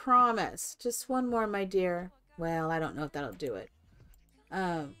 Do it, I promise. Just one more, my dear. Well, I don't know if that'll do it.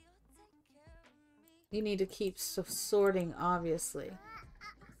 You need to keep sorting, obviously.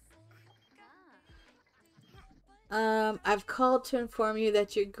 I've called to inform you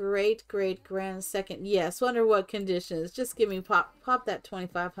that your great-great-grand-second... Yes, under what conditions? Just give me pop that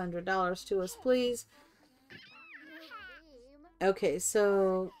 $2,500 to us, please. Okay,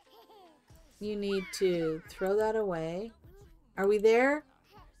 so you need to throw that away. Are we there?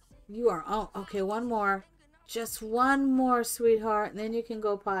 You are. Oh, okay, one more. Just one more, sweetheart, and then you can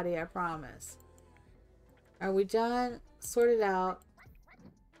go potty, I promise. Are we done? Sort it out.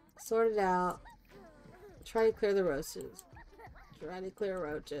 Sort it out. Try to clear the roaches. Try to clear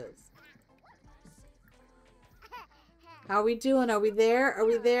roaches. How are we doing? Are we there? Are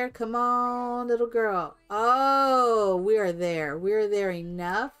we there? Come on, little girl. Oh, we are there. We're there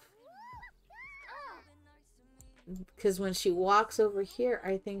enough. Because when she walks over here,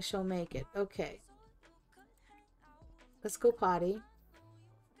 I think she'll make it. Okay. Let's go potty.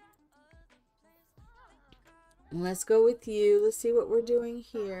 And let's go with you. Let's see what we're doing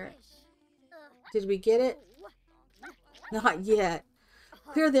here. Did we get it? Not yet.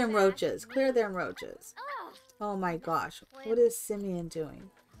 Clear them roaches. Clear them roaches. Oh my gosh. What is Simeon doing?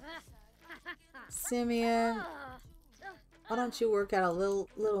 Simeon, why don't you work out a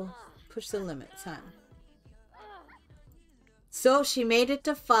little push the limits, huh? So she made it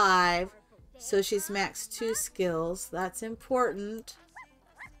to 5. So she's maxed 2 skills. That's important.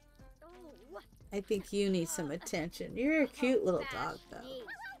 I think you need some attention. You're a cute little dog, though.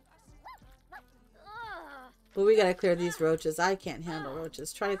 But we gotta clear these roaches. I can't handle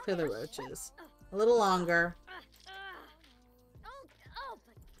roaches. Try to clear the roaches. A little longer.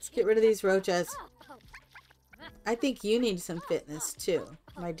 Let's get rid of these roaches. I think you need some fitness, too,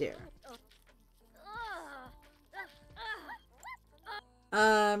 my dear.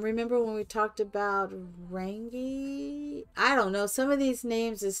 Remember when we talked about Rangi? I don't know. Some of these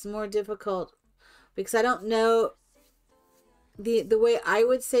names is more difficult because I don't know the way I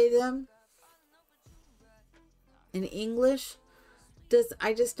would say them in English.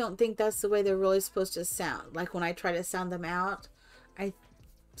 I just don't think that's the way they're really supposed to sound. Like when I try to sound them out,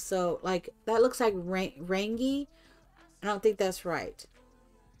 so like that looks like Rangi. I don't think that's right.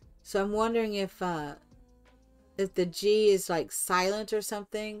 So I'm wondering if the G is like silent or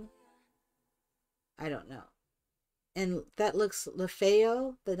something. I don't know. And that looks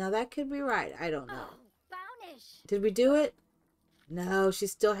Lefeo. Now that could be right. I don't know. Did we do it? No, she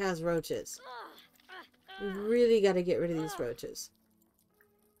still has roaches. We really got to get rid of these roaches.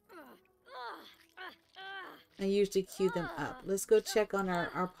 I usually cue them up. Let's go check on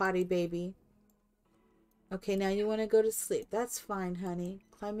our potty baby. Okay, now you want to go to sleep. That's fine, honey.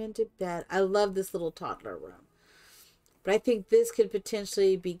 Climb into bed. I love this little toddler room. But I think this could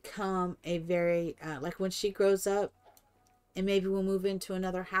potentially become a very, like when she grows up and maybe we'll move into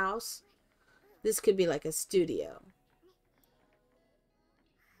another house. This could be like a studio.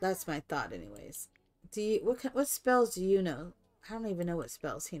 That's my thought anyways. What spells do you know? I don't even know what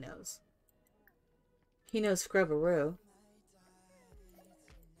spells he knows. He knows Scrubberoo.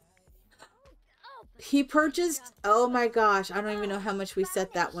 He purchased, oh my gosh, I don't even know how much we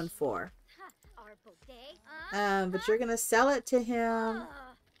set that one for. But you're gonna sell it to him.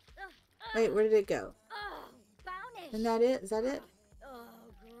 Wait, where did it go? Isn't that it? Is that it?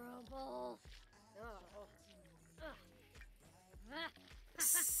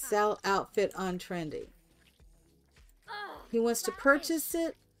 Sell outfit on trendy. He wants to purchase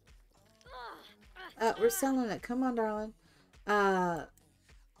it. We're selling it. Come on, darling. Can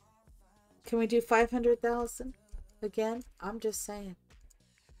we do 500,000 again? I'm just saying.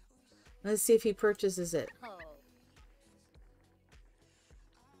 Let's see if he purchases it.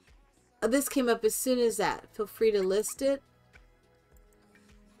 Oh, this came up as soon as that. Feel free to list it.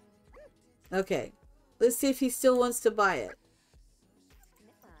 Okay. Let's see if he still wants to buy it.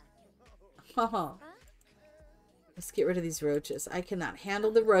 Oh. Let's get rid of these roaches. I cannot handle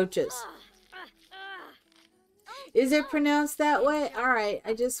the roaches. Is it pronounced that way? Alright,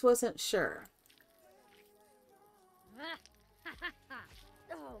 I just wasn't sure.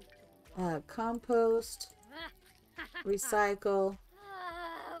 Compost. Recycle.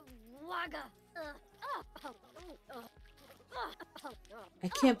 I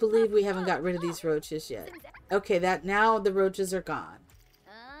can't believe we haven't got rid of these roaches yet. Okay, now the roaches are gone.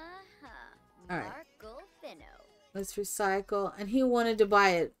 Alright. Let's recycle. And he wanted to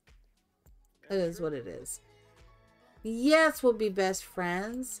buy it. It is what it is. Yes, we'll be best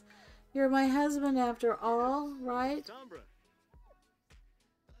friends. You're my husband after all, right?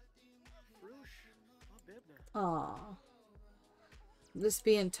 Aw. This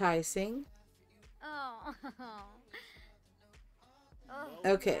be enticing.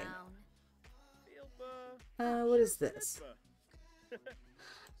 Okay. What is this?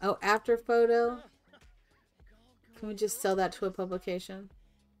 Oh, after photo? Can we just sell that to a publication?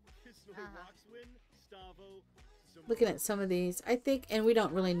 Looking at some of these, I think, and we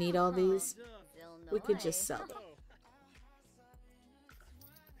don't really need all these. We could just sell them.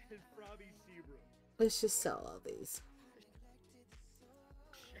 Let's just sell all these.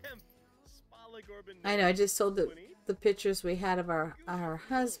 I know, I just sold the pictures we had of our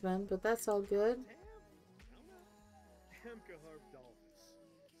husband, but that's all good.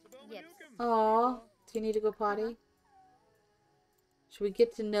 Aw, do you need to go potty? Should we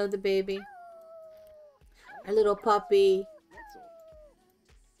get to know the baby? Our little puppy.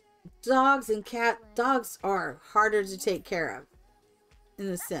 Dogs are harder to take care of in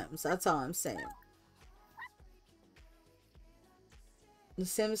The Sims. That's all I'm saying. The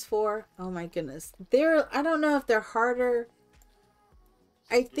Sims 4, oh my goodness. I don't know if they're harder.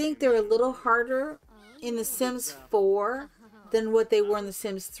 I think they're a little harder in The Sims 4 than what they were in The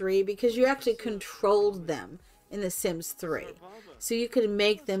Sims 3, because you actually controlled them in The Sims 3. So you could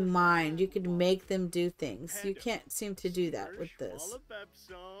make them mind. You could make them do things. You can't seem to do that with this.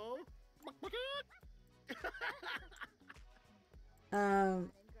 I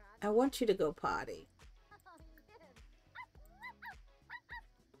want you to go potty.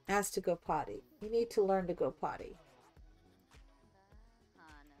 Ask to go potty. You need to learn to go potty.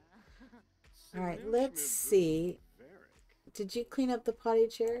 Alright, let's see. Did you clean up the potty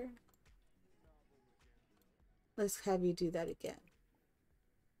chair? Let's have you do that again.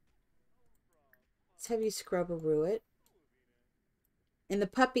 Let's have you scrub-a-roo it. And the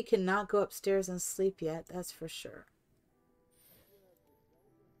puppy cannot go upstairs and sleep yet, that's for sure.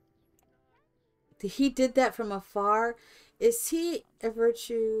 He did that from afar. Is he a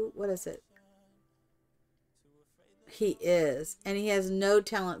virtue? What is it? He is. And he has no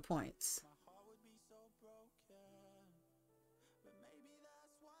talent points.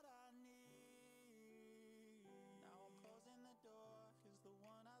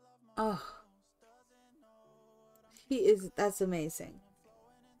 Oh. He is. That's amazing.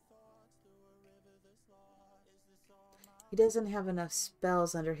 He doesn't have enough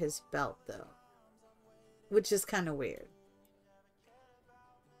spells under his belt, though. Which is kind of weird.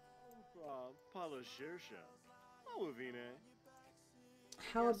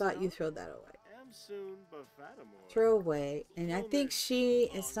 How about you throw that away? Throw away. And I think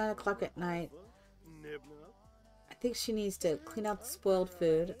it's 9 o'clock at night. I think she needs to clean out the spoiled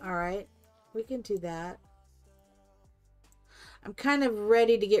food. Alright. We can do that. I'm kind of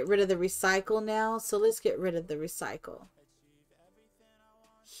ready to get rid of the recycle now. So let's get rid of the recycle.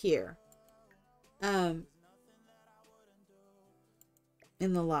 Here.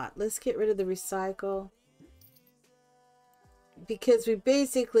 In the lot. Let's get rid of the recycle. Because we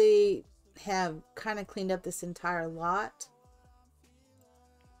basically have kind of cleaned up this entire lot.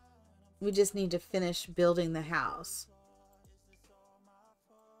 We just need to finish building the house.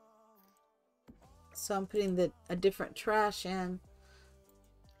 So I'm putting a different trash in.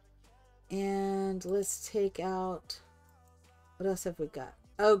 And let's take out... What else have we got?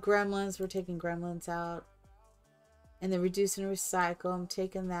 Oh, gremlins. We're taking gremlins out. And then reduce and recycle. I'm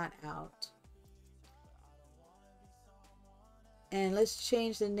taking that out. And let's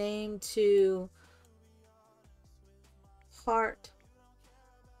change the name to Hart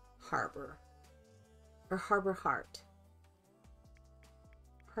Harbor. Or Harbor Hart.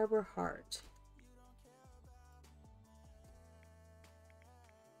 Harbor Hart.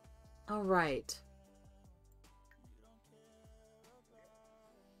 All right.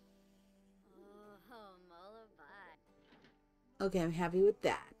 Okay, I'm happy with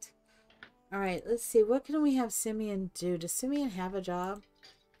that. Alright, let's see. What can we have Simeon do? Does Simeon have a job?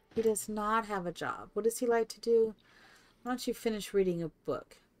 He does not have a job. What does he like to do? Why don't you finish reading a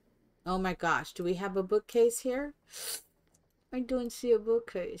book? Oh my gosh, do we have a bookcase here? I don't see a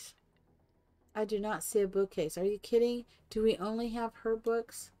bookcase. I do not see a bookcase. Are you kidding? Do we only have her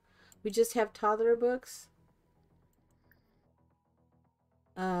books? We just have toddler books?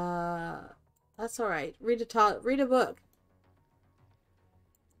 That's alright. Read a book.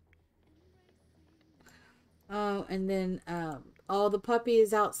 Oh, and then, oh, the puppy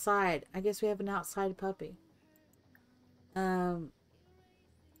is outside. I guess we have an outside puppy. Oh,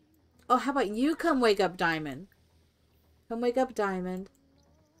 how about you come wake up Diamond? Come wake up Diamond.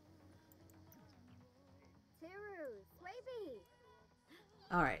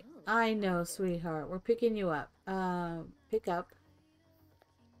 Alright. I know, sweetheart. We're picking you up. Pick up.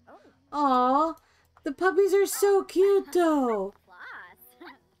 Aw, the puppies are so cute, though.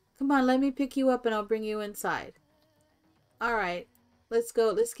 Come on, let me pick you up and I'll bring you inside. Alright, let's go.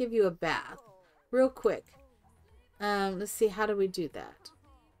 Let's give you a bath. Real quick. Let's see, how do we do that?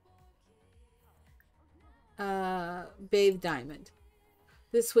 Bathe Diamond.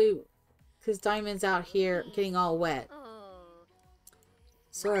 This way, because Diamond's out here getting all wet.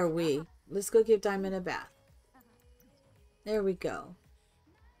 So are we. Let's go give Diamond a bath. There we go.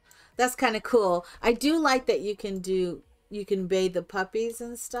 That's kind of cool. I do like that you can bathe the puppies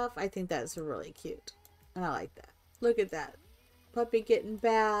and stuff. I think that's really cute. And I like that. Look at that. Puppy getting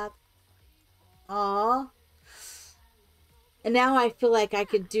bath. Aww. And now I feel like I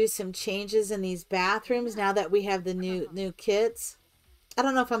could do some changes in these bathrooms now that we have the new kits. I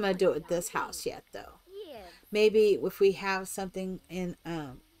don't know if I'm going to do it with this house yet, though. Maybe if we have something in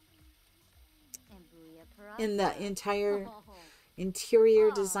the entire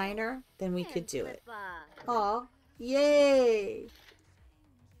interior designer, then we could do it. Aw, yay!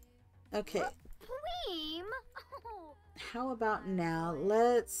 Okay. How about now?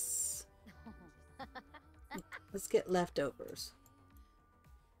 Let's get leftovers.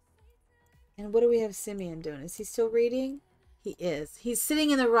 And what do we have Simeon doing? Is he still reading? He is. He's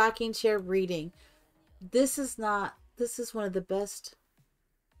sitting in the rocking chair reading. This is one of the best.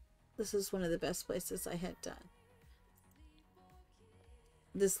 This is one of the best places I had done.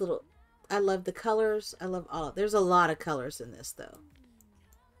 This little, I love the colors. I love all. There's a lot of colors in this though.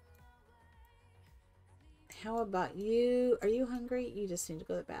 How about you? Are you hungry? You just need to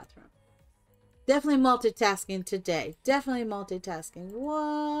go to the bathroom. Definitely multitasking today. Definitely multitasking.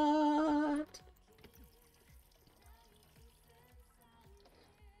 What?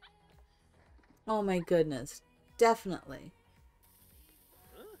 Oh my goodness. Definitely.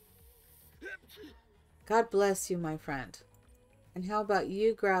 God bless you, my friend. And how about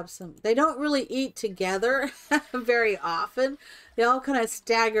you grab some? They don't really eat together very often. They all kind of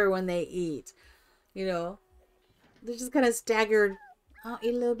stagger when they eat. You know, they're just kind of staggered. I'll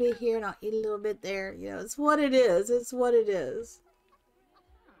eat a little bit here and I'll eat a little bit there. You know, it's what it is. It's what it is.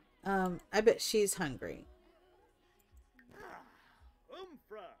 I bet she's hungry.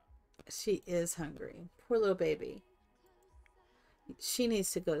 She is hungry. Poor little baby. She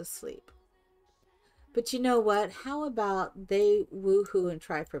needs to go to sleep. But you know what? How about they woohoo and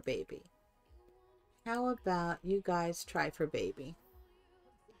try for baby? How about you guys try for baby?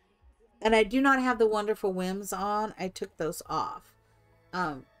 And I do not have the wonderful whims on. I took those off.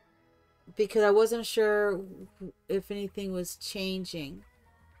 Because I wasn't sure if anything was changing.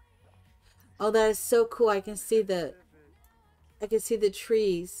 Oh, that is so cool. I can see the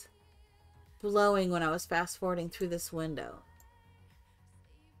trees blowing when I was fast forwarding through this window.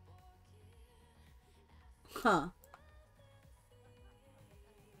 Huh.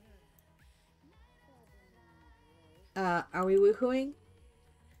 Are we woohooing?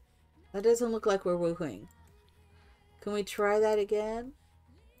 That doesn't look like we're woohooing. Can we try that again?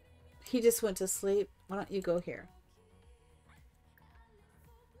 He just went to sleep. Why don't you go here?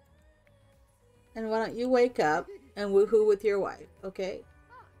 And why don't you wake up and woohoo with your wife, okay?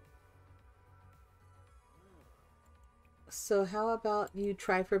 So how about you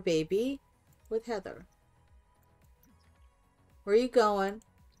try for baby with Heather? Where are you going?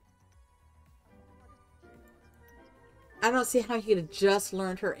 I don't see how he could have just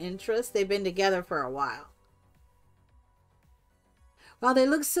learned her interest. They've been together for a while. Wow, they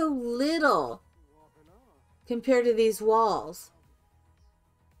look so little compared to these walls.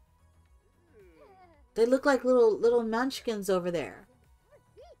 They look like little munchkins over there.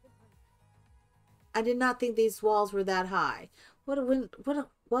 I did not think these walls were that high. What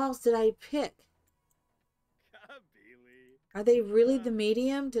walls did I pick? Are they really the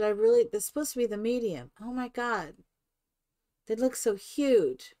medium? Did I really? They're supposed to be the medium. Oh my God. They look so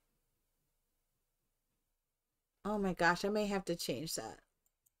huge. Oh my gosh, I may have to change that.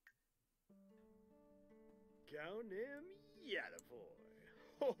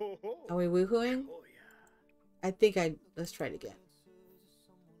 Are we woohooing? I think let's try it again.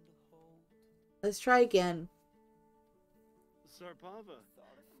 Let's try again.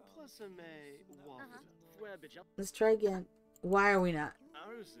 Let's try again. Why are we not?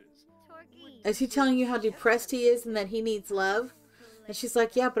 Is he telling you how depressed he is and that he needs love? And she's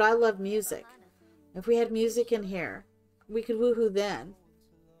like, yeah, but I love music. If we had music in here, we could woohoo then.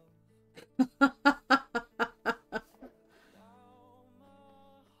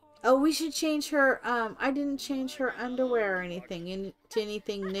 Oh, we should change her. I didn't change her underwear or anything into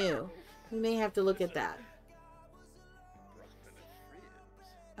anything new. We may have to look at that.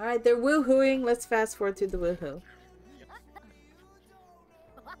 All right, they're woohooing. Let's fast forward through the woohoo.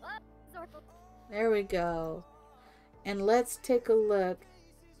 There we go. And let's take a look.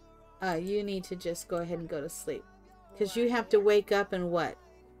 You need to just go ahead and go to sleep. Because you have to wake up in what?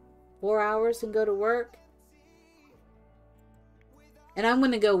 4 hours and go to work? And I'm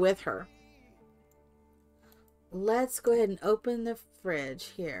going to go with her. Let's go ahead and open the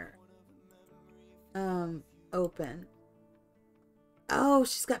fridge here. Open. Oh,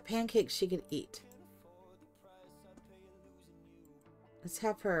 she's got pancakes she could eat. Let's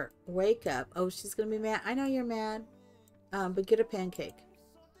have her wake up. Oh, she's going to be mad. I know you're mad. But get a pancake.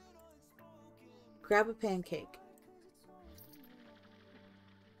 Grab a pancake.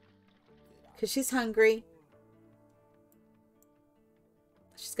 Because she's hungry.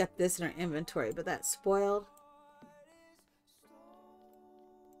 She's got this in her inventory, but that's spoiled.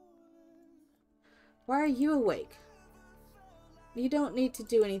 Why are you awake? You don't need to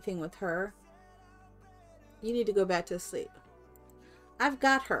do anything with her. You need to go back to sleep. I've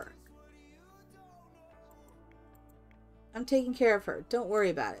got her. I'm taking care of her. Don't worry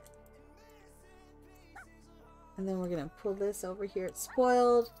about it. And then we're going to pull this over here. It's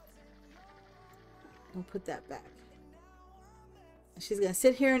spoiled. We'll put that back. She's going to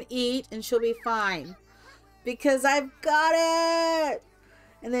sit here and eat, and she'll be fine. Because I've got it!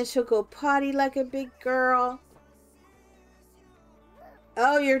 And then she'll go potty like a big girl.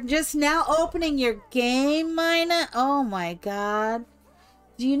 Oh, you're just now opening your game, Mina? Oh my god.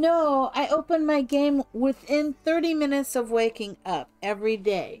 Do you know, I open my game within 30 minutes of waking up every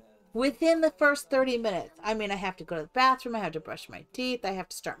day. Within the first 30 minutes. I mean, I have to go to the bathroom, I have to brush my teeth, I have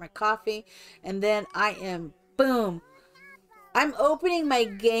to start my coffee, and then I am, boom. I'm opening my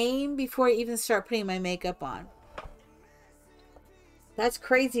game before I even start putting my makeup on. That's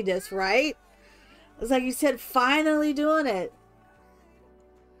craziness, right? It's like you said, finally doing it.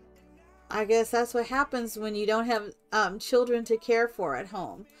 I guess that's what happens when you don't have children to care for at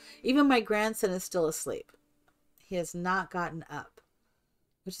home. Even my grandson is still asleep. He has not gotten up,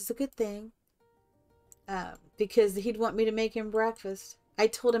 which is a good thing, because he'd want me to make him breakfast. I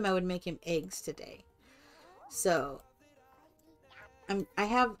told him I would make him eggs today. So I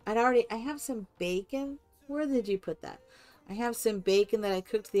have some bacon. Where did you put that? I have some bacon that I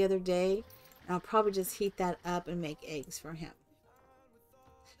cooked the other day, and I'll probably just heat that up and make eggs for him.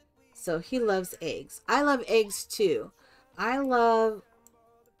 So he loves eggs. I love eggs too. I love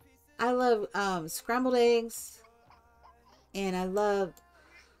scrambled eggs, and I love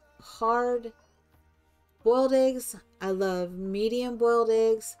hard boiled eggs. I love medium boiled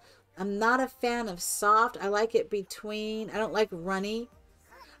eggs. I'm not a fan of soft. I like it between. I don't like runny.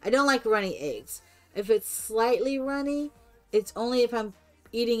 I don't like runny eggs. If it's slightly runny, it's only if I'm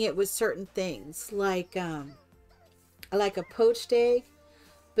eating it with certain things. Like I like a poached egg,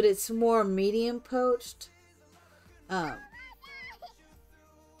 but it's more medium poached. I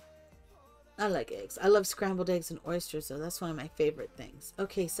like eggs. I love scrambled eggs and oysters, though. That's one of my favorite things.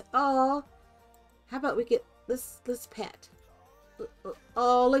 Okay, so how about we get let's pet.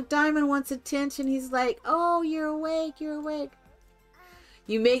 Oh, look, Diamond wants attention. He's like, oh, you're awake, you're awake.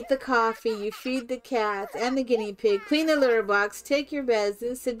 You make the coffee, you feed the cats and the guinea pig, clean the litter box, take your beds,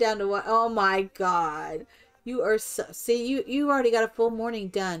 and sit down to watch. Oh my God. You are so, see, you already got a full morning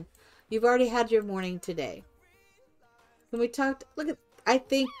done. You've already had your morning today. When we talked, look at, I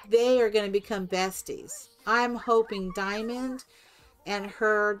think they are going to become besties. I'm hoping Diamond and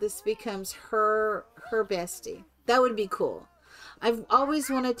her, this becomes her bestie. That would be cool. I've always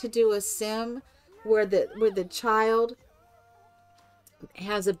wanted to do a sim where the child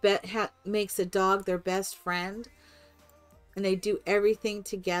has makes a dog their best friend, and they do everything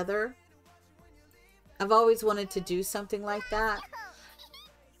together. I've always wanted to do something like that.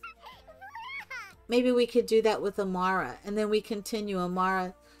 Maybe we could do that with Amara, and then we continue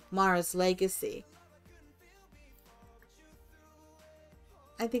Mara's legacy.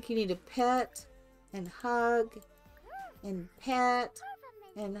 I think you need to pet and hug and pet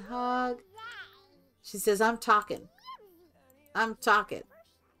and hug. She says, I'm talking. I'm talking.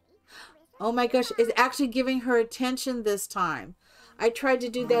 Oh my gosh, it's actually giving her attention this time. I tried to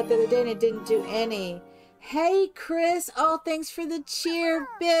do that the other day and it didn't do any. Hey, Chris. Oh, thanks for the cheer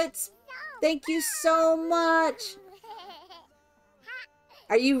bits. Thank you so much.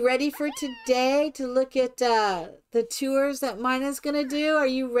 Are you ready for today to look at the tours that Mina's going to do? Are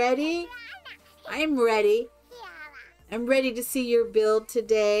you ready? I'm ready. I'm ready to see your build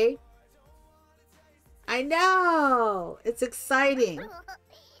today. I know. It's exciting.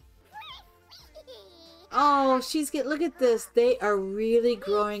 Oh, look at this. They are really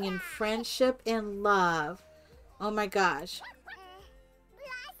growing in friendship and love. Oh my gosh.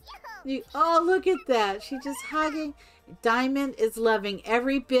 Oh, look at that. She's just hugging. Diamond is loving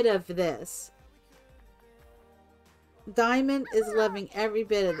every bit of this. Diamond is loving every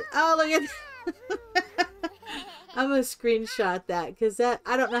bit of it. Oh, look at that. I'm going to screenshot that because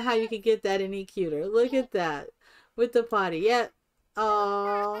I don't know how you could get that any cuter. Look at that with the potty. Yeah.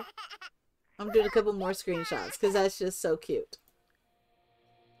 Oh, I'm doing a couple more screenshots because that's just so cute.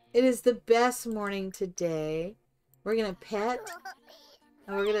 It is the best morning today. We're going to pet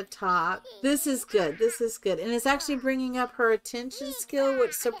and we're going to talk. This is good. This is good. And it's actually bringing up her attention skill,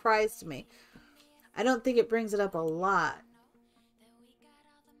 which surprised me. I don't think it brings it up a lot.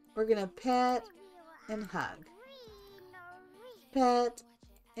 We're going to pet and hug. Pet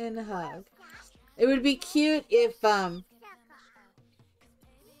and hug. It would be cute if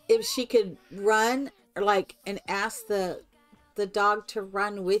she could run or and ask the dog to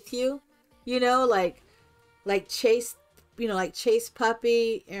run with you, you know, like like chase, you know, like chase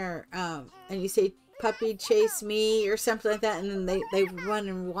puppy, or and you say puppy chase me or something like that, and then they run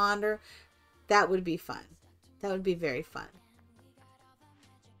and wander. That would be fun. That would be very fun.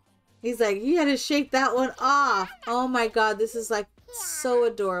 He's like, you had to shake that one off. Oh my god, this is like so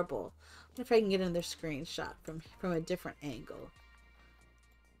adorable. I wonder if I can get another screenshot from a different angle.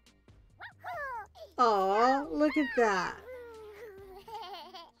 Oh, look at that.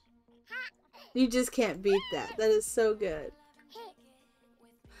 You just can't beat that. That is so good.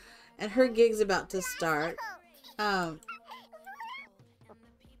 And her gig's about to start. I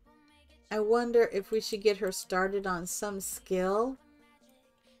wonder if we should get her started on some skill.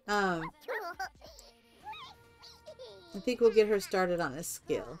 I think we'll get her started on a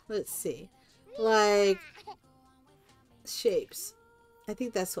skill. Let's see. Like shapes. I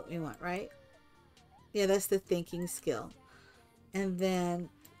think that's what we want, right? Yeah, that's the thinking skill. And then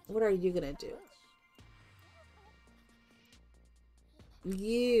what are you gonna do?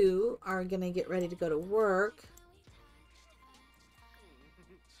 You are gonna get ready to go to work.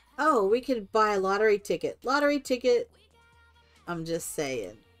 Oh, we could buy a lottery ticket. Lottery ticket. I'm just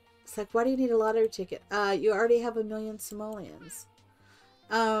saying. It's like, why do you need a lottery ticket? You already have 1,000,000 simoleons.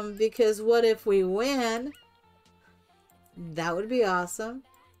 Because what if we win? That would be awesome.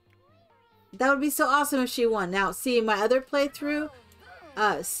 That would be so awesome if she won. Now, see, my other playthrough,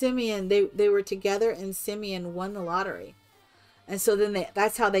 Simeon, they were together and Simeon won the lottery. And so then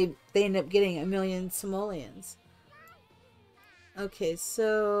that's how they end up getting 1,000,000 simoleons. Okay,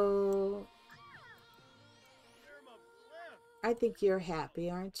 so I think you're happy,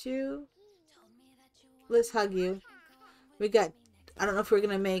 aren't you? Let's hug you. We got, I don't know if we're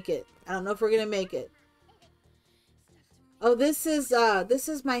gonna make it. I don't know if we're gonna make it. Oh, this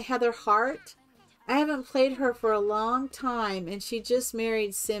is my Heather Hart. I haven't played her for a long time, and she just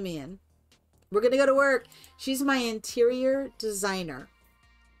married Simeon. We're gonna go to work. She's my interior designer.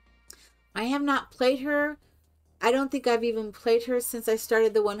 I have not played her. I don't think I've even played her since I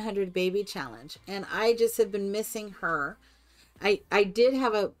started the 100 Baby Challenge, and I just have been missing her. I did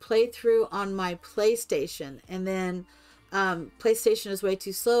have a playthrough on my PlayStation, and then PlayStation was way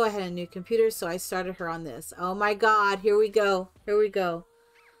too slow. I had a new computer, so I started her on this. Oh my god, here we go. Here we go.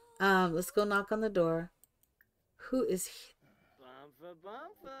 Let's go knock on the door. Who is he?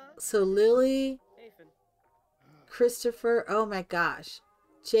 So Lily, Christopher, oh my gosh.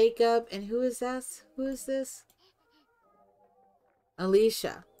 Jacob, and who is this? Who is this?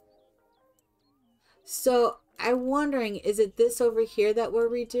 Alicia. So I'm wondering, is it this over here that we're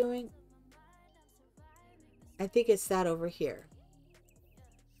redoing? I think it's that over here.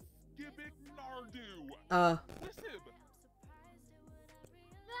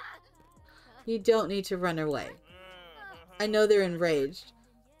 You don't need to run away. I know they're enraged.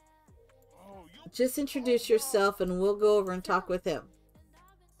 Just introduce yourself and we'll go over and talk with him.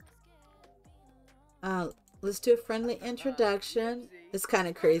 Let's do a friendly introduction. It's kind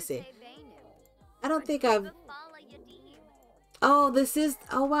of crazy. I don't think I've... Oh, this is...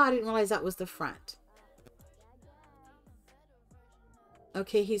 Oh, wow. I didn't realize that was the front.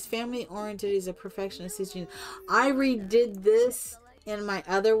 Okay, he's family oriented. He's a perfectionist. I redid this in my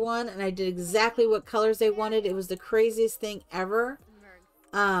other one, and I did exactly what colors they wanted. It was the craziest thing ever.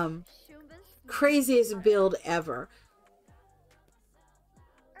 Craziest build ever.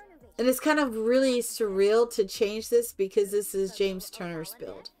 And it's kind of really surreal to change this because this is James Turner's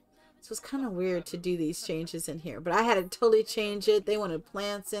build. So it's kind of weird to do these changes in here. But I had to totally change it. They wanted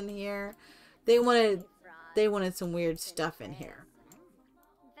plants in here. They wanted some weird stuff in here.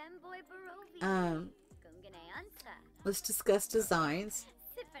 Let's discuss designs.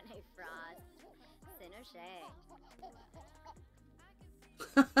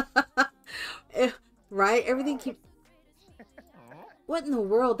 Right? Everything keeps... What in the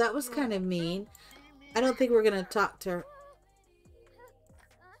world? That was kind of mean. I don't think we're going to talk to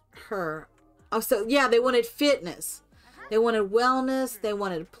her. Oh, so yeah, they wanted fitness. They wanted wellness. They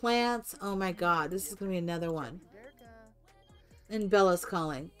wanted plants. Oh my god, this is going to be another one. And Bella's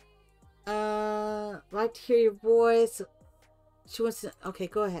calling. Like to hear your voice. She wants to... Okay,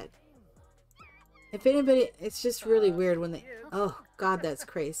 go ahead. If anybody... It's just really weird when they... Oh god, that's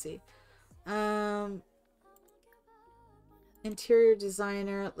crazy. Interior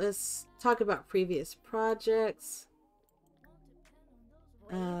designer. Let's talk about previous projects.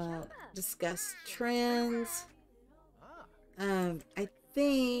 Discuss trends. I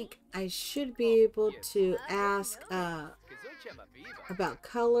think I should be able to ask about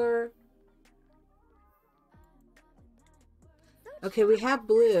color. Okay, we have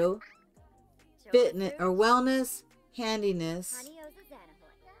blue. Fitness or wellness, handiness.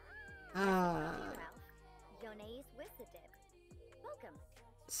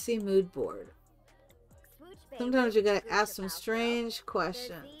 See mood board. Sometimes you gotta ask some strange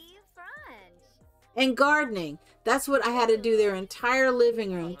questions. And gardening. That's what I had to do their entire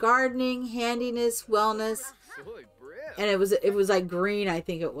living room. Gardening, handiness, wellness. And it was like green, I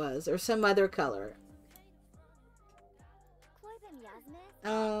think it was, or some other color.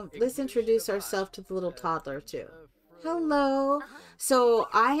 Let's introduce ourselves to the little toddler too. Hello. So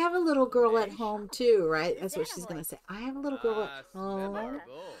I have a little girl at home too, right? That's what she's gonna say. I have a little girl at home.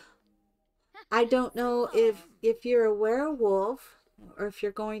 I don't know if you're a werewolf or if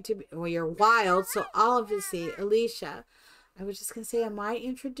you're going to be, well, you're wild. So obviously, Alicia, I was just gonna say I might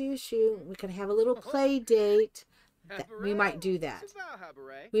introduce you. We can have a little play date. We might do that.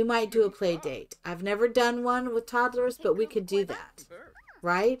 We might do a play date. I've never done one with toddlers, but we could do that.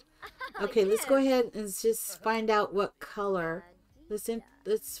 Right? Okay, let's go ahead and just find out what color.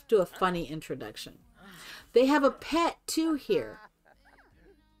 Let's do a funny introduction. They have a pet too here.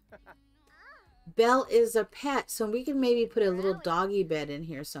 Belle is a pet, so we can maybe put a little doggy bed in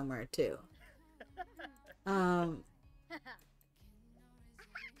here somewhere too. I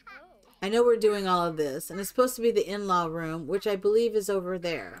know we're doing all of this, and it's supposed to be the in-law room, which I believe is over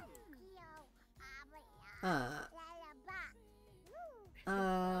there.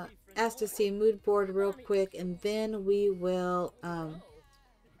 Ask to see mood board real quick, and then we will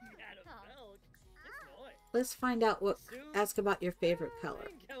let's find out what. Ask about your favorite color.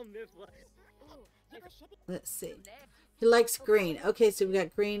 Let's see. He likes green. Okay, so we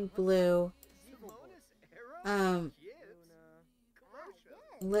got green, blue.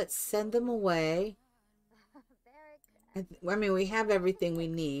 Let's send them away. I mean, we have everything we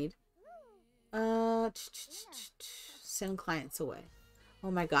need. Send clients away. Oh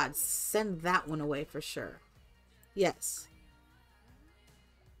my God, send that one away for sure. Yes.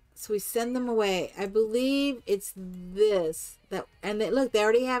 So we send them away. I believe it's this. And look, they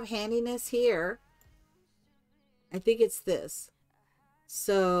already have handiness here. I think it's this.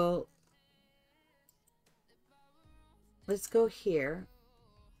 So let's go here.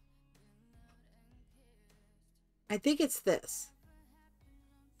 I think it's this.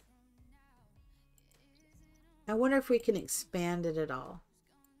 I wonder if we can expand it at all.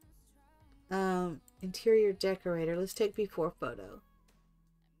 Interior decorator. Let's take before photo.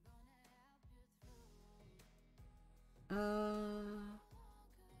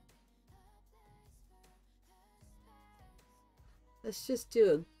 Let's just do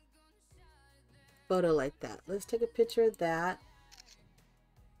a photo like that. Let's take a picture of that.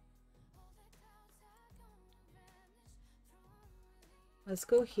 Let's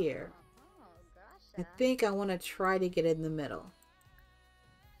go here. I think I want to try to get in the middle.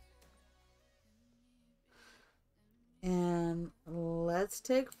 And let's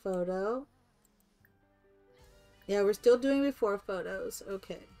take photo. Yeah, we're still doing before photos.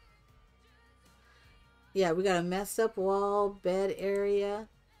 Okay. Yeah, we got a messed up wall, bed area.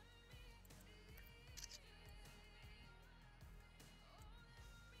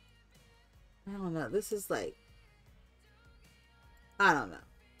 I don't know. This is like, I don't know.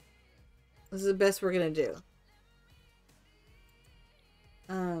 This is the best we're going to do.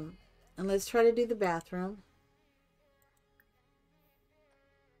 And let's try to do the bathroom.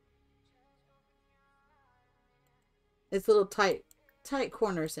 It's a little tight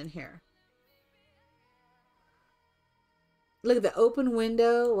corners in here. Look at the open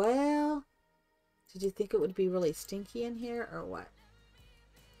window. Well, did you think it would be really stinky in here or what?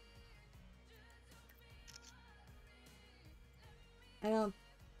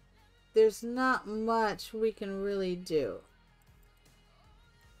 There's not much we can really do.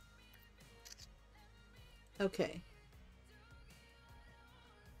 Okay.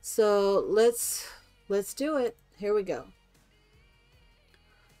 So let's do it. Here we go.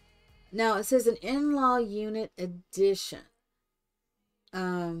 Now it says an in-law unit addition.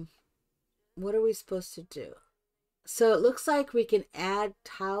 What are we supposed to do? So it looks like we can add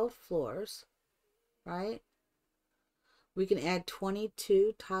tiled floors, right? We can add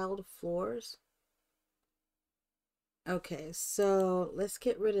 22 tiled floors. Okay, so let's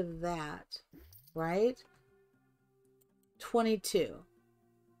get rid of that, right? 22.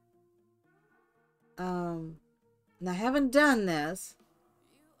 Now I haven't done this.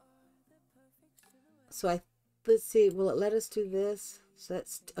 So let's see, will it let us do this? So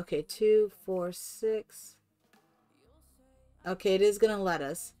that's, okay, 2, 4, 6. Okay, it is going to let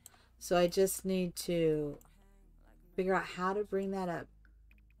us. So I just need to figure out how to bring that up.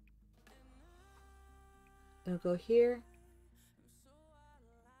 I'll go here.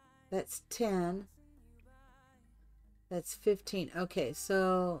 That's 10. That's 15. Okay,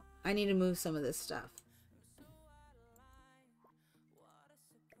 so I need to move some of this stuff.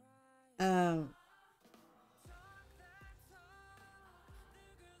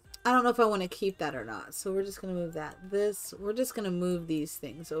 I don't know if I want to keep that or not. So we're just going to move that. This, we're just going to move these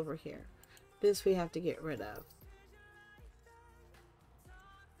things over here. This we have to get rid of.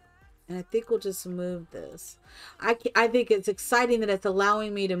 And I think we'll just move this. I think it's exciting that it's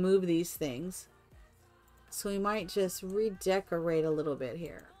allowing me to move these things. So we might just redecorate a little bit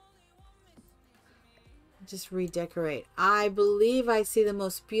here. Just redecorate. I believe I see the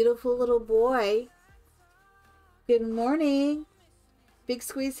most beautiful little boy. Good morning. Big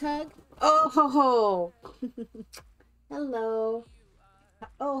squeeze hug. Oh, ho, ho. Hello.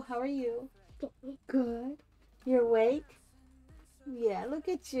 Oh, how are you? Good. You're awake? Yeah, look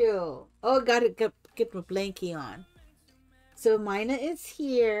at you. Oh, got to get my blankie on. So Mina is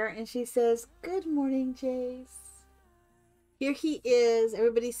here and she says, good morning, Jace. Here he is.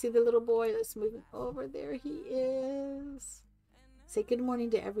 Everybody see the little boy that's moving over? There he is. Say good morning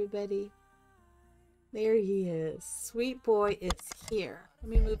to everybody. There he is. Sweet boy is here.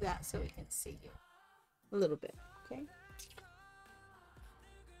 Let me move that so we can see you a little bit. Okay.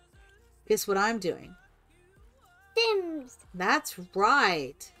 Guess what I'm doing? Sims. That's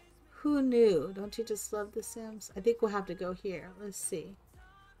right. Who knew? Don't you just love The Sims? I think we'll have to go here. Let's see.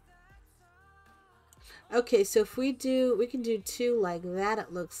 Okay, so if we can do 2 like that,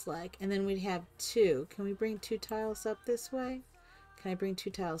 it looks like. And then we'd have 2. Can we bring 2 tiles up this way? Can I bring 2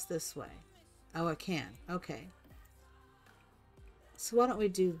 tiles this way? Oh, I can. Okay. So why don't we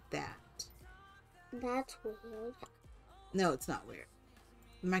do that? That's weird. No, it's not weird.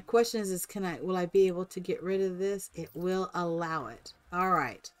 My question is will I be able to get rid of this? It will allow it. All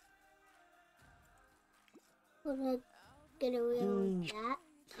right. Would I get away with that?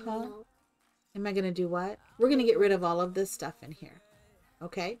 Huh? No. Am I going to do what? We're going to get rid of all of this stuff in here.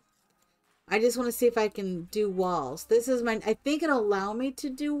 Okay. I just want to see if I can do walls. This is I think it'll allow me to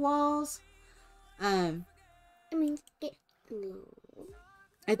do walls. I mean, no.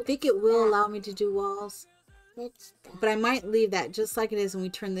 I think it will allow me to do walls. What's that? But I might leave that just like it is when we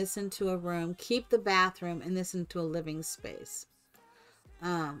turn this into a room. Keep the bathroom and this into a living space.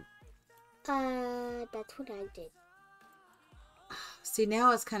 That's what I did. See,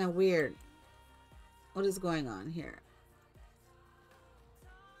 now it's kind of weird. What is going on here?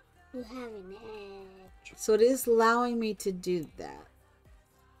 You have an edge. So it is allowing me to do that.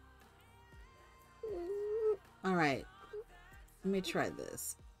 All right. Let me try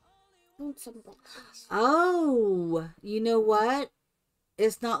this. Oh, you know what?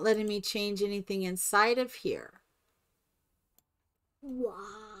 It's not letting me change anything inside of here. Wow.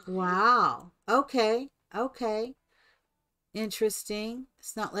 Wow. Okay. Okay. Interesting.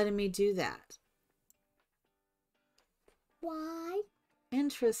 It's not letting me do that. Why?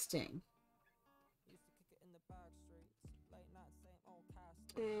 Interesting.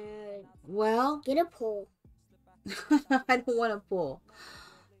 Well, Get a pole. I don't want to pull.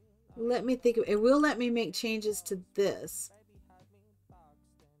 Let me think. It will let me make changes to this.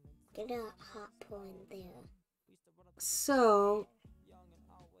 Get a hot pole in there. So,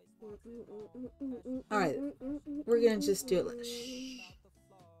 all right, we're going to just do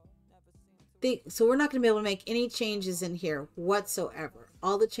it. So we're not going to be able to make any changes in here whatsoever.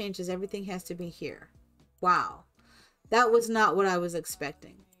 All the changes, everything has to be here. Wow. That was not what I was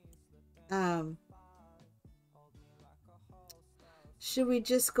expecting. Should we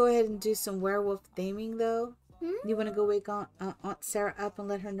just go ahead and do some werewolf theming though? You want to go wake Aunt Sarah up and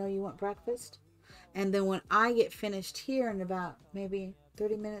let her know you want breakfast? And then when I get finished here in about maybe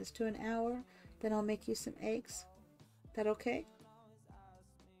 30 minutes to an hour, then I'll make you some eggs. That okay?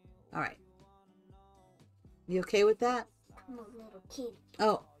 All right. You okay with that? I'm a little kid.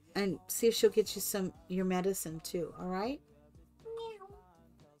 Oh, and see if she'll get you your medicine too, all right? Meow.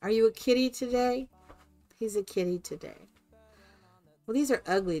 Are you a kitty today? He's a kitty today. Well, these are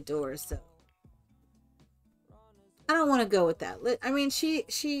ugly doors, though. I don't want to go with that. I mean, she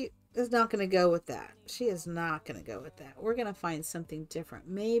is not going to go with that. She is not going to go with that. We're going to find something different.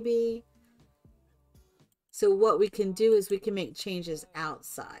 Maybe. So what we can do is we can make changes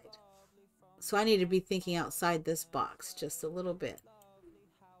outside. So I need to be thinking outside this box just a little bit.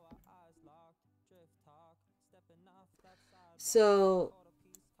 So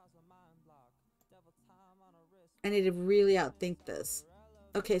I need to really outthink this.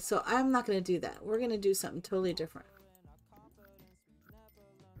 Okay, so I'm not going to do that. We're going to do something totally different.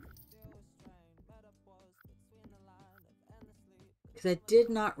 Because I did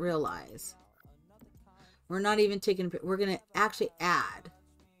not realize. We're not even taking, we're going to actually add.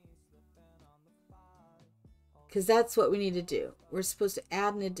 Because that's what we need to do. We're supposed to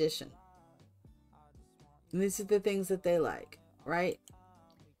add an addition. And these are the things that they like, right?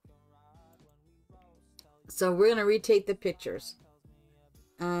 So we're going to retake the pictures.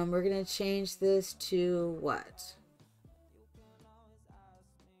 We're going to change this to what?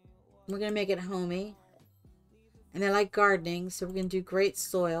 We're going to make it homey. And I like gardening, so we're going to do great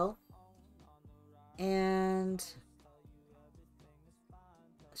soil. And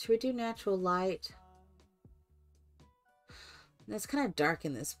should we do natural light? It's kind of dark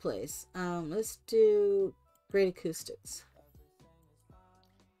in this place. Let's do great acoustics.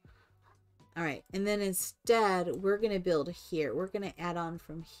 All right, and then instead, we're going to build here. We're going to add on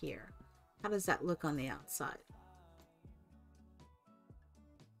from here. How does that look on the outside?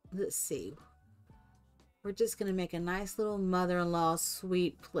 Let's see. We're just going to make a nice little mother-in-law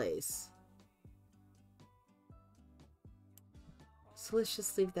suite place. So let's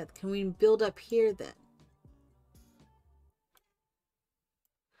just leave that. Can we build up here then?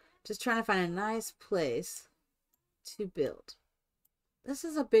 Just trying to find a nice place to build. This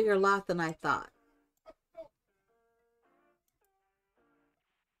is a bigger lot than I thought.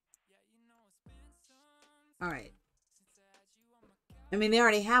 All right. I mean, they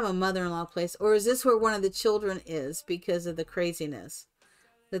already have a mother-in-law place. Or is this where one of the children is because of the craziness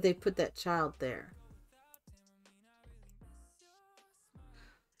that they put that child there?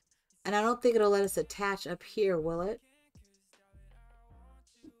 And I don't think it'll let us attach up here, will it?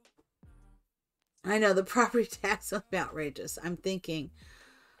 I know, the property tax will be outrageous. I'm thinking,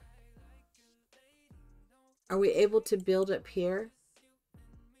 are we able to build up here?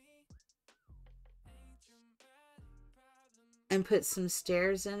 And put some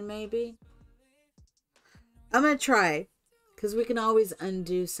stairs in, maybe? I'm going to try, because we can always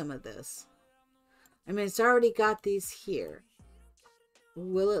undo some of this. I mean, it's already got these here.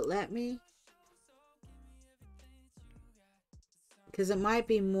 Will it let me? Because it might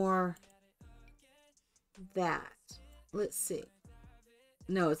be more that. Let's see.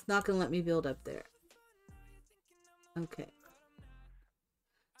 No, it's not going to let me build up there. Okay.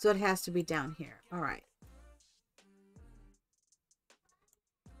 So it has to be down here. All right.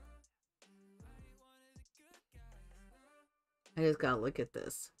 I just got to look at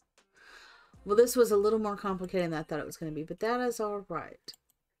this. Well, this was a little more complicated than I thought it was going to be, but that is all right.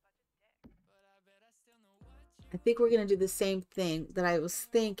 I think we're going to do the same thing that I was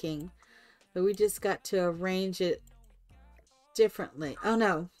thinking, but we just got to arrange it differently. Oh,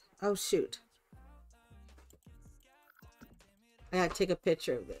 no. Oh, shoot. I got to take a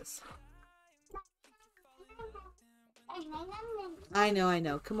picture of this. I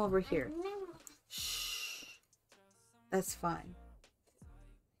know. Come over here. Shh. That's fine.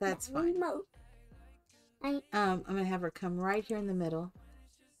 That's fine. I'm going to have her come right here in the middle.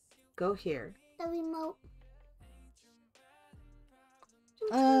 Go here. The remote.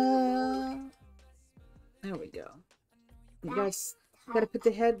 There we go. You guys got to put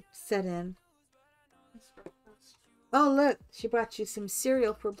the headset in. Oh, look. She brought you some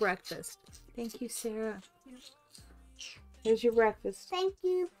cereal for breakfast. Thank you, Sarah. Here's your breakfast. Thank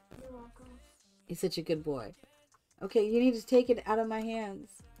you. You're such a good boy. Okay, you need to take it out of my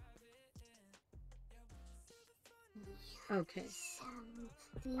hands. Okay.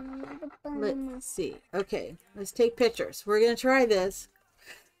 Let's see. Okay, let's take pictures. We're going to try this.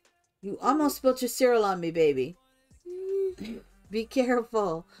 You almost spilled your cereal on me, baby. Be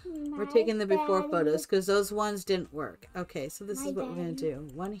careful. We're taking the before photos because those ones didn't work. Okay, so this is what we're going to do.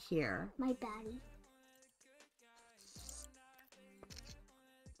 One here. My baddie.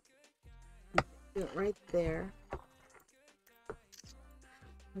 Do it right there.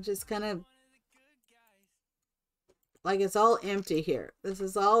 I'm just kind of like it's all empty here. This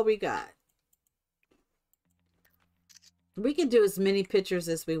is all we got. We can do as many pictures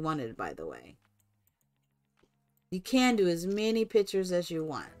as we wanted, by the way. You can do as many pictures as you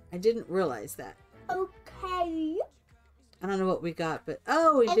want. I didn't realize that. Okay. I don't know what we got, but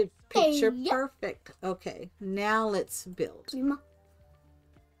oh, we did picture perfect. Okay, now let's build.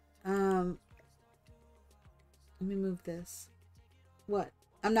 Let me move this. What?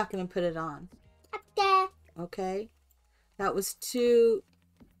 I'm not going to put it on. Okay. Okay. That was too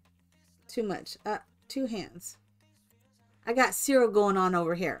much. 2 hands. I got cereal going on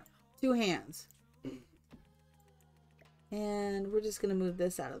over here. 2 hands. And we're just going to move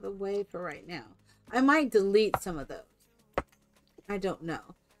this out of the way for right now. I might delete some of those. I don't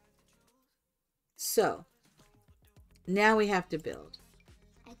know. So, now we have to build.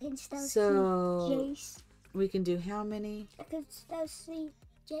 I can still see Jace. We can do how many? I can still see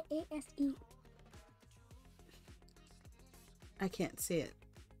Jafe. I can't see it.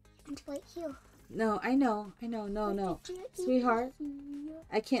 It's right here. No, I know. No. Sweetheart,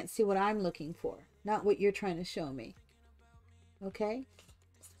 I can't see what I'm looking for. Not what you're trying to show me. Okay?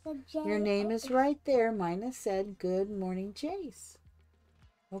 Your name is right there. Mine has said, good morning, Jace.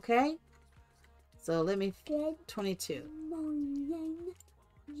 Okay? So let me, Good 22. morning,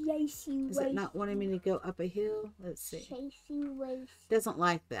 Jacy Is it not wanting me to go up a hill? Let's see. Jacy Race. Doesn't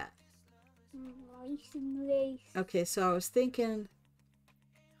like that. Racing race. Okay, so I was thinking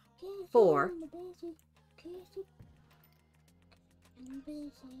 4.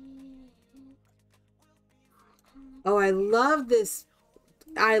 Oh, I love this.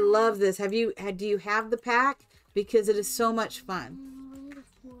 I love this. Do you have the pack? Because it is so much fun.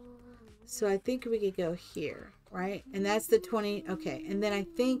 So I think we could go here, right? And that's the 20. Okay. And then I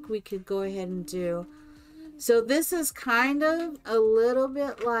think we could go ahead and do. So this is kind of a little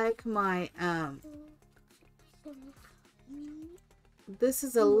bit like my, this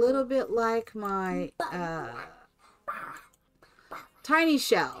is a little bit like my, tiny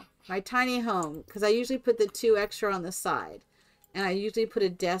shell, my tiny home, because I usually put the 2 extra on the side, and I usually put a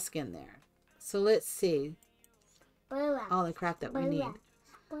desk in there. So let's see all the crap that we need.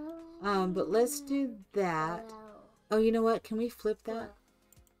 But let's do that. Oh, you know what? Can we flip that?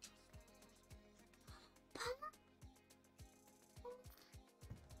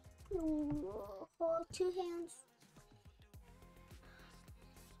 Hold 2 hands.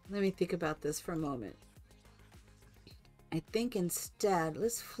 Let me think about this for a moment. I think instead,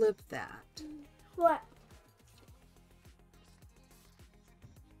 let's flip that. What?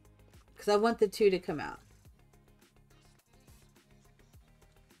 Because I want the 2 to come out.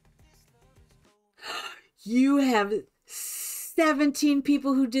 You have 17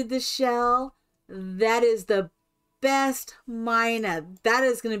 people who did the shell. That is the best Mina. That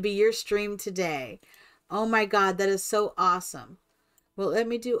is going to be your stream today. Oh my God, that is so awesome. Well, let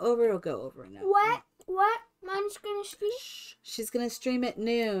me do over. It'll go over now. What? Mine's gonna stream? She's going to stream at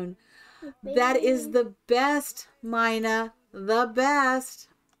noon. That is the best, Mina. The best.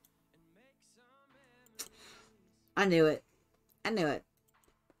 I knew it. I knew it.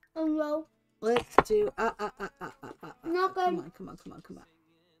 Oh no. Let's do Not good. Come on.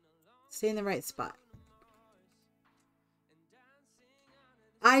 Stay in the right spot.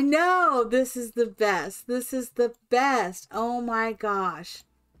 I know this is the best. This is the best. Oh my gosh.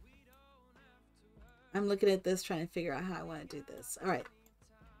 I'm looking at this trying to figure out how I want to do this. All right.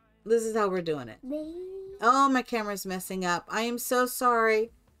 This is how we're doing it. Oh, my camera's messing up. I am so sorry.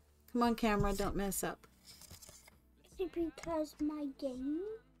 Come on, camera, don't mess up. Is it because my game?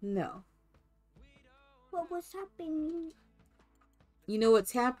 No. What was happening? You know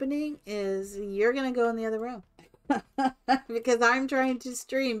what's happening is you're going to go in the other room. Because I'm trying to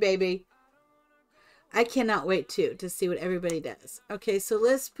stream, baby. I cannot wait to see what everybody does. Okay, so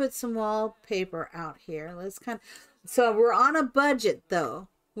let's put some wallpaper out here. So we're on a budget, though.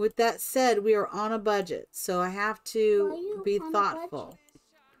 With that said, we are on a budget. So I have to be thoughtful.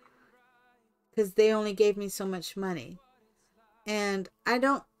 Because they only gave me so much money. And I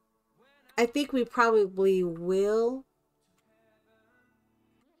think we probably will.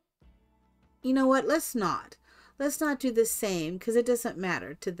 You know what? Let's not do the same because it doesn't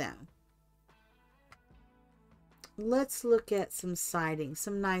matter to them. Let's look at some siding,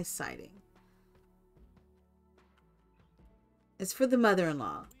 some nice siding. It's for the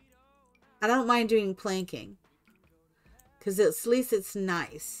mother-in-law. I don't mind doing planking because at least it's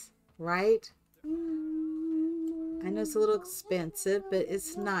nice, right? I know it's a little expensive, but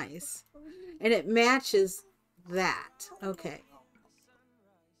it's nice. And it matches that. Okay.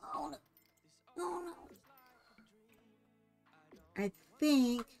 I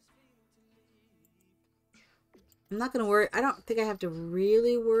think I'm not going to worry. I don't think I have to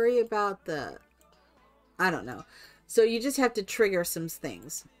really worry about I don't know. So you just have to trigger some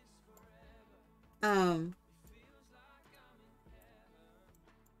things. All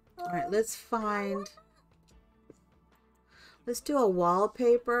right, let's do a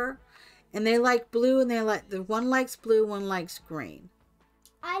wallpaper. And they like blue and the one likes blue, one likes green.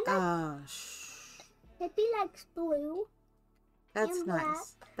 Hippie likes blue. That's and nice.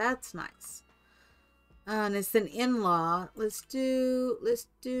 black. That's nice. And it's an in-law. Let's do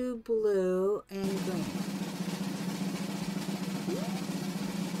blue and green.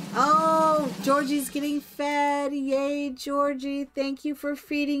 Oh, Georgie's getting fed. Yay, Georgie. Thank you for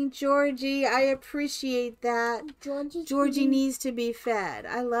feeding Georgie. I appreciate that. Georgie needs to be fed.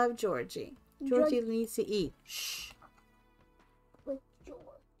 I love Georgie. Georgie needs to eat. Shh. With George.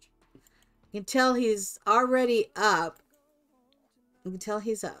 You can tell he's already up. You can tell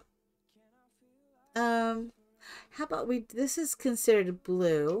he's up. How about this is considered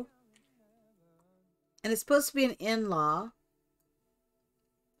blue. And it's supposed to be an in-law.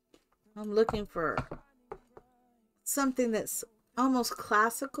 I'm looking for something that's almost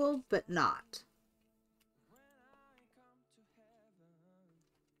classical, but not.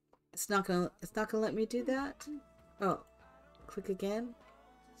 It's not gonna let me do that? Oh, click again.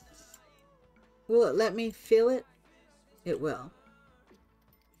 Will it let me feel it? It will.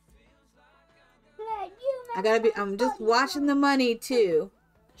 I'm just watching the money too.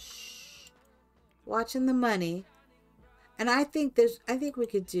 Shh. Watching the money. And I think we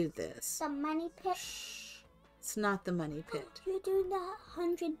could do this. The money pit. Shh. It's not the money pit. You're doing the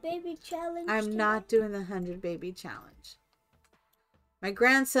 100 baby challenge. I'm not doing the 100 baby challenge. My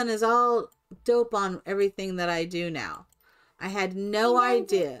grandson is all dope on everything that I do now. I had no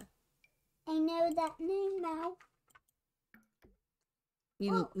idea. I know that name now.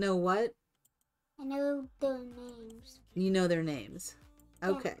 You know what? I know their names. You know their names.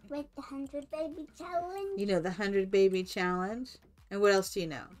 Okay. Yeah, like the 100 baby challenge. You know the 100 baby challenge. And what else do you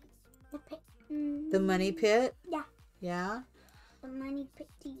know? The pit. The money pit? Yeah. Yeah? The money pit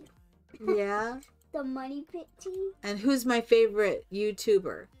tea. Yeah? The money pit tea. And who's my favorite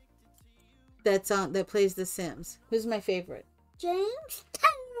YouTuber that plays The Sims? Who's my favorite? James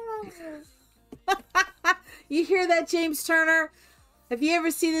Turner. You hear that, James Turner? If you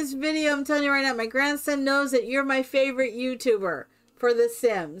ever see this video, I'm telling you right now, my grandson knows that you're my favorite YouTuber for The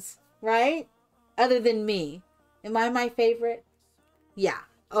Sims, right? Other than me. Am I my favorite? Yeah.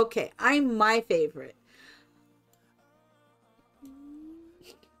 Okay, I'm my favorite.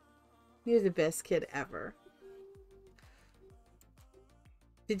 You're the best kid ever.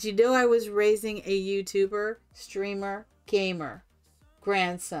 Did you know I was raising a YouTuber, streamer, gamer,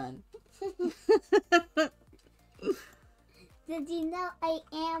 grandson? Did you know I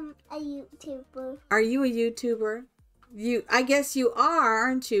am a YouTuber? Are you a YouTuber? I guess you are,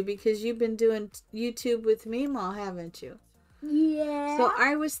 aren't you? Because you've been doing YouTube with Meemaw, haven't you? Yeah. So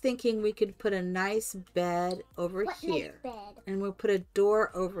I was thinking we could put a nice bed over What here. nice bed? And we'll put a door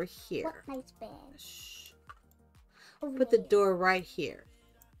over here. What nice bed? Shh. Over Put the there. door right here.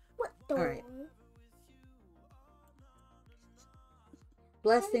 What door? All right.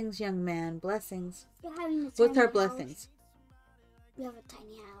 Blessings, young man. Blessings. You're having a What's tiny our house. blessings? We have a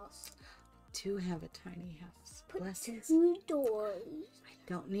tiny house. To have a tiny house. Put Blessings. 2 doors. I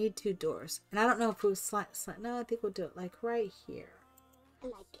don't need 2 doors. And I don't know if we'll no, I think we'll do it like right here. I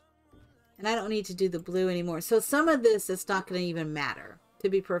like it. And I don't need to do the blue anymore. So some of this is not going to even matter, to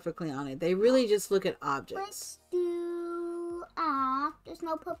be perfectly honest. They really just look at objects. Let's do... there's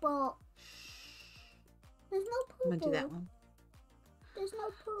no purple. There's no purple. I'm going to do that one. There's no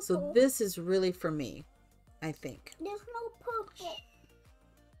purple. So this is really for me, I think. There's no purple.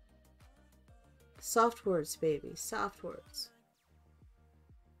 Soft words, baby. Soft words.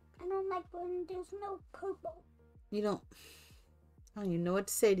 I don't like when there's no purple. I don't even know what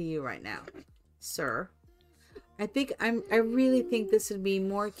to say to you right now, sir. I really think this would be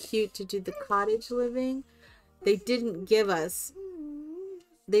more cute to do the cottage living. They didn't give us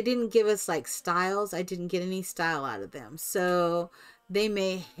like styles. I didn't get any style out of them. So they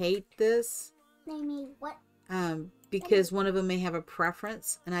may hate this. They may what? Because one of them may have a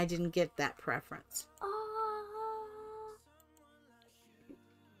preference and I didn't get that preference.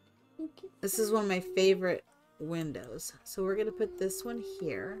 This is one of my favorite windows. So we're going to put this one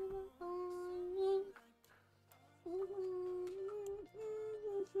here.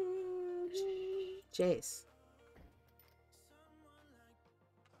 Jace.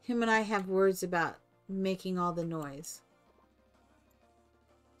 Him and I have words about making all the noise.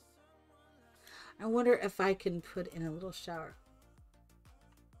 I wonder if I can put in a little shower.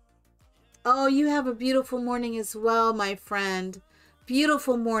 Oh, you have a beautiful morning as well, my friend.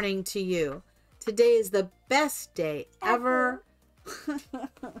 Beautiful morning to you. Today is the best day ever.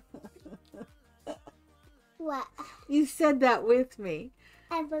 What? You said that with me.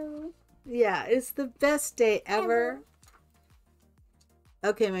 Ever. Yeah, it's the best day ever.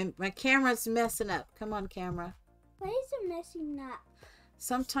 Okay, my camera's messing up. Come on, camera. Why is it messing up?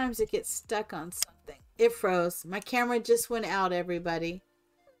 Sometimes it gets stuck on something. It froze. My camera just went out, everybody.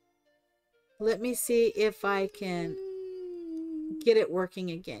 Let me see if I can get it working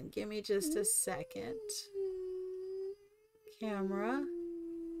again. Give me just a second. Camera.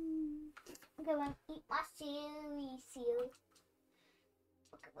 Okay, let me eat my cereal.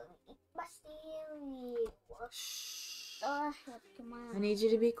 Okay, let me eat my cereal. Shh. Come on. I need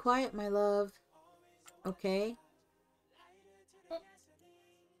you to be quiet, my love. Okay?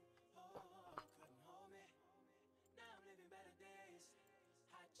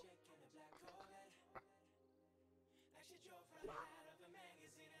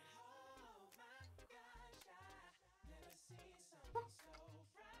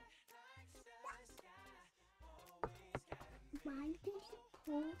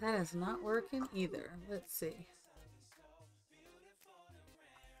 That is not working either. Let's see.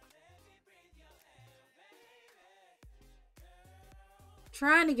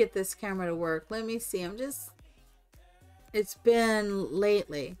 trying to get this camera to work. Let me see. It's been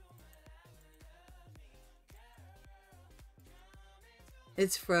lately.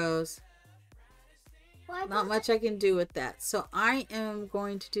 It's froze. Not much I can do with that. So I am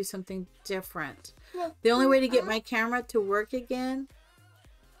going to do something different. The only way to get my camera to work again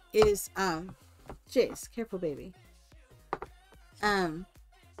is, Jace, careful baby.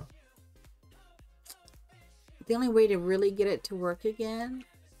 The only way to really get it to work again,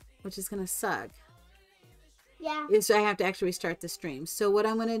 which is going to suck, is I have to actually restart the stream. So what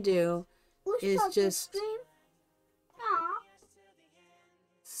I'm going to do is just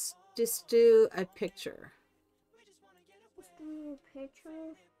do a picture.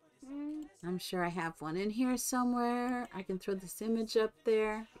 I'm sure I have one in here somewhere. I can throw this image up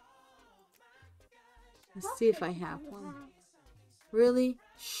there. Let's see if I have one. Really?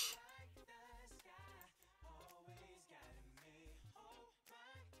 Shh.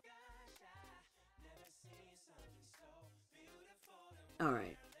 All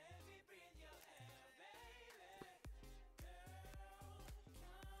right.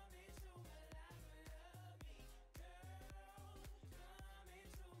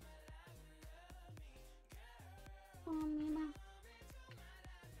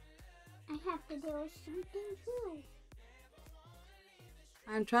 I have to do something too.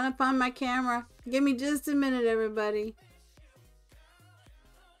 I'm trying to find my camera. Give me just a minute, everybody.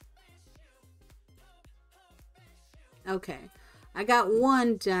 Okay. I got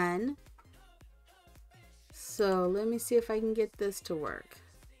one done. So let me see if I can get this to work.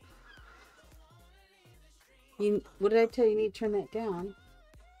 What did I tell you? You need to turn that down.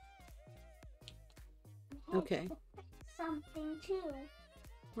 Okay. Something too.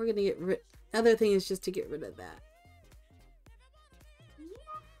 We're gonna get rid. Other thing is just to get rid of that.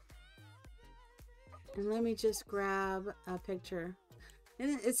 And let me just grab a picture.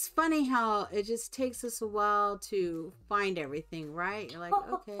 And it's funny how it just takes us a while to find everything, right? You're like,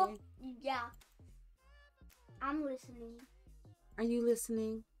 okay. Yeah. I'm listening. Are you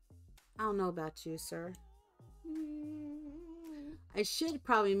listening? I don't know about you, sir. I should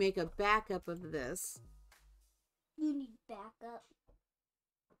probably make a backup of this. You need backup.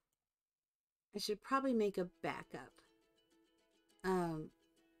 I should probably make a backup.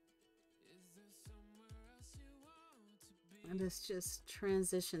 Let's just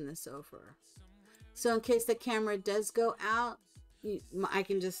transition this over. So in case the camera does go out, I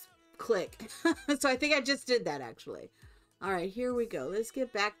can just click. So I think I just did that actually. All right, here we go. Let's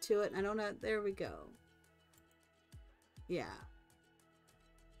get back to it. I don't know. There we go. Yeah.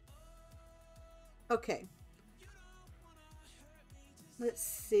 Okay. Let's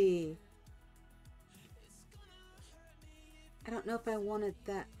see. I don't know if I want it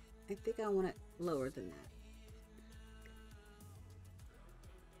that. I think I want it lower than that.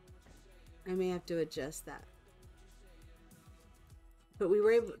 I may have to adjust that. But we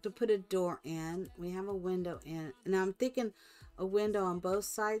were able to put a door in. We have a window in. And I'm thinking a window on both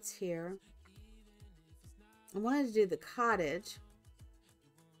sides here. I wanted to do the cottage.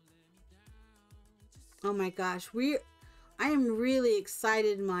 Oh my gosh. I am really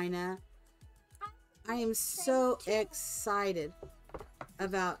excited, Mina. I am so excited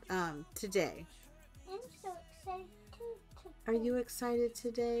about today. I'm so excited too. Are you excited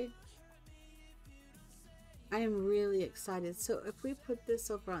today? I am really excited. So if we put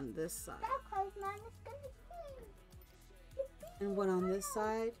this over on this side. And what on this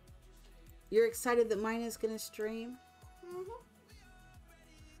side? You're excited that mine is going to stream?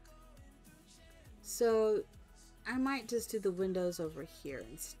 So I might just do the windows over here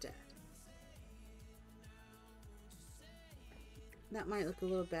instead. That might look a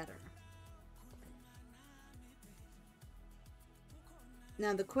little better.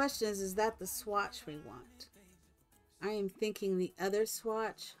 Now the question is that the swatch we want? I am thinking the other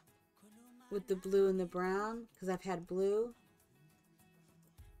swatch with the blue and the brown, because I've had blue.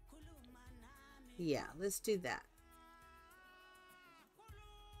 Yeah, let's do that.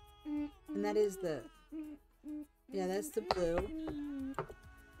 And that is the, yeah, that's the blue.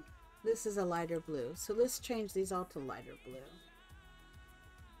 This is a lighter blue. So let's change these all to lighter blue.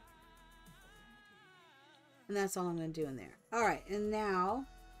 And that's all I'm going to do in there. All right, and now,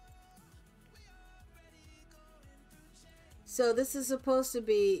 so this is supposed to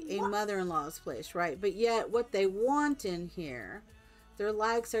be a mother-in-law's place, right? But yet what they want in here, their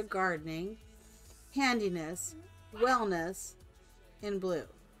likes are gardening, handiness, wellness, and blue.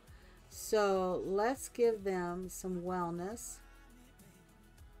 So let's give them some wellness.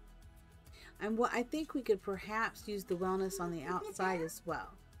 And what I think we could perhaps use the wellness on the outside as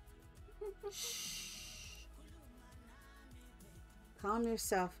well. Shh. Calm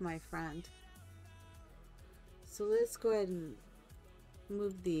yourself, my friend. So let's go ahead and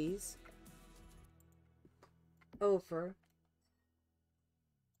move these over.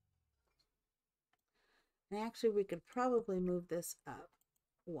 And actually, we could probably move this up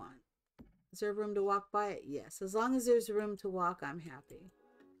one. Is there room to walk by it? Yes. As long as there's room to walk, I'm happy.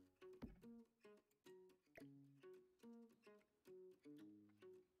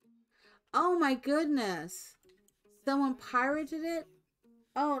 Oh my goodness. Someone pirated it?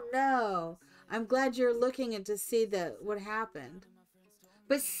 Oh no. I'm glad you're looking at to see what happened.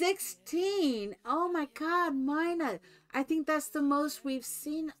 But 16. Oh my god, Mina. I think that's the most we've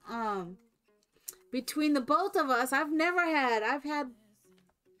seen between the both of us. I've had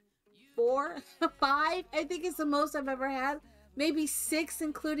 4, 5. I think it's the most I've ever had. Maybe 6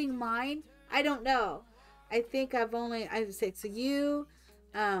 including mine. I don't know. I think I've 6. So you,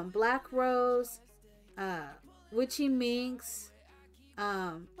 Black Rose, Witchy Minx,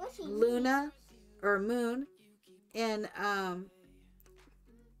 Luna or Moon, and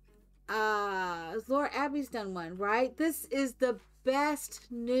Laura Abby's done one, right? This is the best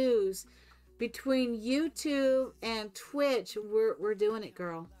news between YouTube and Twitch. We're doing it,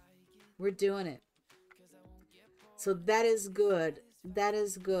 girl. We're doing it. So that is good. That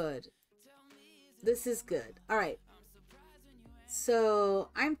is good. This is good. All right. So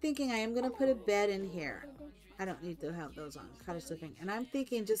I'm thinking I am going to put a bed in here. I don't need to have those on. Cottage living. And I'm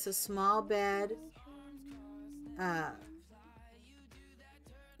thinking just a small bed. And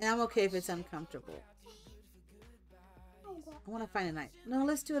I'm okay if it's uncomfortable. I want to find a nice... No,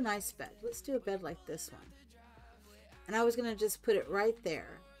 let's do a nice bed. Let's do a bed like this one. And I was going to just put it right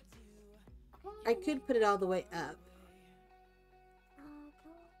there. I could put it all the way up.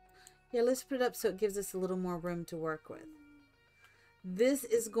 Yeah, let's put it up so it gives us a little more room to work with. This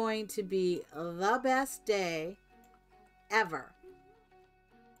is going to be the best day ever.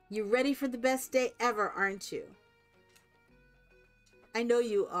 You ready for the best day ever, aren't you? I know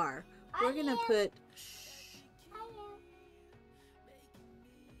you are. We're going to put...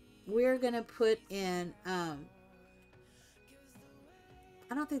 We're going to put in... I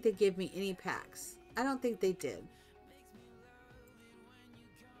don't think they gave me any packs. I don't think they did.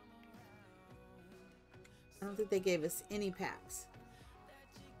 I don't think they gave us any packs.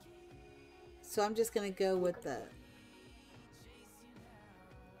 So I'm just going to go with the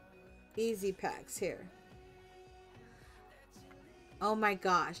easy packs here. Oh my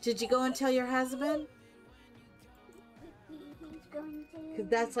gosh. Did you go and tell your husband? He's going to... Because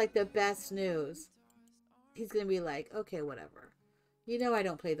that's like the best news. He's going to be like, okay, whatever. You know I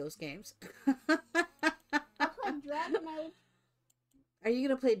don't play those games. I'll play Dragon Age. Are you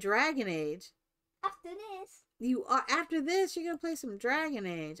going to play Dragon Age? After this. You are. After this, you're going to play some Dragon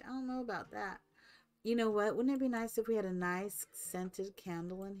Age. I don't know about that. You know what? Wouldn't it be nice if we had a nice scented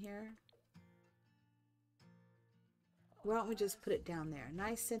candle in here? Why don't we just put it down there?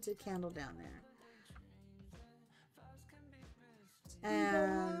 Nice scented candle down there.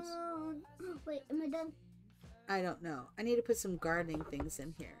 And... Wait, am I done? I don't know. I need to put some gardening things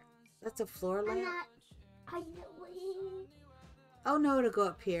in here. That's a floor lamp? I know it. Oh no, it'll go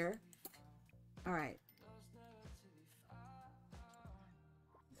up here. Alright.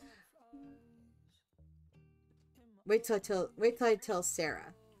 Wait till I tell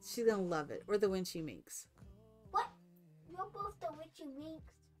Sarah. She's gonna love it. Or the Witchy Minx. What? You're both the Witchy Minx.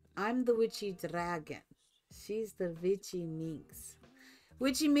 I'm the Witchy Dragon. She's the Witchy Minx.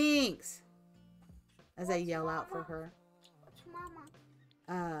 Witchy Minx! As I yell out for her. What's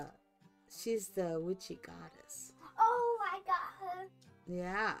Mama? She's the Witchy Goddess. Oh, I got her.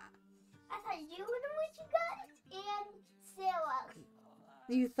 Yeah. I thought you were the Witchy Goddess and Sarah.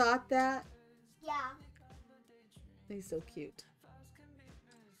 You thought that? Yeah. He's so cute.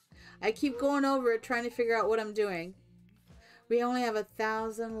 I keep going over it trying to figure out what I'm doing. We only have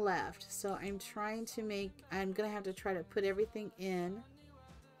 1,000 left, so I'm trying to make... I'm going to have to try to put everything in.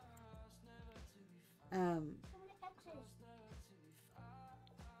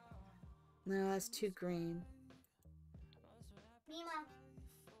 No, that's too green. Mima.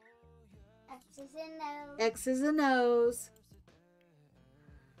 X's and O's. X's and O's.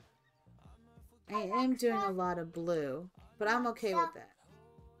 I am doing a lot of blue, but I'm okay with that.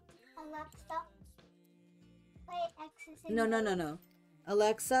 Alexa. Play X's and No, no, no, no.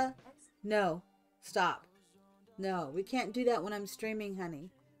 Alexa? No. Stop. No, we can't do that when I'm streaming,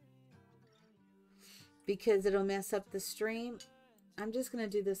 honey. Because it'll mess up the stream. I'm just going to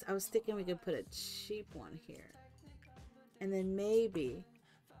do this. I was thinking we could put a cheap one here. And then maybe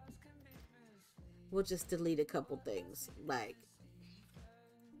we'll just delete a couple things. Like,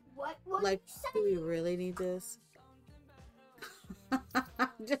 What do we really need this?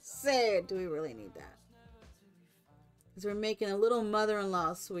 Just say it. Do we really need that? Because we're making a little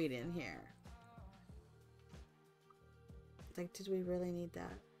mother-in-law suite in here. Like, did we really need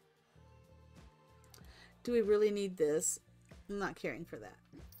that? Do we really need this? I'm not caring for that.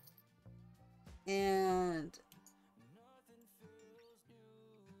 And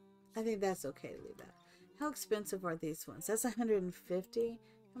I think that's okay to leave that. How expensive are these ones? That's 150.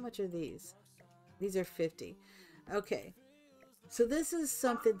 How much are these? These are 50. Okay. So this is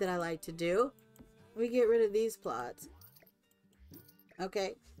something that I like to do. We get rid of these plots.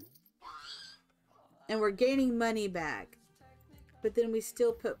 Okay. And we're gaining money back. But then we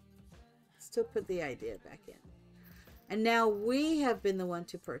still put the idea back in. And now we have been the one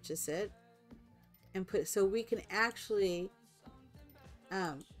to purchase it and put, so we can actually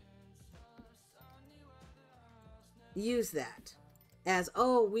use that as,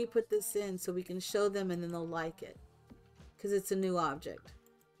 oh, we put this in so we can show them and then they'll like it because it's a new object,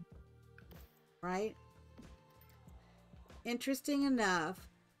 right? Interesting enough.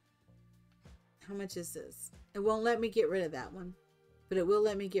 How much is this? It won't let me get rid of that one, but it will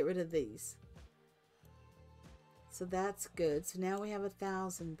let me get rid of these. So that's good. So now we have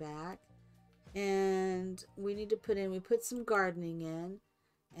 1,000 back. And we need to put in, we put some gardening in.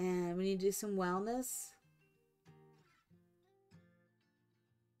 And we need to do some wellness.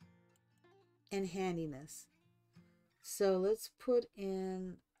 And handiness. So let's put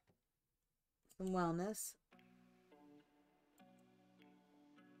in some wellness.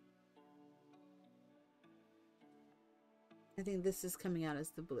 I think this is coming out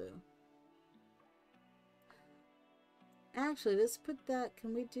as the blue. Actually, let's put that.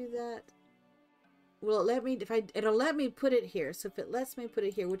 Can we do that? Well, let me, it'll let me put it here. So if it lets me put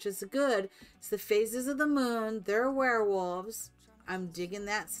it here, which is good, it's the phases of the moon. They're werewolves. I'm digging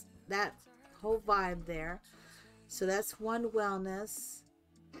that whole vibe there. So that's one wellness.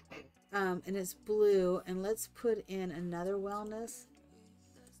 And it's blue. And let's put in another wellness.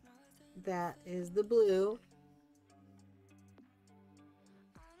 That is the blue.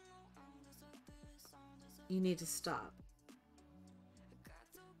 You need to stop.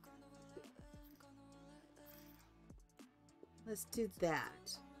 Let's do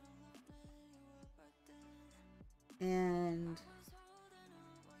that. And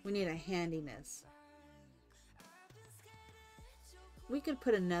we need a handiness. We could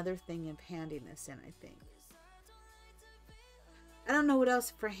put another thing of handiness in, I think. I don't know what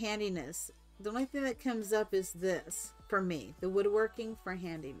else for handiness. The only thing that comes up is this for me, the woodworking for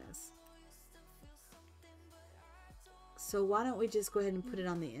handiness. So why don't we just go ahead and put it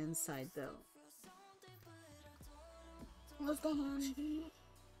on the inside though? Where's the handy?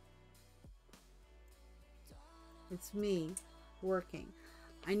 It's me working.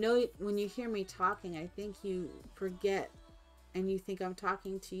 I know when you hear me talking, I think you forget and you think I'm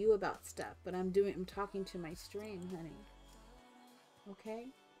talking to you about stuff, but I'm talking to my stream, honey. Okay?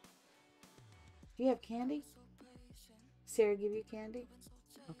 Do you have candy? Sarah give you candy?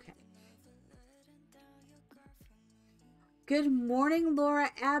 Okay. Good morning, Laura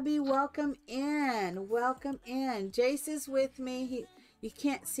Abby. Welcome in. Welcome in. Jace is with me. You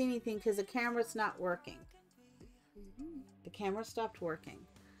can't see anything because the camera's not working. The camera stopped working.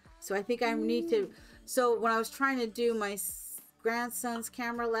 So I think I need to... So when I was trying to do my grandson's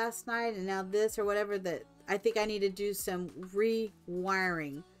camera last night and now this or whatever, that I think I need to do some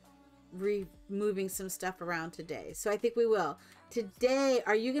rewiring, removing some stuff around today. So I think we will. Today,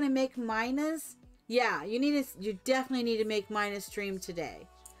 are you going to make Mina's? Yeah, you definitely need to make mine a stream today.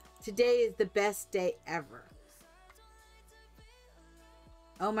 Today is the best day ever.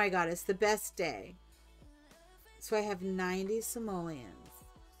 Oh my God, it's the best day. So I have 90 simoleons.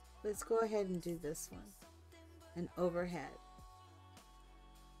 Let's go ahead and do this one. An overhead.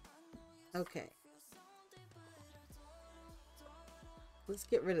 Okay. Let's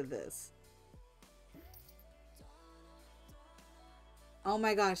get rid of this. Oh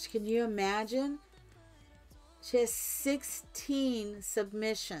my gosh, can you imagine? She has 16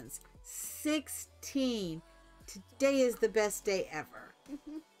 submissions. 16. Today is the best day ever.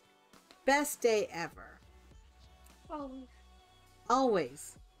 Best day ever. Always.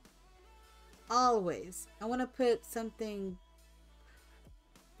 Always. Always. I want to put something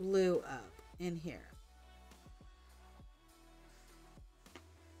blue up in here.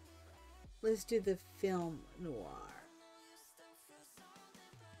 Let's do the film noir.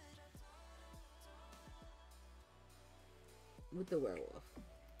 With the werewolf.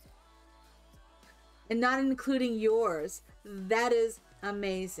 And not including yours. That is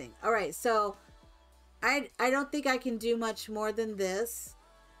amazing. All right, so I don't think I can do much more than this.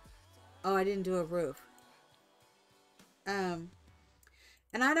 Oh, I didn't do a roof.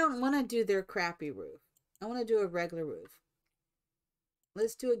 And I don't want to do their crappy roof. I want to do a regular roof.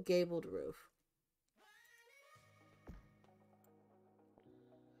 Let's do a gabled roof.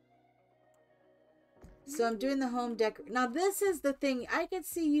 So I'm doing the home decor. Now this is the thing. I could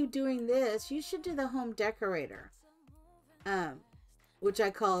see you doing this. You should do the home decorator. Which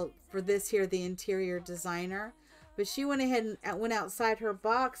I call for this here the interior designer. But she went ahead and went outside her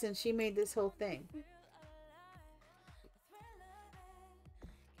box and she made this whole thing.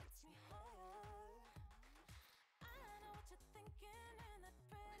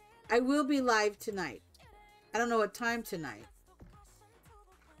 I will be live tonight. I don't know what time tonight.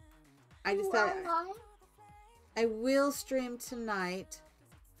 I just thought I will stream tonight.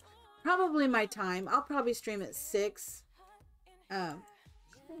 Probably my time. I'll probably stream at 6.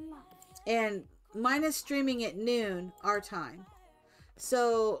 And mine is streaming at noon, our time.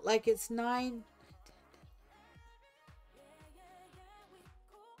 So, like, it's 9.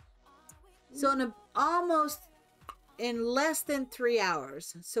 So, in less than 3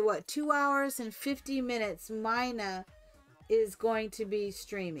 hours. So, what, 2 hours and 50 minutes, Mina is going to be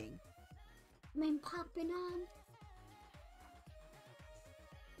streaming. I'm popping on.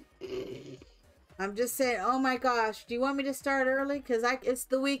 I'm just saying, oh my gosh, do you want me to start early? Because it's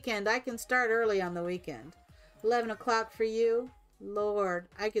the weekend. I can start early on the weekend. 11 o'clock for you? Lord,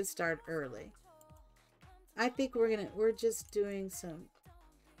 I could start early. I think we're just doing some...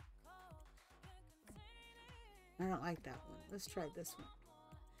 I don't like that one. Let's try this one.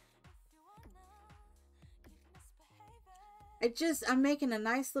 I'm making a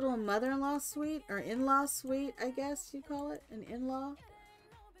nice little mother-in-law suite, or in-law suite, I guess you call it, an in-law.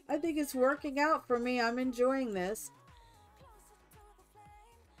 I think it's working out for me. I'm enjoying this.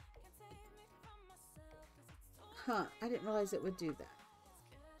 Huh, I didn't realize it would do that.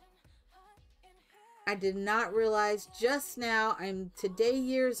 I did not realize just now, I'm today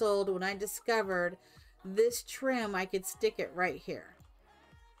years old when I discovered this trim, I could stick it right here.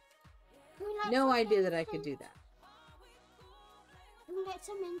 No idea that I could do that. Can we get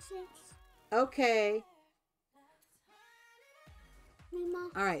some incense? Okay. Mama.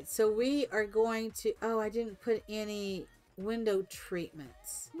 All right, so we are going to... Oh, I didn't put any window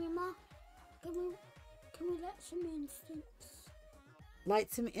treatments. Mama, can we let some incense?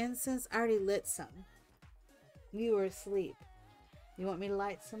 Light some incense? I already lit some. You were asleep. You want me to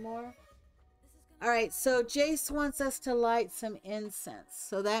light some more? All right, so Jace wants us to light some incense.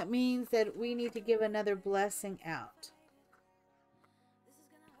 So that means that we need to give another blessing out.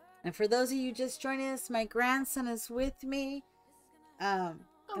 And for those of you just joining us, my grandson is with me. And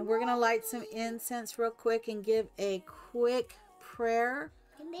we're going to light some incense real quick and give a quick prayer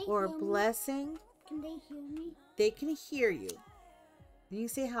or blessing. Can they hear me? They can hear you. You can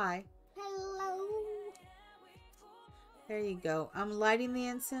say hi. Hello. There you go. I'm lighting the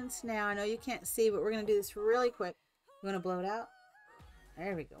incense now. I know you can't see, but we're going to do this really quick. You want to blow it out?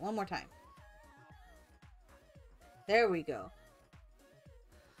 There we go. One more time. There we go.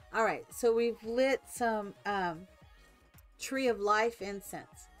 All right. So we've lit some Tree of Life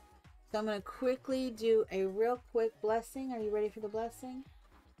incense. So I'm going to quickly do a real quick blessing. Are you ready for the blessing?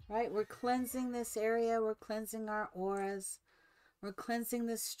 Right? We're cleansing this area. We're cleansing our auras. We're cleansing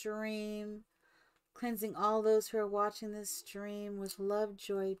the stream. Cleansing all those who are watching this stream with love,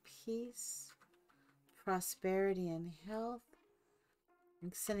 joy, peace, prosperity, and health.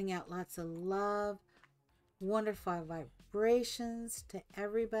 And sending out lots of love, wonderful vibrations to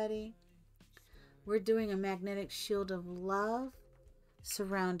everybody. We're doing a magnetic shield of love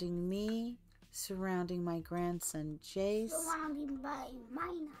surrounding me, surrounding my grandson Jace. Surrounded by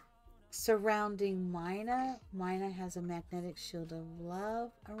Mina. Surrounding Mina. Mina has a magnetic shield of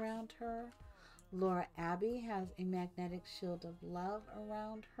love around her. Laura Abbey has a magnetic shield of love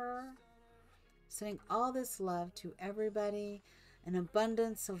around her. Sending all this love to everybody. An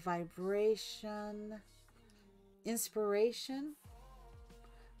abundance of vibration, inspiration.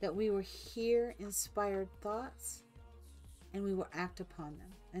 That we will hear inspired thoughts and we will act upon them.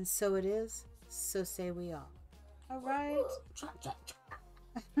 And so it is, so say we all. All right.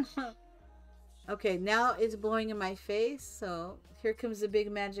 Okay, now it's blowing in my face. So here comes the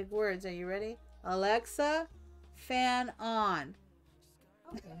big magic words. Are you ready? Alexa, fan on.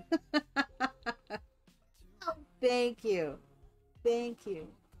 Okay. Thank you. Thank you.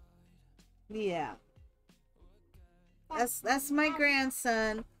 Yeah. That's my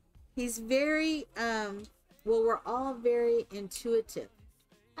grandson. He's very well, we're all very intuitive.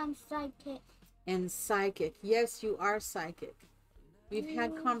 I'm psychic. And psychic. Yes, you are psychic. We've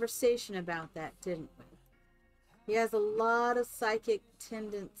had conversation about that, didn't we? He has a lot of psychic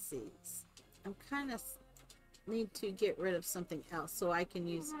tendencies. I'm kind of need to get rid of something else so I can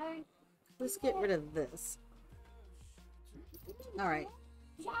use. Let's get rid of this. All right.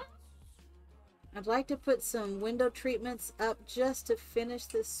 I'd like to put some window treatments up just to finish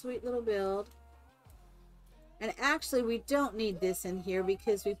this sweet little build. And actually, we don't need this in here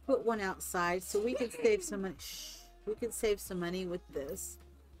because we put one outside, so we could save some money. Shh. We could save some money with this.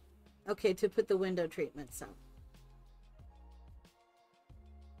 Okay, to put the window treatments up.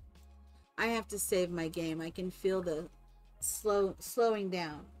 I have to save my game. I can feel the slowing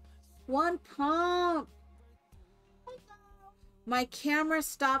down. One pump. My camera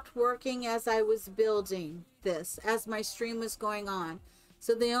stopped working as I was building this, as my stream was going on.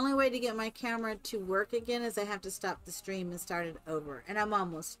 So the only way to get my camera to work again is I have to stop the stream and start it over. And I'm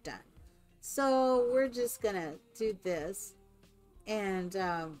almost done. So we're just going to do this. And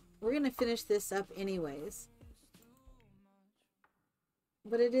we're going to finish this up anyways.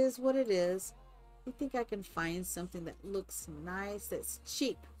 But it is what it is. I think I can find something that looks nice, that's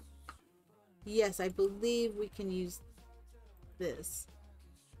cheap. Yes, I believe we can use this.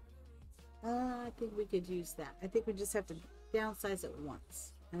 I think we could use that. I think we just have to downsize it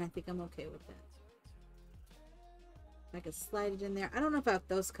once. And I think I'm okay with that. I could slide it in there. I don't know about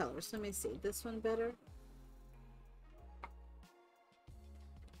those colors. Let me see. This one better?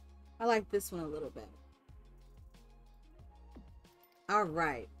 I like this one a little bit. All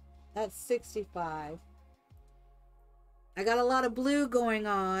right. That's 65. I got a lot of blue going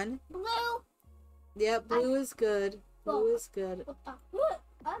on. Blue. Yep, blue is good. Blue is good.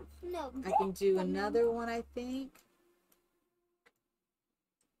 No. I can do another one, I think.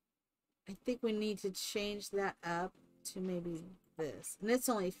 I think we need to change that up to maybe this. And it's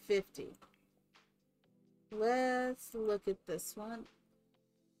only 50. Let's look at this one.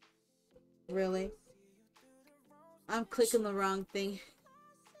 Really? I'm clicking the wrong thing.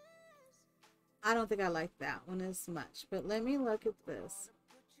 I don't think I like that one as much. But let me look at this.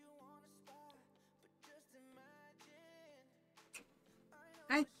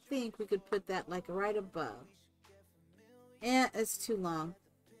 I think we could put that like right above. And it's too long.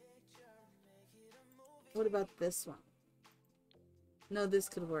 What about this one? No, this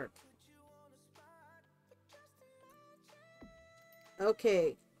could work.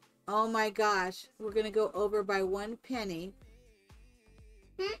 Okay. Oh my gosh. We're going to go over by 1 penny.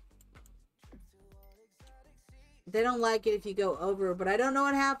 They don't like it if you go over, but I don't know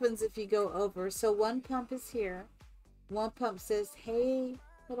what happens if you go over. So 1 pump is here. 1 pump says, hey,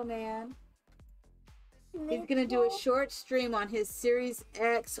 little man. He's going to do a short stream on his Series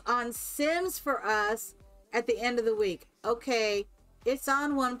X on Sims for us at the end of the week. Okay, it's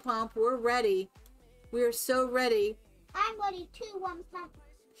on 1 pump. We're ready. We are so ready. I'm ready too, 1 pump.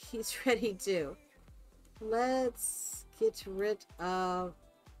 He's ready too. Let's get rid of...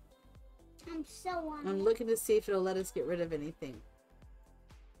 I'm so on. I'm looking to see if it'll let us get rid of anything.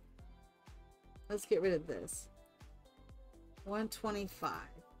 Let's get rid of this. 125.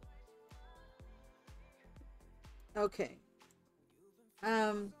 Okay.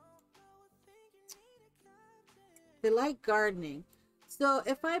 They like gardening. So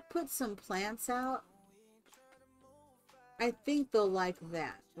if I put some plants out, I think they'll like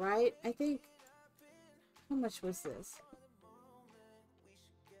that, right? I think, how much was this?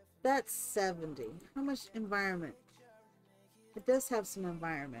 That's 70. How much environment? It does have some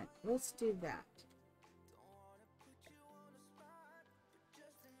environment. Let's do that.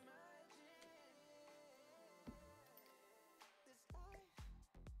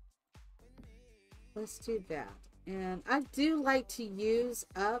 Let's do that. And I do like to use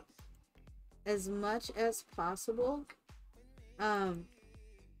up as much as possible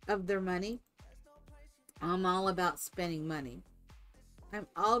of their money. I'm all about spending money. I'm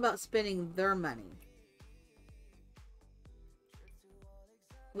all about spending their money.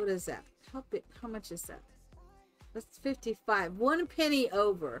 What is that? How much is that? That's 55. 1 penny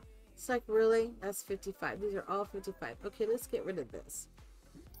over. It's like, really? That's 55. These are all 55. Okay, let's get rid of this.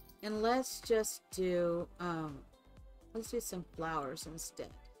 And let's just do, let's do some flowers instead.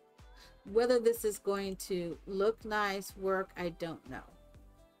 Whether this is going to look nice, work, I don't know.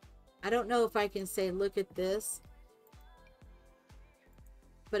 I don't know if I can say, look at this.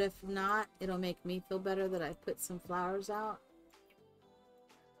 But if not, it'll make me feel better that I put some flowers out.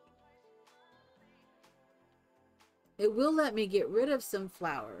 It will let me get rid of some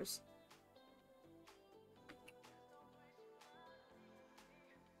flowers.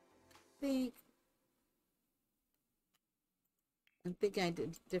 I'm thinking I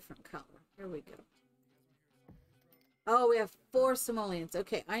did a different color. Here we go. Oh, we have 4 simoleons.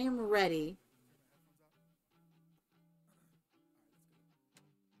 Okay, I am ready.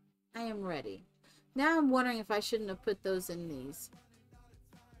 I am ready. Now I'm wondering if I shouldn't have put those in these.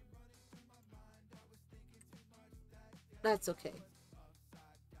 That's okay.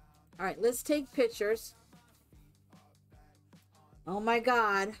 Alright, let's take pictures. Oh my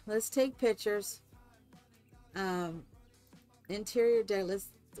god. Let's take pictures. Interior day.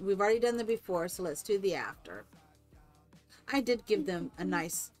 We've already done the before, so let's do the after. I did give them a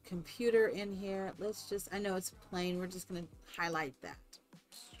nice computer in here. Let's just, I know it's plain. We're just going to highlight that.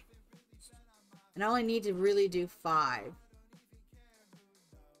 And I only need to really do 5.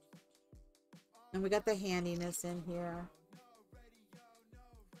 And we got the handiness in here.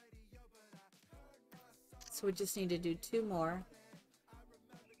 So we just need to do 2 more.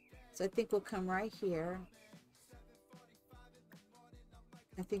 So I think we'll come right here.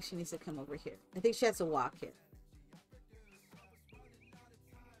 I think she needs to come over here. I think she has to walk here.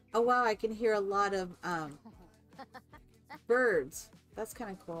 Oh wow, I can hear a lot of birds. That's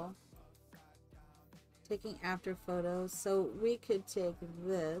kind of cool. Taking after photos. So we could take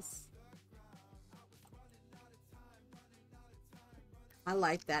this. I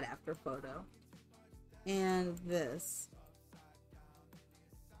like that after photo. And this.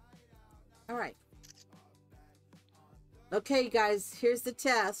 Alright. Okay, guys, here's the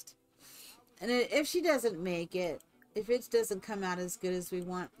test. And if she doesn't make it, if it doesn't come out as good as we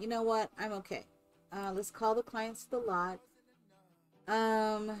want, you know what? I'm okay. Let's call the clients to the lot.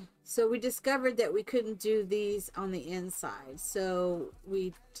 So we discovered that we couldn't do these on the inside. So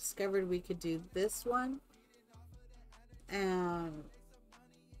we discovered we could do this one. Oh,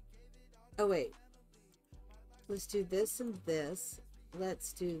 wait. Let's do this and this.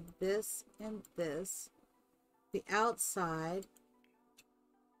 Let's do this and this. The outside.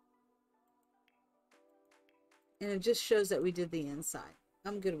 And it just shows that we did the inside.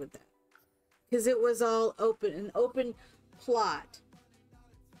 I'm good with that. Because it was all open, an open plot.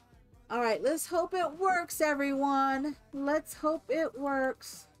 Alright, let's hope it works, everyone. Let's hope it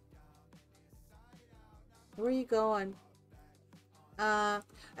works. Where are you going?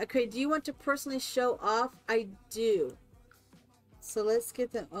 Okay, do you want to personally show off? I do. So let's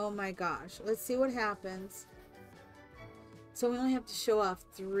get them. Oh my gosh. Let's see what happens. So we only have to show off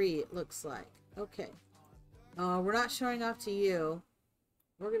 3, it looks like. Okay. We're not showing off to you.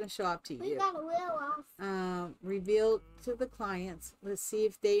 We're going to show off to you. We got a wheel off. Reveal to the clients. Let's see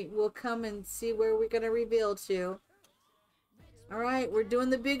if they will come and see where we're going to reveal to. All right, we're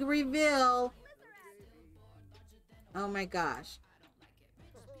doing the big reveal. Oh my gosh.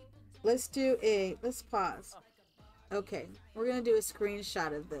 Let's pause. Okay, we're going to do a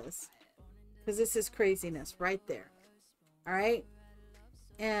screenshot of this. Because this is craziness right there. All right.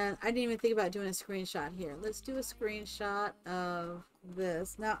 And I didn't even think about doing a screenshot here. Let's do a screenshot of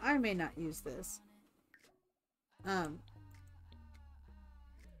this. Now, I may not use this.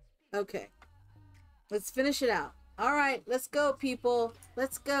 Okay. Let's finish it out. All right, let's go, people.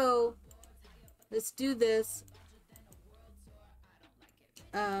 Let's go. Let's do this.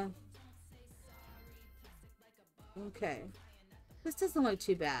 Okay. This doesn't look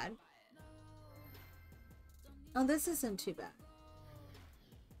too bad. Oh, this isn't too bad.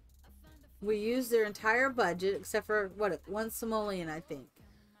 We used their entire budget, except for, what, 1 simoleon, I think.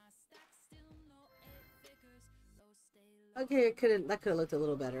 Okay, that could have looked a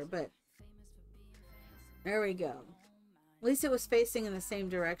little better, but there we go. At least it was facing in the same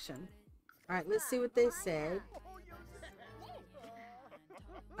direction. All right, let's see what they say.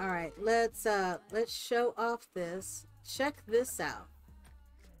 All right, let's show off this. Check this out.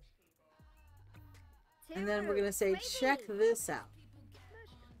 And then we're gonna say, check this out.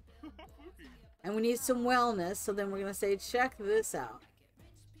 And we need some wellness, so then we're going to say, check this out.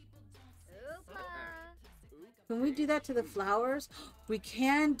 Can we do that to the flowers? We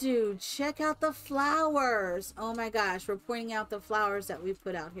can do. Check out the flowers. Oh my gosh, we're pointing out the flowers that we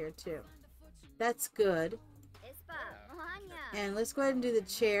put out here too. That's good. And let's go ahead and do the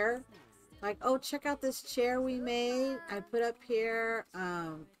chair. Like, oh, check out this chair we made. I put up here.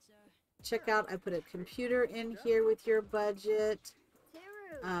 Check out, I put a computer in here with your budget.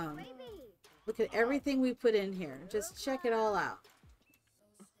 Look at everything we put in here. Just check it all out.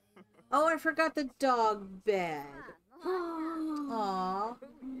 Oh, I forgot the dog bed. Aww.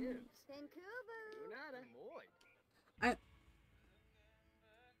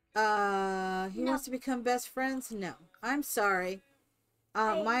 He wants to become best friends? No. I'm sorry.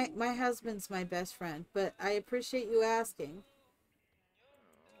 My husband's my best friend, but I appreciate you asking.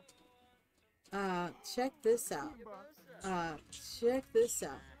 Check this out. Check this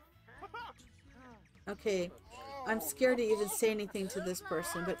out. Okay, I'm scared to even say anything to this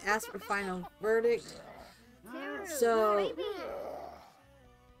person, but ask for final verdict. So,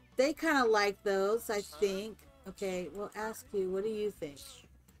 they kind of like those, I think. Okay, we'll ask you, what do you think?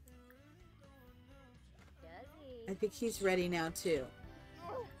 I think he's ready now too.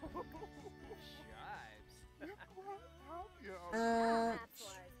 I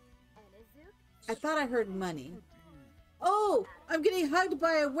thought I heard money. Oh, I'm getting hugged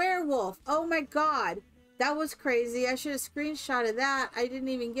by a werewolf. Oh my god. That was crazy. I should have screenshotted that. I didn't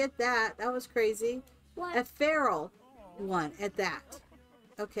even get that. That was crazy. What? A feral one at that.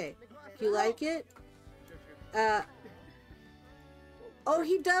 Okay. Do you like it? Oh,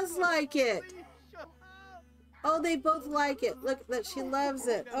 he does like it. Oh, they both like it. Look, that she loves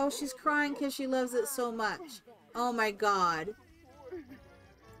it. Oh, she's crying because she loves it so much. Oh my god.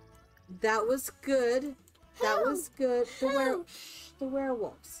 That was good. That was good. The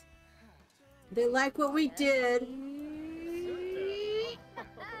werewolves. They like what we did.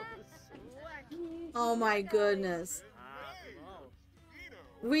 Oh my goodness.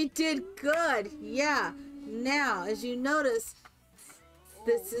 We did good. Yeah. Now, as you notice,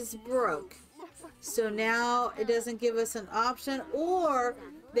 this is broke. So now it doesn't give us an option, or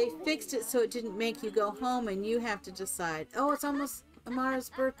they fixed it so it didn't make you go home and you have to decide. Oh, it's almost Amara's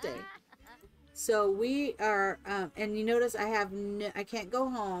birthday. So we are, and you notice I can't go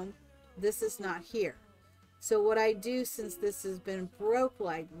home. This is not here. So what I do, since this has been broke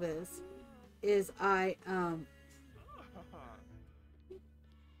like this, is I,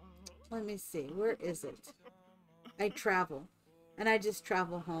 let me see, where is it? I travel, and I just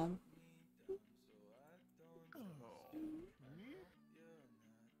travel home.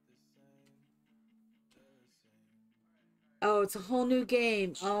 Oh, it's a whole new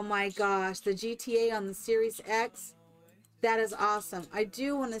game. Oh my gosh, the GTA on the Series X. That is awesome. I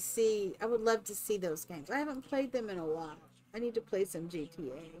do want to see, I would love to see those games. I haven't played them in a while. I need to play some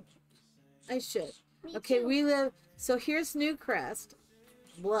GTA. I should. Me Okay, too. we live, so here's Newcrest.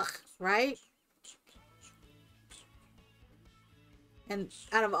 Blech, right? And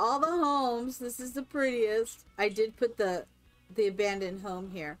out of all the homes, this is the prettiest. I did put the abandoned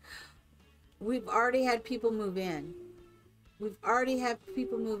home here. We've already had people move in. We've already had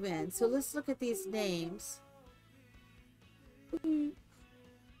people move in. So let's look at these names.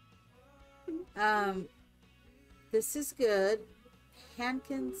 This is good.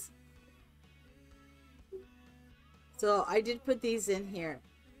 Hankins. So I did put these in here.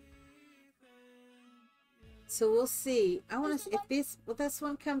 So we'll see. I want to see if this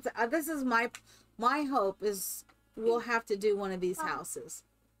one comes. This is my hope is we'll have to do one of these houses.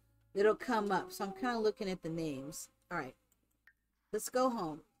 It'll come up. So I'm kind of looking at the names. All right, let's go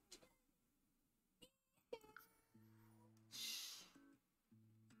home.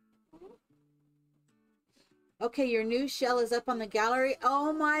 Okay, your new shell is up on the gallery.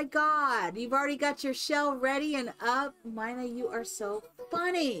 Oh my god, you've already got your shell ready and up. Mina, you are so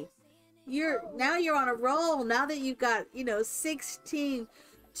funny. You're on a roll now that you've got, 16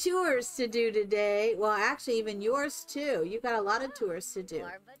 tours to do today. Well, actually even yours too. You've got a lot of tours to do.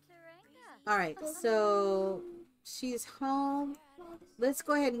 All right, so she's home. Let's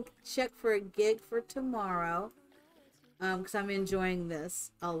go ahead and check for a gig for tomorrow. Because I'm enjoying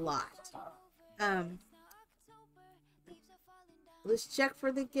this a lot. Let's check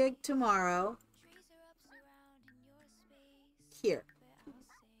for the gig tomorrow. Here.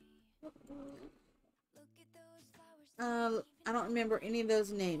 I don't remember any of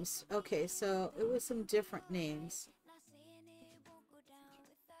those names. Okay, so it was some different names.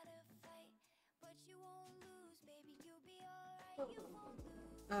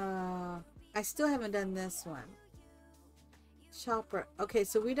 I still haven't done this one. Chopper. Okay,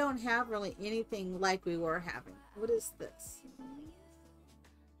 so we don't have really anything like we were having. What is this?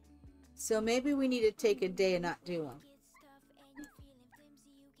 So maybe we need to take a day and not do them.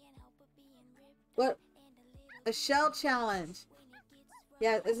 What? A shell challenge.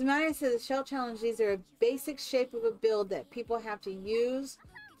 Yeah, as Maya said, the shell challenge, these are a basic shape of a build that people have to use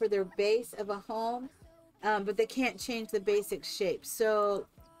for their base of a home, but they can't change the basic shape. So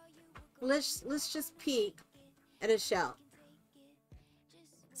let's just peek at a shell.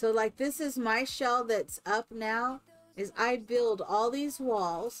 So like this is my shell that's up now, is I build all these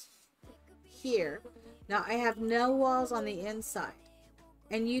walls here. Now I have no walls on the inside.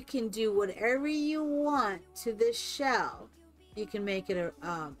 And you can do whatever you want to this shell. You can make it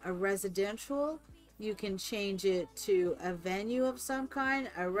a residential. You can change it to a venue of some kind,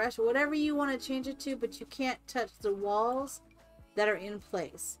 a restaurant, whatever you want to change it to, but you can't touch the walls that are in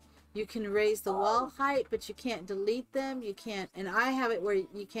place. You can raise the wall height, but you can't delete them. You can't, and I have it where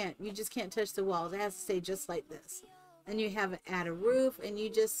you just can't touch the walls. It has to stay just like this. And you have it add a roof, and you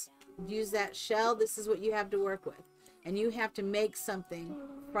just use that shell. This is what you have to work with. and you have to make something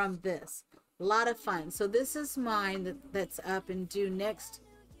from this. A lot of fun. So this is mine that's up and due next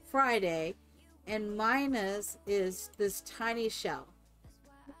Friday, and mine is this tiny shell.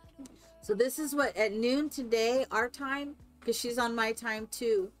 So this is what, at noon today, our time, because she's on my time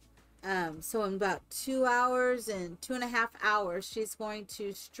too. So in about 2 hours and 2.5 hours, she's going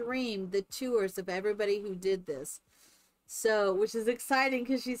to stream the tours of everybody who did this. So, which is exciting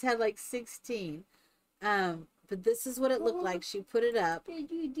because she's had like 16. But this is what it looked like. She put it up,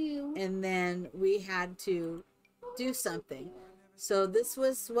 and then we had to do something. So this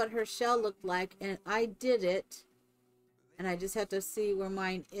was what her shell looked like, and I did it. And I just have to see where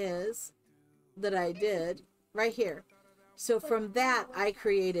mine is that I did right here. So from that, I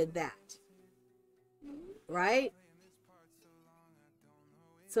created that. Right?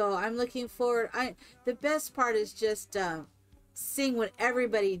 So I'm looking forward. The best part is just seeing what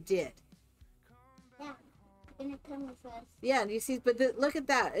everybody did. Yeah, gonna come with us. Yeah, you see, but look at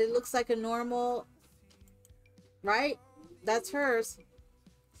that. It looks like a normal, right? That's hers.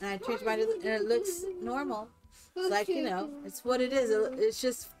 And I changed mine, and it looks normal. It's like, you know, it's what it is. It's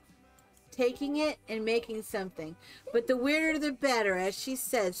just taking it and making something. But the weirder the better, as she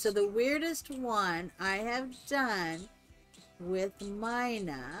said. So the weirdest one I have done with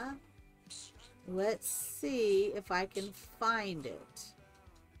Mina, let's see if I can find it.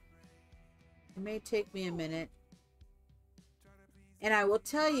 It may take me a minute. And I will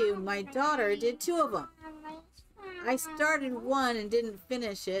tell you, my daughter did 2 of them. I started one and didn't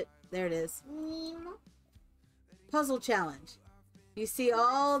finish it. There it is. Puzzle challenge. You see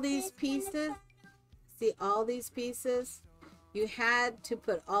all these pieces? See all these pieces? You had to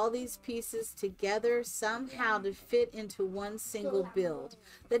put all these pieces together somehow to fit into one single build.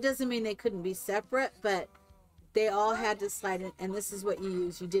 That doesn't mean they couldn't be separate, but they all had to slide in, and this is what you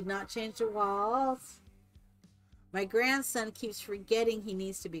use. You did not change the walls. My grandson keeps forgetting he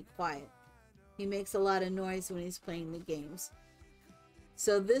needs to be quiet. He makes a lot of noise when he's playing the games.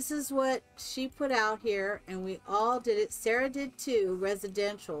 So this is what she put out here, and we all did it. Sarah did 2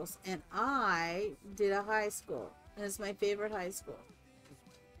 residentials, and I did a high school. And it's my favorite high school.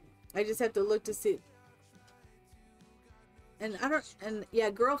 I just have to look to see. And yeah,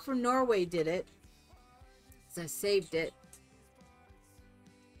 girl from Norway did it. So I saved it.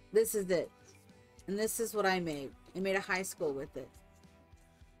 This is it. And this is what I made. I made a high school with it.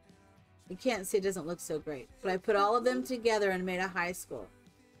 You can't see, it doesn't look so great. But I put all of them together and made a high school.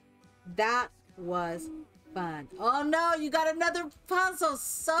 That was fun. Oh no, you got another puzzle.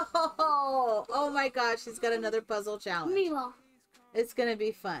 So, oh my gosh, she's got another puzzle challenge. Mila. It's going to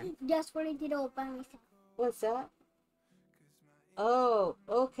be fun. That's what I did all by myself. What's that? Oh,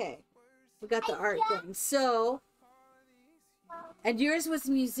 okay. We got the art going. So, and yours was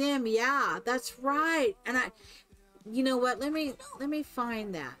museum. Yeah, that's right. And you know what? Let me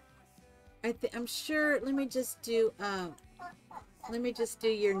find that. I'm sure. Let me just do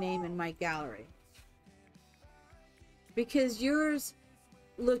your name in my gallery, because yours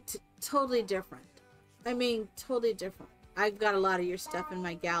looked totally different. I mean, totally different. I've got a lot of your stuff in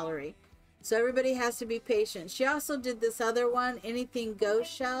my gallery, so everybody has to be patient. She also did this other one, Anything Goes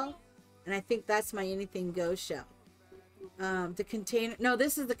shell, and I think that's my Anything Goes shell. The container. No,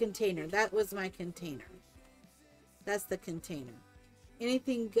 this is the container. That was my container. That's the container.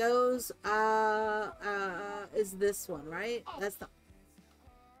 Anything Goes is this one, right? That's the.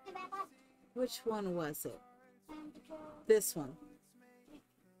 Which one was it? This one.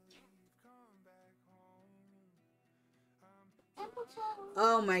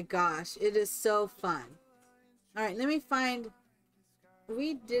 Oh my gosh, it is so fun. All right, let me find.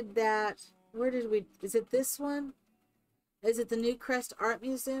 We did that. Where did we? Is it this one? Is it the Newcrest Art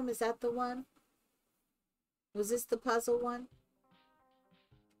Museum? Is that the one? Was this the puzzle one?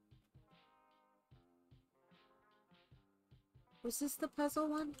 Was this the puzzle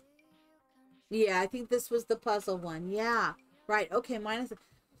one? Yeah, I think this was the puzzle one. Yeah, right. Okay, mine is.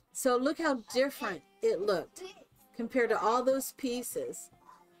 So look how different it looked compared to all those pieces.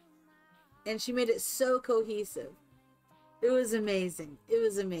 And she made it so cohesive. It was amazing. It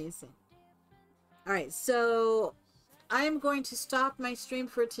was amazing. All right, so I am going to stop my stream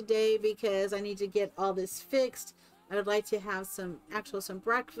for today because I need to get all this fixed. I would like to have some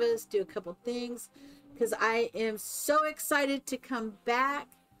breakfast, do a couple things, because I am so excited to come back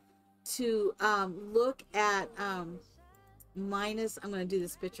to look at Mina's. I'm going to do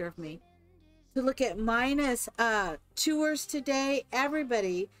this picture of me. To look at Mina's tours today.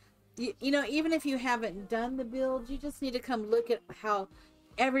 Everybody, you know, even if you haven't done the build, you just need to come look at how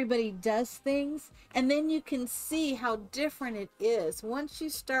everybody does things, and then you can see how different it is. Once you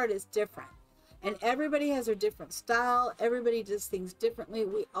start, it's different. And everybody has their different style. Everybody does things differently.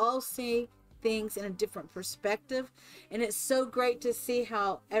 We all see things in a different perspective. And it's so great to see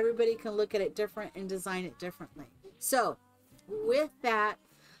how everybody can look at it different and design it differently. So with that,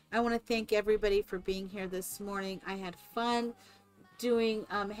 I want to thank everybody for being here this morning. I had fun doing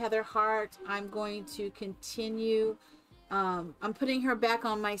Heather Hart. I'm going to continue. I'm putting her back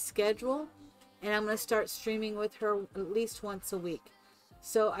on my schedule, and I'm going to start streaming with her at least once a week.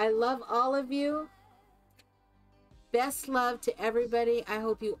 So I love all of you. Best love to everybody. I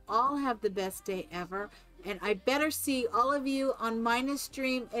hope you all have the best day ever. And I better see all of you on Minus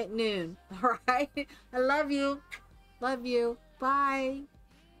Stream at noon. All right? I love you. Love you. Bye.